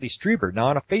defending Whitley Strieber. Now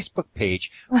on a Facebook page,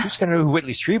 who's going to know who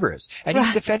Whitley Strieber is? And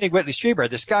he's defending Whitley Strieber.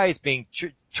 This guy is being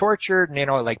tortured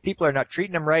and, like people are not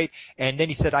treating him right. And then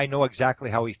he said, I know exactly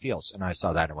how he feels. And I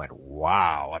saw that and went,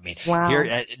 wow. I mean,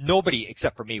 here, nobody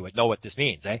except for me would know what this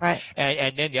means, eh? Right.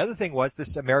 And then the other thing was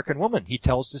this American Woman. He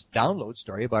tells this download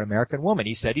story about American Woman.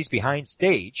 He said he's behind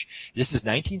stage. This is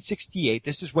 1968.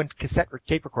 This is when cassette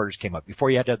tape recorders came up. Before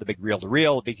you had to have the big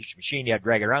reel-to-reel, big machine, you had to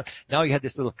drag it around. Now you had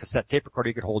this little cassette tape recorder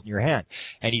you could hold in your hand.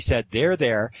 And he said they're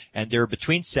there and they're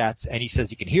between sets, and he says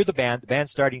you can hear the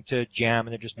band's starting to jam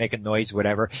and they're just making noise,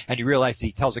 whatever. And he realizes,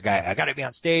 he tells the guy, I gotta be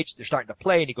on stage. They're starting to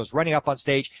play, and he goes running up on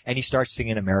stage and he starts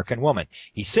singing American Woman.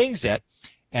 He sings it,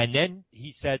 and then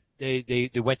he said they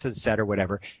went to the set or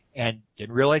whatever and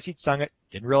didn't realize he'd sung it,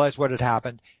 didn't realize what had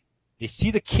happened. They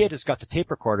see the kid has got the tape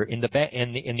recorder in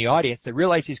the audience. They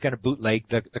realize he's going to bootleg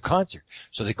the concert.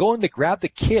 So they go and they grab the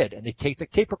kid and they take the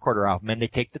tape recorder off him and they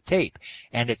take the tape.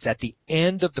 And it's at the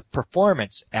end of the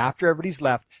performance, after everybody's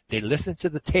left, they listen to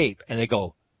the tape and they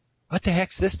go, what the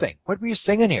heck's this thing? What were you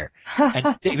singing here?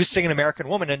 And he was singing American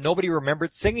Woman and nobody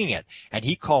remembered singing it. And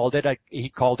he called it a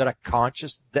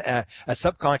subconscious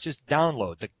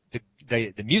download.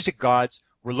 The music gods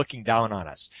were looking down on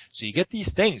us. So you get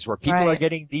these things where people are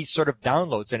getting these sort of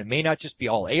downloads, and it may not just be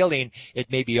all alien,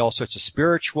 it may be all sorts of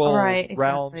spiritual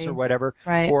realms or whatever,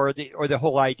 or the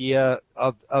whole idea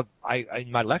of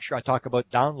in my lecture I talk about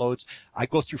downloads. I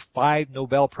go through 5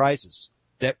 Nobel Prizes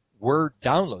that were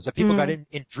downloads that people got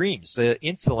in dreams. The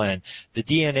insulin, the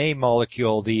DNA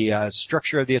molecule, the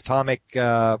structure of the atomic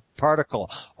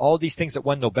particle, all these things that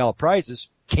won Nobel Prizes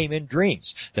came in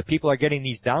dreams. That people are getting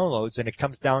these downloads, and it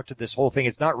comes down to this whole thing.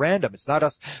 It's not random. It's not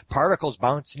us particles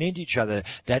bouncing into each other.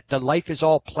 That the life is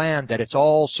all planned. That it's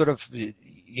all sort of,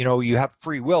 you have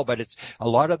free will, but it's a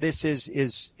lot of this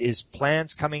is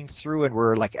plans coming through, and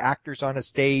we're like actors on a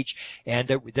stage, and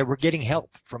that we're getting help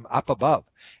from up above.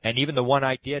 And even the one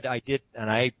I did,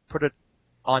 and I put it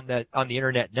on the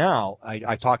internet now.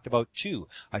 I talked about 2.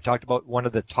 I talked about one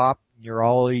of the top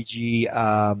neurology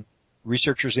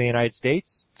researchers in the United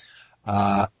States,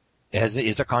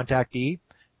 is a contactee,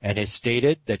 and has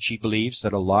stated that she believes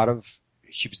that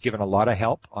she was given a lot of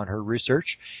help on her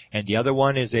research. And the other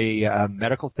one is a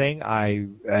medical thing.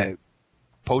 I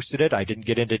posted it. I didn't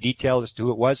get into detail as to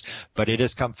who it was, but it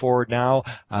has come forward now.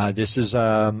 This is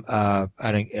a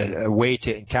way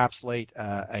to encapsulate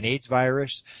an AIDS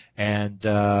virus and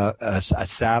a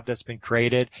salve that's been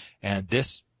created. And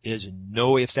this is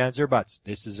no ifs, ands, or buts.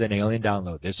 This is an alien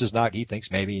download. This is not, he thinks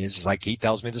maybe, this is like he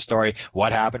tells me the story,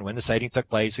 what happened, when the sighting took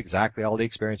place, exactly all the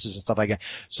experiences and stuff like that.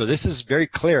 So this is very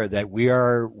clear that we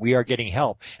are getting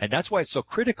help. And that's why it's so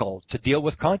critical to deal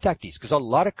with contactees, because a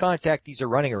lot of contactees are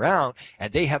running around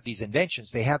and they have these inventions,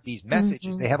 they have these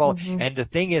messages, they have all, and the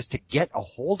thing is to get a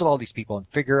hold of all these people and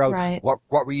figure out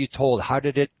what were you told, how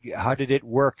did it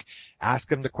work, ask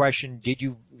them the question, did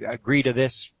you agree to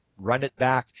this, run it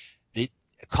back.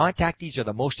 Contactees are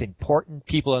the most important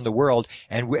people in the world,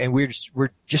 and we're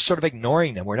just sort of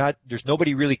ignoring them. There's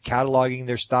nobody really cataloging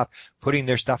their stuff, putting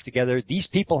their stuff together. These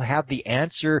people have the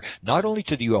answer not only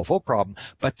to the UFO problem,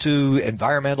 but to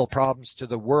environmental problems, to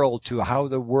the world, to how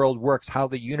the world works, how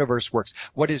the universe works,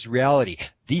 what is reality.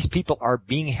 These people are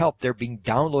being helped. They're being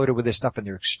downloaded with this stuff, and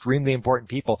they're extremely important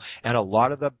people. And a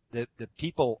lot of the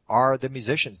people are the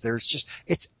musicians.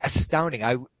 It's astounding.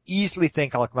 I easily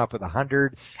think I'll come up with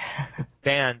 100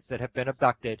 bands that have been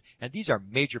abducted, and these are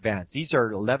major bands. These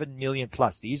are 11 million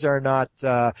plus. These are not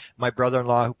my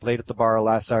brother-in-law who played at the bar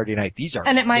last Saturday night. These are,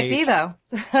 and it might be though.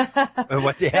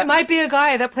 It might be a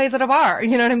guy that plays at a bar.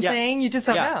 You know what I'm saying? You just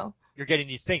don't know. You're getting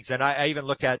these things, and I even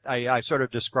look at, I sort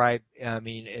of describe,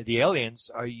 the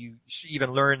aliens. You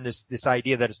even learn this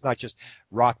idea that it's not just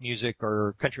rock music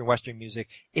or country and western music.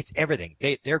 It's everything.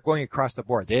 They're going across the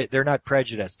board. They're not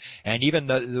prejudiced. And even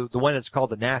the one that's called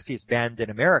the nastiest band in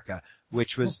America,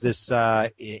 which was this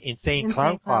insane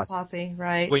clown posse.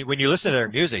 Right. When you listen to their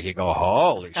music, you go,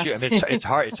 holy shit! I mean, it's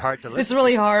hard to listen. It's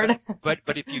really hard. But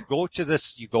if you go to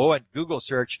this, you go and Google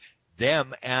search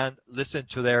them and listen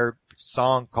to their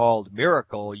song called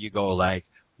Miracle, you go like,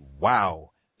 wow,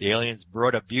 The aliens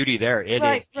brought a beauty there. It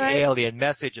is the alien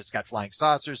message. It's got flying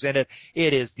saucers in it.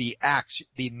 It is the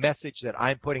message that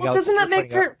I'm putting out. Doesn't that make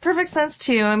perfect sense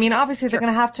to you? I mean, obviously they're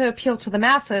going to have to appeal to the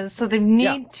masses, so they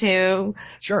need to.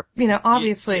 Sure.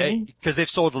 Obviously. Because they've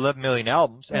sold 11 million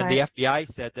albums, and the FBI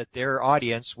said that their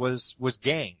audience was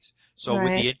gangs. So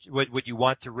would you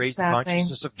want to raise the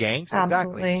consciousness of gangs?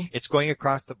 Absolutely. Exactly. It's going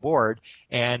across the board,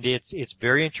 and it's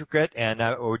very intricate, and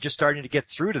we're just starting to get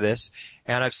through to this.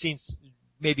 And I've seen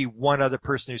maybe one other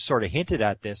person who sort of hinted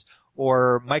at this,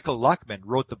 or Michael Luckman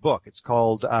wrote the book. It's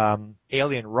called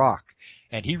Alien Rock.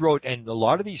 And he wrote, and a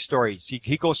lot of these stories,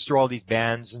 he goes through all these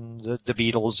bands and the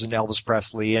Beatles and Elvis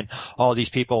Presley and all these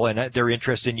people and their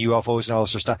interest in UFOs and all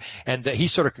this sort of stuff. And he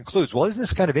sort of concludes, well, isn't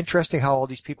this kind of interesting how all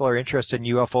these people are interested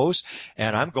in UFOs?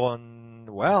 And I'm going,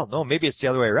 well, no, maybe it's the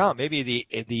other way around. Maybe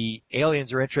the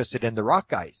aliens are interested in the rock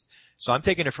guys. So I'm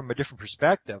taking it from a different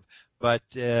perspective. But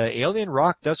Alien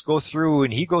Rock does go through,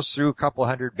 and he goes through a couple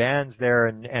hundred bands there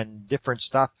and different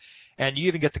stuff. And you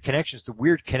even get the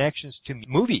weird connections to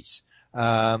movies.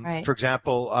 For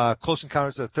example, Close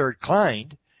Encounters of the Third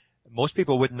Kind. Most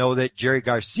people wouldn't know that Jerry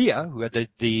Garcia, who had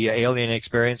the alien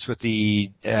experience with the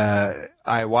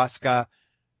ayahuasca,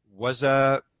 was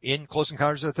in Close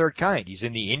Encounters of the Third Kind. He's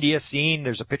in the India scene.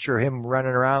 There's a picture of him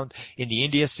running around in the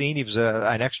India scene. He was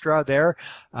an extra there.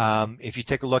 If you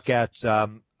take a look at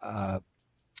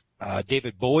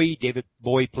David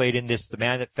Bowie played in The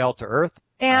Man That Fell to Earth.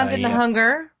 And in The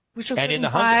Hunger. Which was written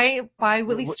by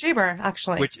Whitley Strieber,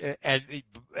 actually.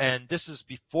 And this is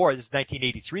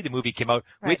 1983, the movie came out.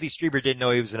 Right. Whitley Strieber didn't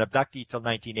know he was an abductee till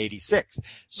 1986.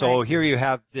 So here you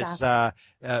have this,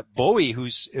 Bowie, who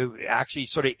actually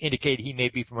sort of indicated he may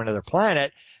be from another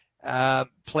planet,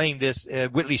 playing this,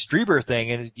 Whitley Strieber thing,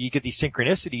 and you get these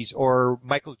synchronicities. Or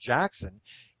Michael Jackson,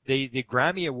 the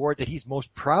Grammy Award that he's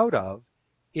most proud of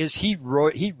is he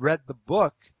read the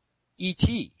book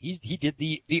E.T. He did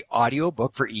the audio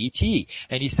book for E.T.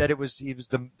 and he said he was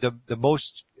the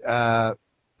most the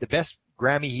best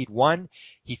Grammy he'd won.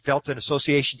 He felt an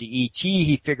association to E.T.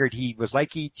 He figured he was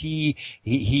like E.T.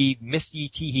 He missed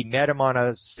E.T. He met him on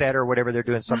a set or whatever, they're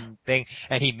doing something,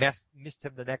 and he missed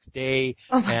him the next day.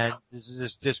 And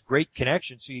this great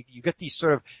connection. So you get these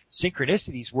sort of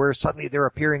synchronicities where suddenly they're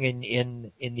appearing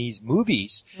in these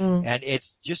movies, and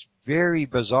it's just very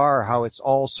bizarre how it's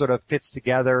all sort of fits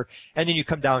together. And then you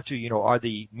come down to, are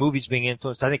the movies being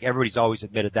influenced? I think everybody's always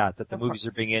admitted that the movies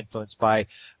are being influenced by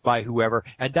whoever.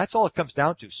 And that's all it comes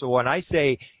down to. So when I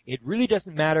say it really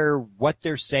doesn't matter what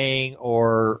they're saying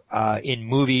or in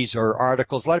movies or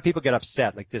articles, a lot of people get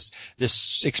upset. Like this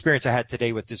experience I had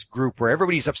today with this group where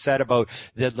everybody's upset about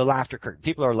the laughter curtain.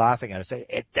 People are laughing at us.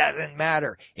 It doesn't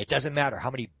matter. It doesn't matter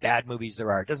how many bad movies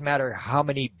there are. It doesn't matter how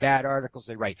many bad articles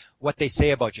they write, what they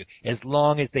say about you. As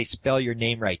long as they spell your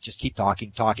name right, just keep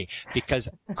talking. Because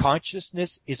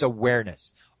consciousness is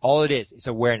awareness. All it is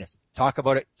awareness. Talk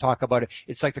about it.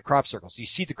 It's like the crop circles. You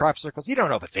see the crop circles, you don't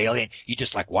know if it's alien. You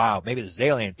just like, wow, maybe this is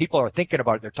alien. People are thinking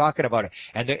about it. They're talking about it.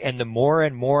 And the more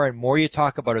and more and more you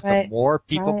talk about it, the more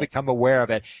people become aware of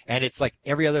it. And it's like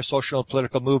every other social and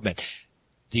political movement.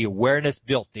 The awareness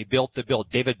built. They built the build.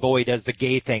 David Bowie does the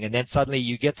gay thing. And then suddenly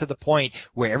you get to the point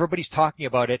where everybody's talking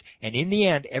about it. And in the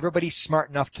end, everybody's smart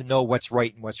enough to know what's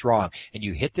right and what's wrong. And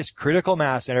you hit this critical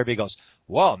mass and everybody goes,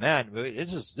 whoa, man,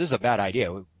 this is a bad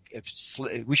idea.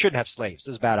 We shouldn't have slaves.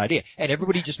 This is a bad idea. And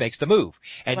everybody just makes the move.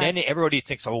 And then everybody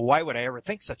thinks, oh, why would I ever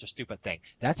think such a stupid thing?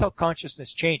 That's how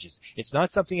consciousness changes. It's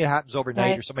not something that happens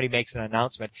overnight or somebody makes an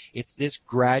announcement. It's this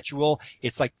gradual,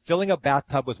 it's like filling a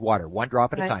bathtub with water, one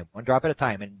drop at a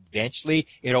time, and eventually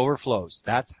it overflows.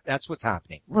 That's what's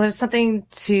happening. Well, there's something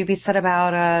to be said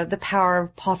about the power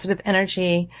of positive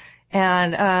energy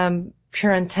and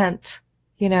pure intent,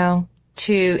 in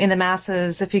the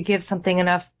masses. If you give something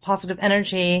enough positive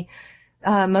energy,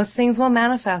 most things will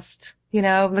manifest.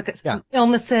 Look at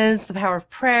illnesses, the power of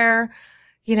prayer.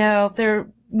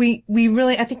 We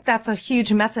really, I think that's a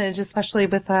huge message, especially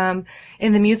with in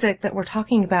the music that we're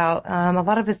talking about. A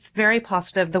lot of it's very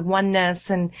positive, the oneness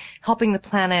and helping the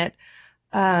planet.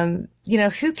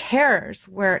 Who cares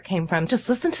where it came from? Just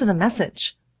listen to the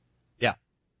message. Yeah.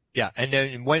 And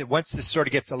then once this sort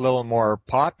of gets a little more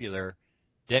popular,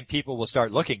 then people will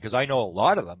start looking, because I know a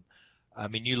lot of them. I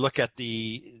mean, you look at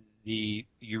you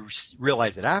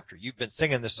realize it after. You've been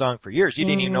singing this song for years. You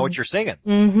didn't even know what you're singing.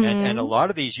 Mm-hmm. And a lot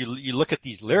of these, you look at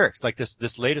these lyrics, like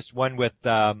this latest one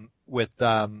that's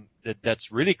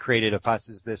really created a fuss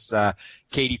is this,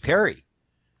 Katy Perry.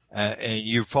 and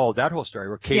you followed that whole story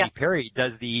where Katy Perry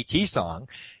does the E.T. song,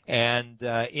 and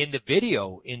in the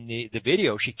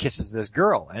video, she kisses this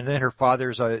girl, and then her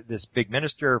father's this big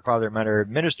minister, her father and mother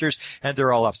ministers, and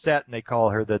they're all upset, and they call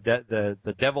her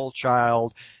the devil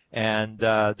child, and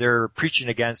they're preaching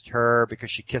against her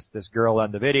because she kissed this girl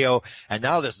on the video, and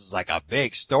now this is like a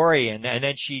big story, and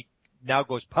then she now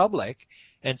goes public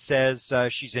and says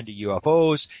she's into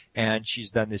UFOs, and she's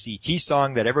done this E.T.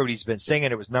 song that everybody's been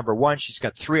singing. It was number 1. She's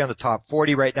got 3 on the top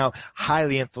 40 right now,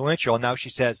 highly influential. And now she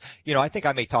says, I think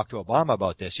I may talk to Obama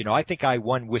about this. I think I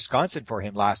won Wisconsin for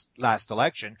him last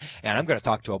election, and I'm going to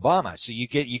talk to Obama. So you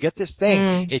get this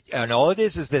thing. And all it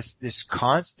is this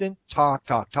constant talk,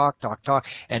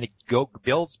 and it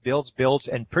builds,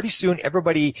 and pretty soon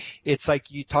everybody, it's like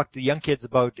you talk to young kids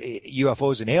about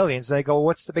UFOs and aliens, and they go, well,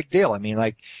 what's the big deal? I mean,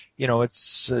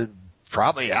 it's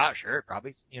probably, sure,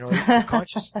 probably,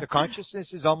 the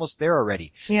consciousness is almost there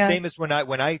already. Yeah. Same as when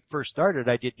I first started,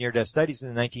 I did near-death studies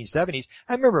in the 1970s.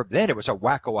 I remember then it was a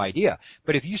wacko idea.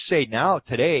 But if you say now,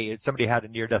 today, somebody had a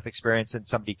near-death experience and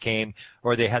somebody came,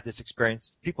 or they had this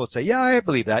experience, people would say, yeah, I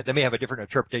believe that. They may have a different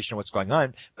interpretation of what's going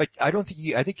on, but I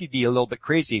think you'd be a little bit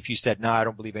crazy if you said, no, I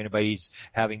don't believe anybody's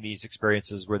having these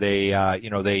experiences where they,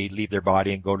 they leave their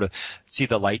body and go to see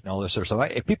the light and all this sort of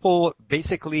stuff. People,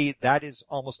 basically, that is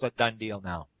almost a done deal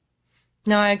now.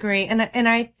 No, I agree. And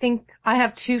I think I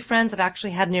have 2 friends that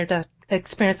actually had near-death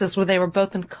experiences where they were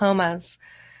both in comas.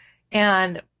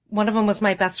 And one of them was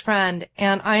my best friend.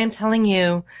 And I am telling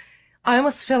you, I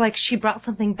almost feel like she brought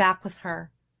something back with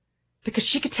her, because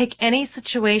she could take any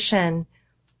situation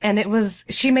and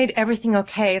she made everything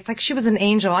okay. It's like she was an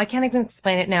angel. I can't even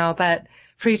explain it now, but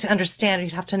for you to understand,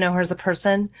 you'd have to know her as a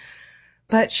person.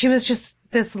 But she was just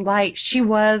this light. She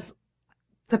was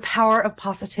the power of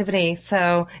positivity.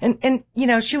 So, and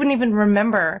she wouldn't even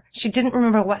remember. She didn't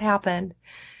remember what happened.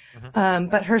 Mm-hmm.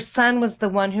 But her son was the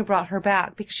one who brought her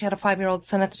back, because she had a 5-year-old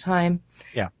son at the time.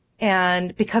 Yeah.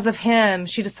 And because of him,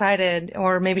 she decided,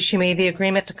 or maybe she made the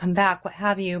agreement to come back, what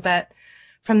have you. But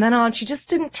from then on, she just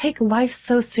didn't take life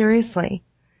so seriously,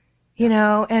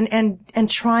 and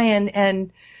try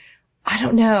and I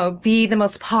don't know, be the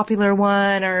most popular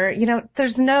one, or,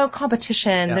 there's no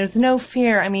competition. Yeah. There's no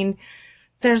fear. I mean,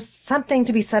 there's something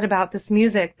to be said about this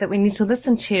music that we need to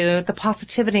listen to, the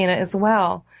positivity in it as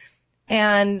well.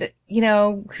 And,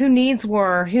 who needs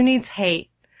war? Who needs hate?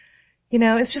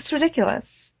 It's just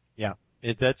ridiculous. Yeah.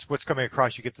 That's what's coming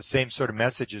across. You get the same sort of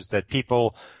messages that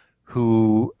people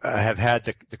who have had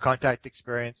the contact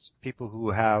experience, people who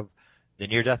have the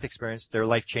near-death experience, their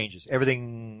life changes.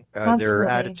 Everything, their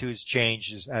attitudes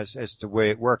change as to the way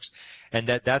it works. And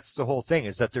that's the whole thing,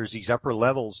 is that there's these upper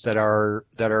levels that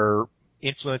are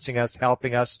influencing us,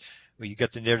 helping us. When you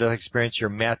get the near-death experience, you're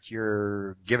met,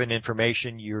 you're given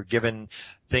information, you're given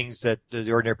things that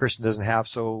the ordinary person doesn't have.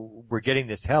 So we're getting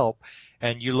this help.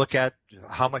 And you look at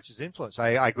how much is influence.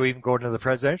 I go into the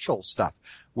presidential stuff,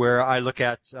 where I look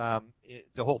at the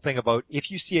whole thing about,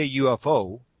 if you see a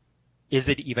UFO, is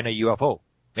it even a UFO?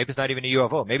 Maybe it's not even a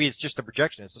UFO. Maybe it's just a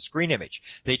projection. It's a screen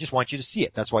image. They just want you to see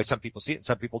it. That's why some people see it and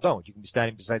some people don't. You can be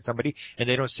standing beside somebody and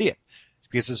they don't see it,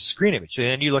 because it's a screen image. And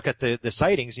then you look at the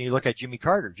sightings, and you look at Jimmy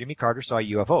Carter. Jimmy Carter saw a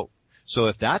UFO. So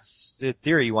if that's the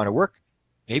theory you want to work,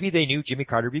 maybe they knew Jimmy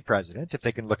Carter would be president, if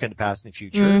they can look in the past and the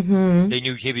future. Mm-hmm. They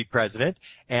knew he'd be president,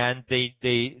 and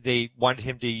they wanted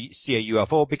him to see a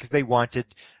UFO because they wanted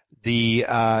the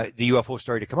UFO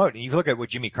story to come out. And if you look at what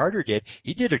Jimmy Carter did,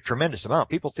 he did a tremendous amount.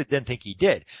 People didn't think he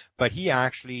did, but he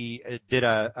actually did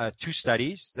 2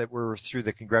 studies that were through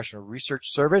the Congressional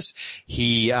Research Service.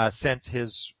 He sent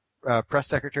his press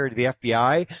secretary to the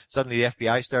FBI. Suddenly the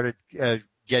FBI started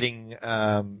getting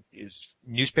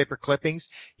newspaper clippings.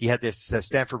 He had this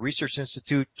Stanford Research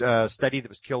Institute study that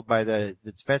was killed by the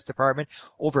Defense Department.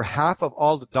 Over half of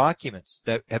all the documents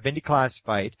that have been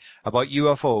declassified about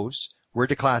UFOs were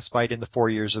declassified in the 4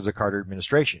 years of the Carter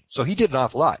administration. So he did an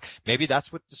awful lot. Maybe that's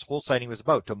what this whole sighting was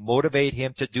about, to motivate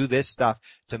him to do this stuff,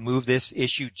 to move this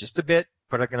issue just a bit,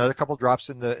 put like another couple drops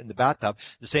in the bathtub.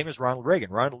 The same as Ronald Reagan.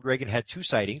 Ronald Reagan had 2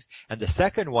 sightings, and the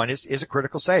second one is a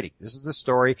critical sighting. This is the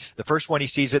story. The first one, he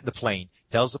sees it in the plane,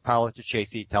 tells the pilot to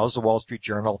chase it, tells the Wall Street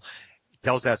Journal,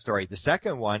 tells that story. The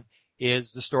second one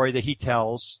is the story that he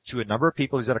tells to a number of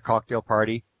people. He's at a cocktail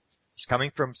party. He's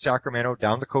coming from Sacramento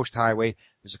down the Coast Highway.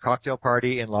 There's a cocktail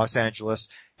party in Los Angeles,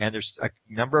 and there's a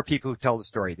number of people who tell the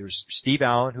story. There's Steve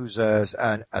Allen, who's a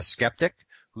skeptic,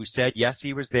 who said, yes,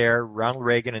 he was there. Ronald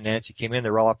Reagan and Nancy came in.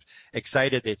 They were all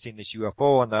excited. They'd seen this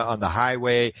UFO on the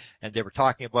highway, and they were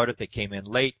talking about it. They came in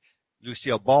late.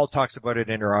 Lucille Ball talks about it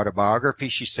in her autobiography.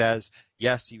 She says,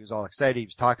 yes, he was all excited. He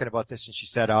was talking about this, and she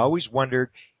said, I always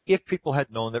wondered if people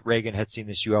had known that Reagan had seen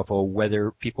this UFO,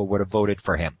 whether people would have voted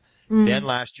for him. Then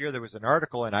last year there was an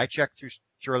article, and I checked through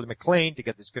Shirley MacLaine to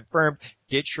get this confirmed.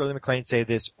 Did Shirley MacLaine say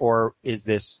this, or is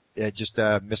this just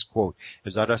a misquote? It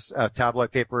was on a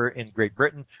tabloid paper in Great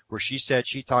Britain where she said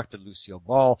she talked to Lucille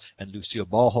Ball, and Lucille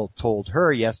Ball told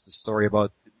her, yes, the story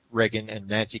about Reagan and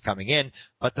Nancy coming in,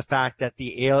 but the fact that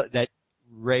that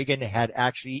Reagan had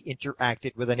actually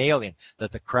interacted with an alien,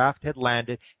 that the craft had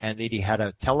landed and that he had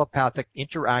a telepathic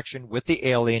interaction with the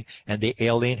alien, and the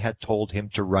alien had told him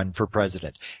to run for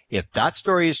president. If that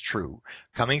story is true,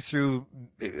 coming through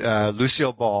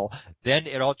Lucille Ball, then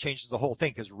it all changes the whole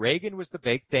thing, because Reagan was the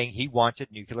big thing. He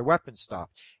wanted nuclear weapons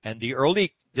stopped. And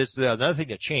this is another thing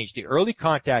that changed. The early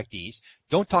contactees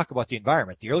don't talk about the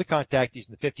environment. The early contactees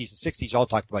in the 50s and 60s all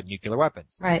talked about nuclear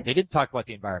weapons. Right. They didn't talk about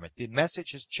the environment. The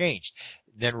message has changed.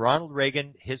 Then Ronald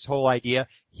Reagan, his whole idea,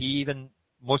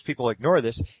 most people ignore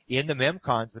this, in the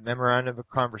MEMCONs, the Memorandum of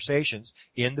Conversations,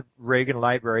 in the Reagan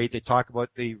Library, they talk about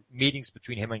the meetings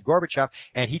between him and Gorbachev,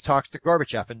 and he talks to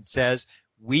Gorbachev and says,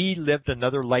 we lived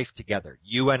another life together,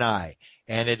 you and I,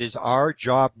 and it is our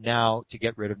job now to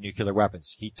get rid of nuclear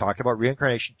weapons. He talked about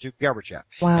reincarnation to Gorbachev.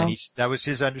 Wow. And that was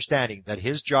his understanding, that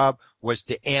his job was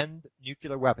to end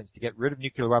nuclear weapons, to get rid of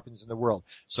nuclear weapons in the world.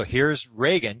 So here's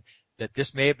Reagan, that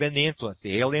this may have been the influence.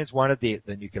 The aliens wanted the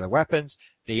nuclear weapons.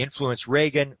 They influenced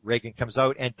Reagan. Reagan comes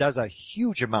out and does a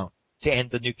huge amount to end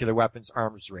the nuclear weapons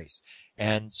arms race.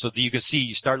 And so you can see,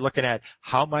 you start looking at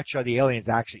how much are the aliens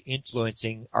actually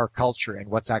influencing our culture and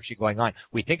what's actually going on.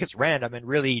 We think it's random, and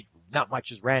really not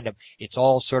much is random. It's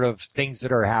all sort of things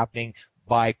that are happening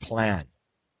by plan.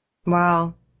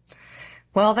 Wow.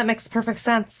 Well, that makes perfect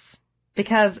sense,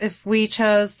 because if we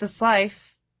chose this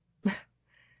life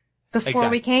before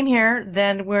we came here,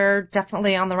 then we're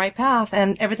definitely on the right path,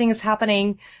 and everything is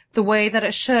happening the way that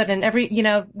it should. And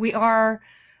we are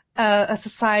a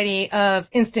society of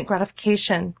instant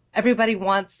gratification. Everybody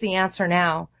wants the answer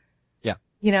now. Yeah.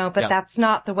 But that's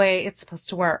not the way it's supposed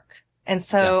to work. And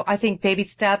so I think baby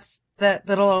steps, the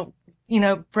little,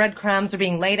 breadcrumbs are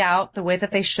being laid out the way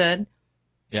that they should.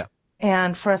 Yeah.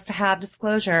 And for us to have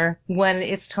disclosure when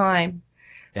it's time.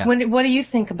 Yeah. What do you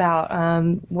think about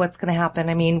what's going to happen?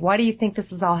 I mean, why do you think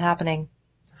this is all happening?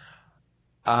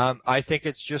 I think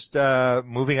it's just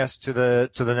moving us to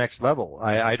the next level.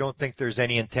 I don't think there's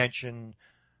any intention.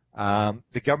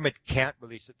 The government can't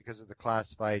release it because of the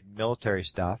classified military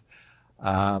stuff,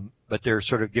 but they're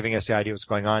sort of giving us the idea of what's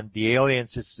going on. The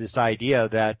aliens, it's this idea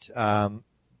that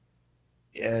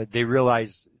they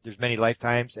realize there's many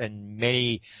lifetimes and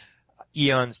many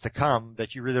eons to come,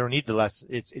 that you really don't need the lesson.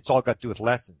 It's all got to do with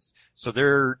lessons. So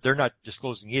they're not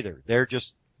disclosing either. They're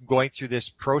just going through this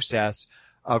process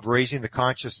of raising the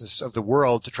consciousness of the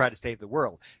world to try to save the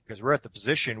world, because we're at the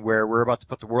position where we're about to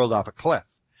put the world off a cliff.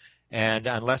 And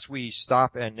unless we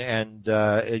stop and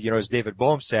as David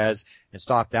Bohm says, and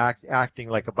stop acting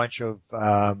like a bunch of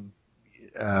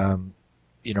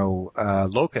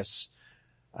locusts,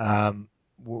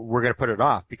 we're going to put it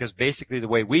off, because basically the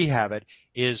way we have it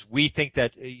is we think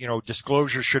that,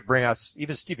 disclosure should bring us,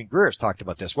 even Stephen Greer has talked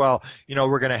about this. Well,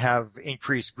 we're going to have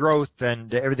increased growth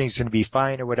and everything's going to be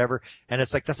fine or whatever. And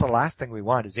it's like, that's the last thing we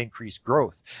want, is increased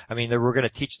growth. I mean, we're going to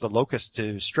teach the locusts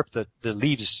to strip the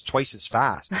leaves twice as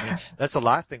fast. I mean, that's the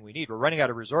last thing we need. We're running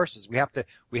out of resources. We have to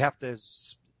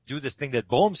do this thing that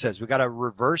Bohm says. We got to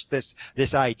reverse this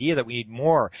idea that we need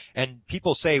more. And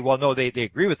people say, well, no, they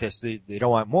agree with this. They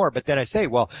don't want more. But then I say,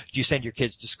 well, do you send your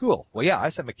kids to school? Well, yeah, I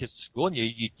send my kids to school, and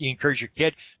you encourage your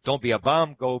kid, don't be a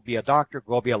bum, go be a doctor,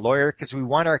 go be a lawyer, because we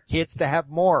want our kids to have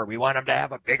more. We want them to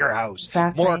have a bigger house,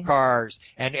 exactly. More cars,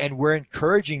 and we're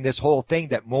encouraging this whole thing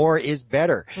that more is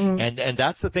better. And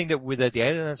that's the thing that the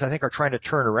aliens, I think, are trying to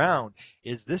turn around,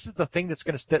 is this is the thing that's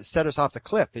going to set us off the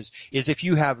cliff, is if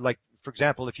you have, like, for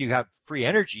example, if you have free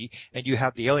energy and you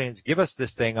have the aliens give us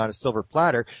this thing on a silver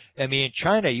platter, I mean, in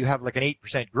China, you have like an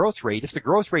 8% growth rate. If the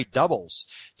growth rate doubles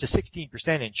to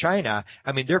 16% in China,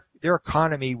 I mean, their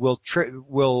economy will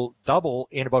double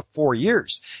in about 4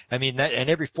 years. I mean, and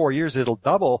every 4 years it'll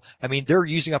double. I mean, they're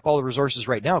using up all the resources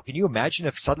right now. Can you imagine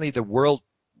if suddenly the world,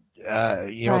 Right.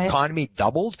 economy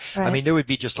doubled? Right. I mean, there would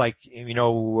be just like,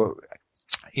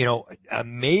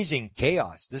 amazing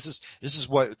chaos. This is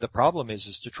what the problem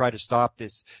is to try to stop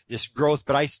this growth.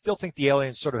 But I still think the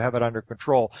aliens sort of have it under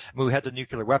control. I mean, we had the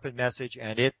nuclear weapon message,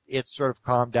 and it sort of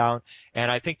calmed down. And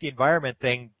I think the environment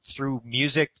thing, through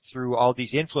music, through all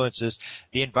these influences,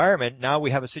 the environment, now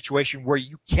we have a situation where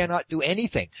you cannot do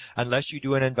anything unless you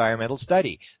do an environmental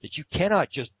study, that you cannot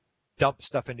just dump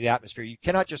stuff into the atmosphere. You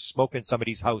cannot just smoke in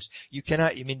somebody's house. You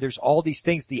cannot, I mean, there's all these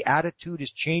things. The attitude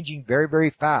is changing very, very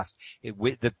fast.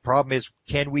 The problem is,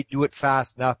 can we do it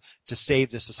fast enough to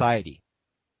save the society?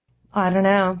 I don't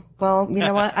know. Well, you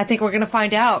know what? I think we're going to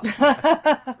find out.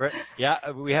 Right.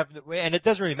 Yeah, we have, and it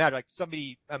doesn't really matter. Like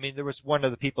somebody, I mean, there was one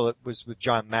of the people that was with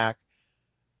John Mack.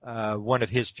 One of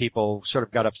his people sort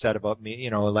of got upset about me,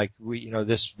 like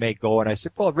this may go. And I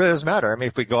said, well, it really doesn't matter. I mean,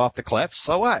 if we go off the cliff,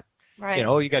 so what? Right.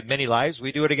 You got many lives.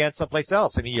 We do it again someplace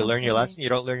else. I mean, you learn your lesson. You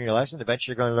don't learn your lesson.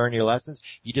 Eventually you're going to learn your lessons.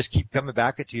 You just keep coming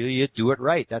back until you do it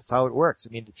right. That's how it works.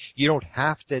 I mean, you don't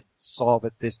have to solve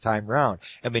it this time round.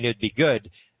 I mean, it'd be good,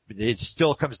 but it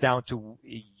still comes down to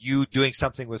you doing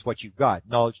something with what you've got.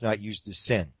 Knowledge not used is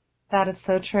sin. That is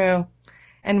so true.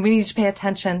 And we need to pay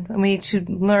attention, and we need to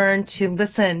learn to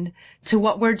listen to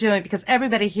what we're doing, because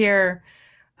everybody here,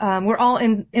 we're all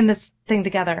in this thing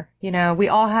together. We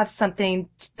all have something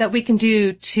that we can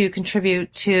do to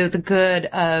contribute to the good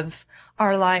of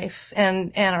our life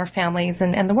and our families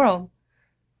and the world.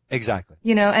 Exactly.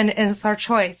 And it's our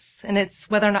choice, and it's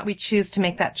whether or not we choose to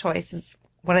make that choice is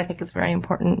what I think is very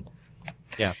important.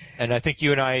 Yeah. And I think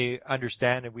you and I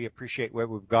understand and we appreciate what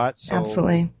we've got. So,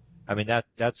 absolutely. I mean,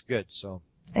 that's good. So.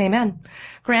 Amen.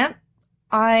 Grant,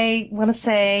 I want to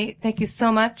say thank you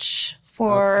so much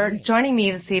for joining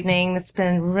me this evening. It's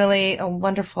been really a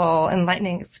wonderful,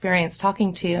 enlightening experience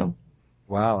talking to you.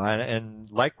 Wow. And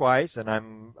likewise, and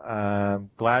I'm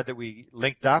glad that we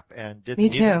linked up and did Me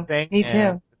the music too. thing. Me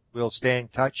too. We'll stay in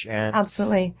touch and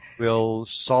absolutely. We'll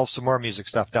solve some more music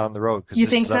stuff down the road. You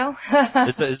think so?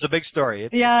 It's a big story.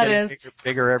 It's it is.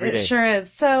 Bigger every day. It sure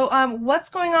is. So, what's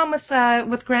going on with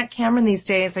Grant Cameron these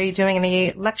days? Are you doing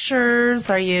any lectures?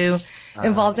 Are you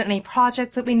involved in any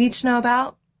projects that we need to know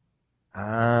about?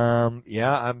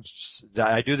 Yeah,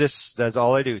 I do this. That's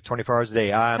all I do, 24 hours a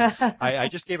day. I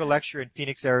just gave a lecture in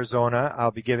Phoenix, Arizona.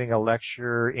 I'll be giving a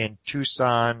lecture in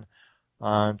Tucson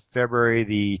on February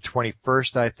the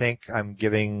 21st, I think. I'm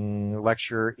giving a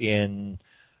lecture in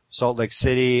Salt Lake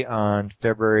City on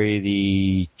February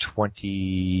the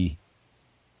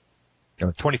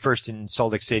 21st in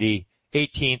Salt Lake City,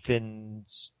 18th in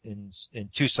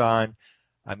Tucson.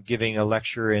 I'm giving a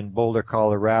lecture in Boulder,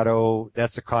 Colorado.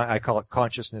 I call it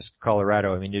Consciousness,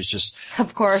 Colorado. I mean, there's just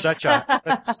of course such a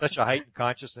heightened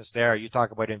consciousness there. You talk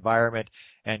about environment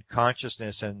and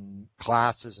consciousness and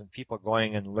classes and people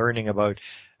going and learning about,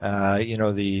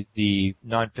 the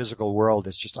non-physical world.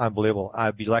 It's just unbelievable.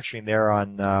 I'll be lecturing there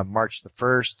on March the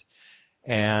 1st.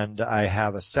 And I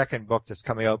have a second book that's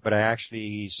coming out, but I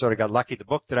actually sort of got lucky. The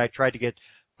book that I tried to get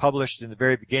published in the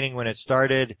very beginning when it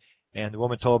started, and the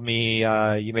woman told me,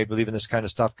 you may believe in this kind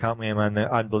of stuff, count me among the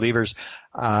unbelievers,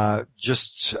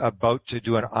 just about to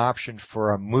do an option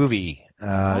for a movie,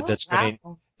 that's going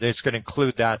to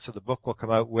include that. So the book will come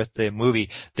out with the movie.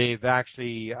 They've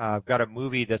actually, got a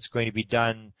movie that's going to be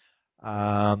done,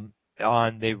 on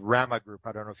the Rama Group.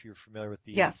 I don't know if you're familiar with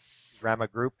the Rama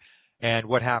Group. And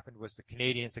what happened was the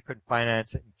Canadians, they couldn't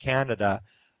finance it in Canada,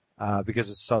 because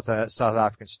it's a South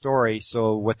African story.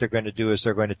 So what they're going to do is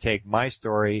they're going to take my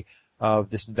story of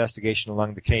this investigation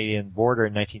along the Canadian border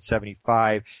in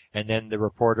 1975, and then the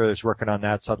reporter that's working on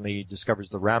that suddenly discovers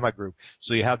the Rama Group.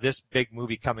 So you have this big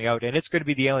movie coming out, and it's going to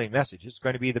be the alien message. It's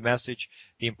going to be the message,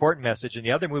 the important message. And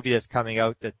the other movie that's coming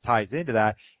out that ties into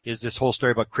that is this whole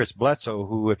story about Chris Bledsoe,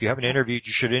 who, if you haven't interviewed,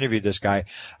 you should interview this guy.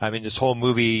 I mean, this whole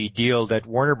movie deal that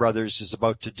Warner Brothers is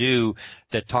about to do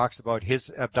that talks about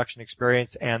his abduction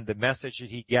experience and the message that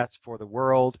he gets for the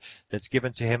world that's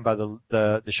given to him by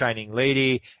the Shining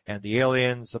Lady and the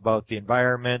aliens, about the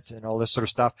environment and all this sort of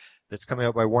stuff that's coming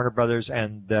out by Warner Brothers.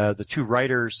 And the two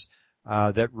writers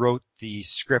that wrote the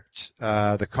script,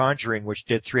 The Conjuring, which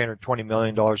did $320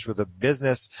 million worth of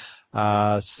business,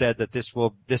 said that this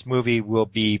movie will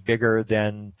be bigger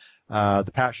than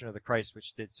The Passion of the Christ,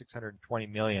 which did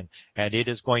 $620 million. And it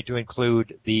is going to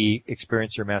include the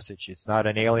experiencer message. It's not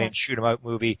an alien shoot 'em out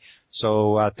movie.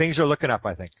 So things are looking up,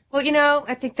 I think. Well,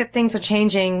 I think that things are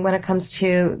changing when it comes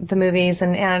to the movies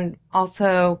and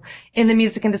also in the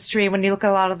music industry. When you look at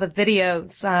a lot of the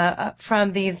videos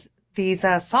from these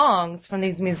songs from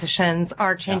these musicians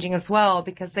are changing as well,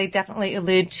 because they definitely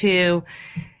allude to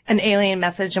an alien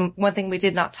message. And one thing we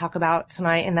did not talk about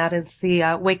tonight, and that is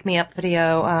the Wake Me Up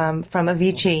video from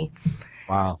Avicii.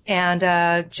 Wow.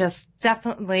 And just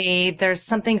definitely there's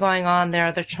something going on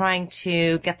there. They're trying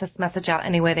to get this message out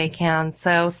any way they can.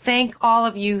 So thank all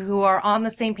of you who are on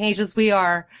the same page as we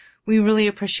are. We really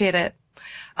appreciate it.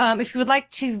 If you would like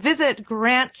to visit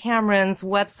Grant Cameron's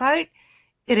website,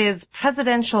 it is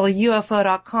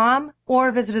presidentialufo.com,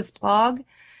 or visit his blog,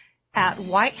 at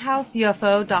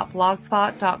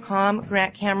whitehouseufo.blogspot.com.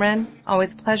 Grant Cameron,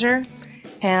 always a pleasure.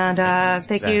 And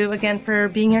thank you again for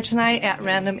being here tonight at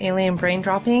Random Alien Brain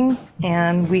Droppings,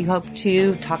 and we hope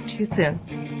to talk to you soon.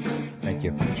 Thank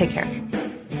you. Take care.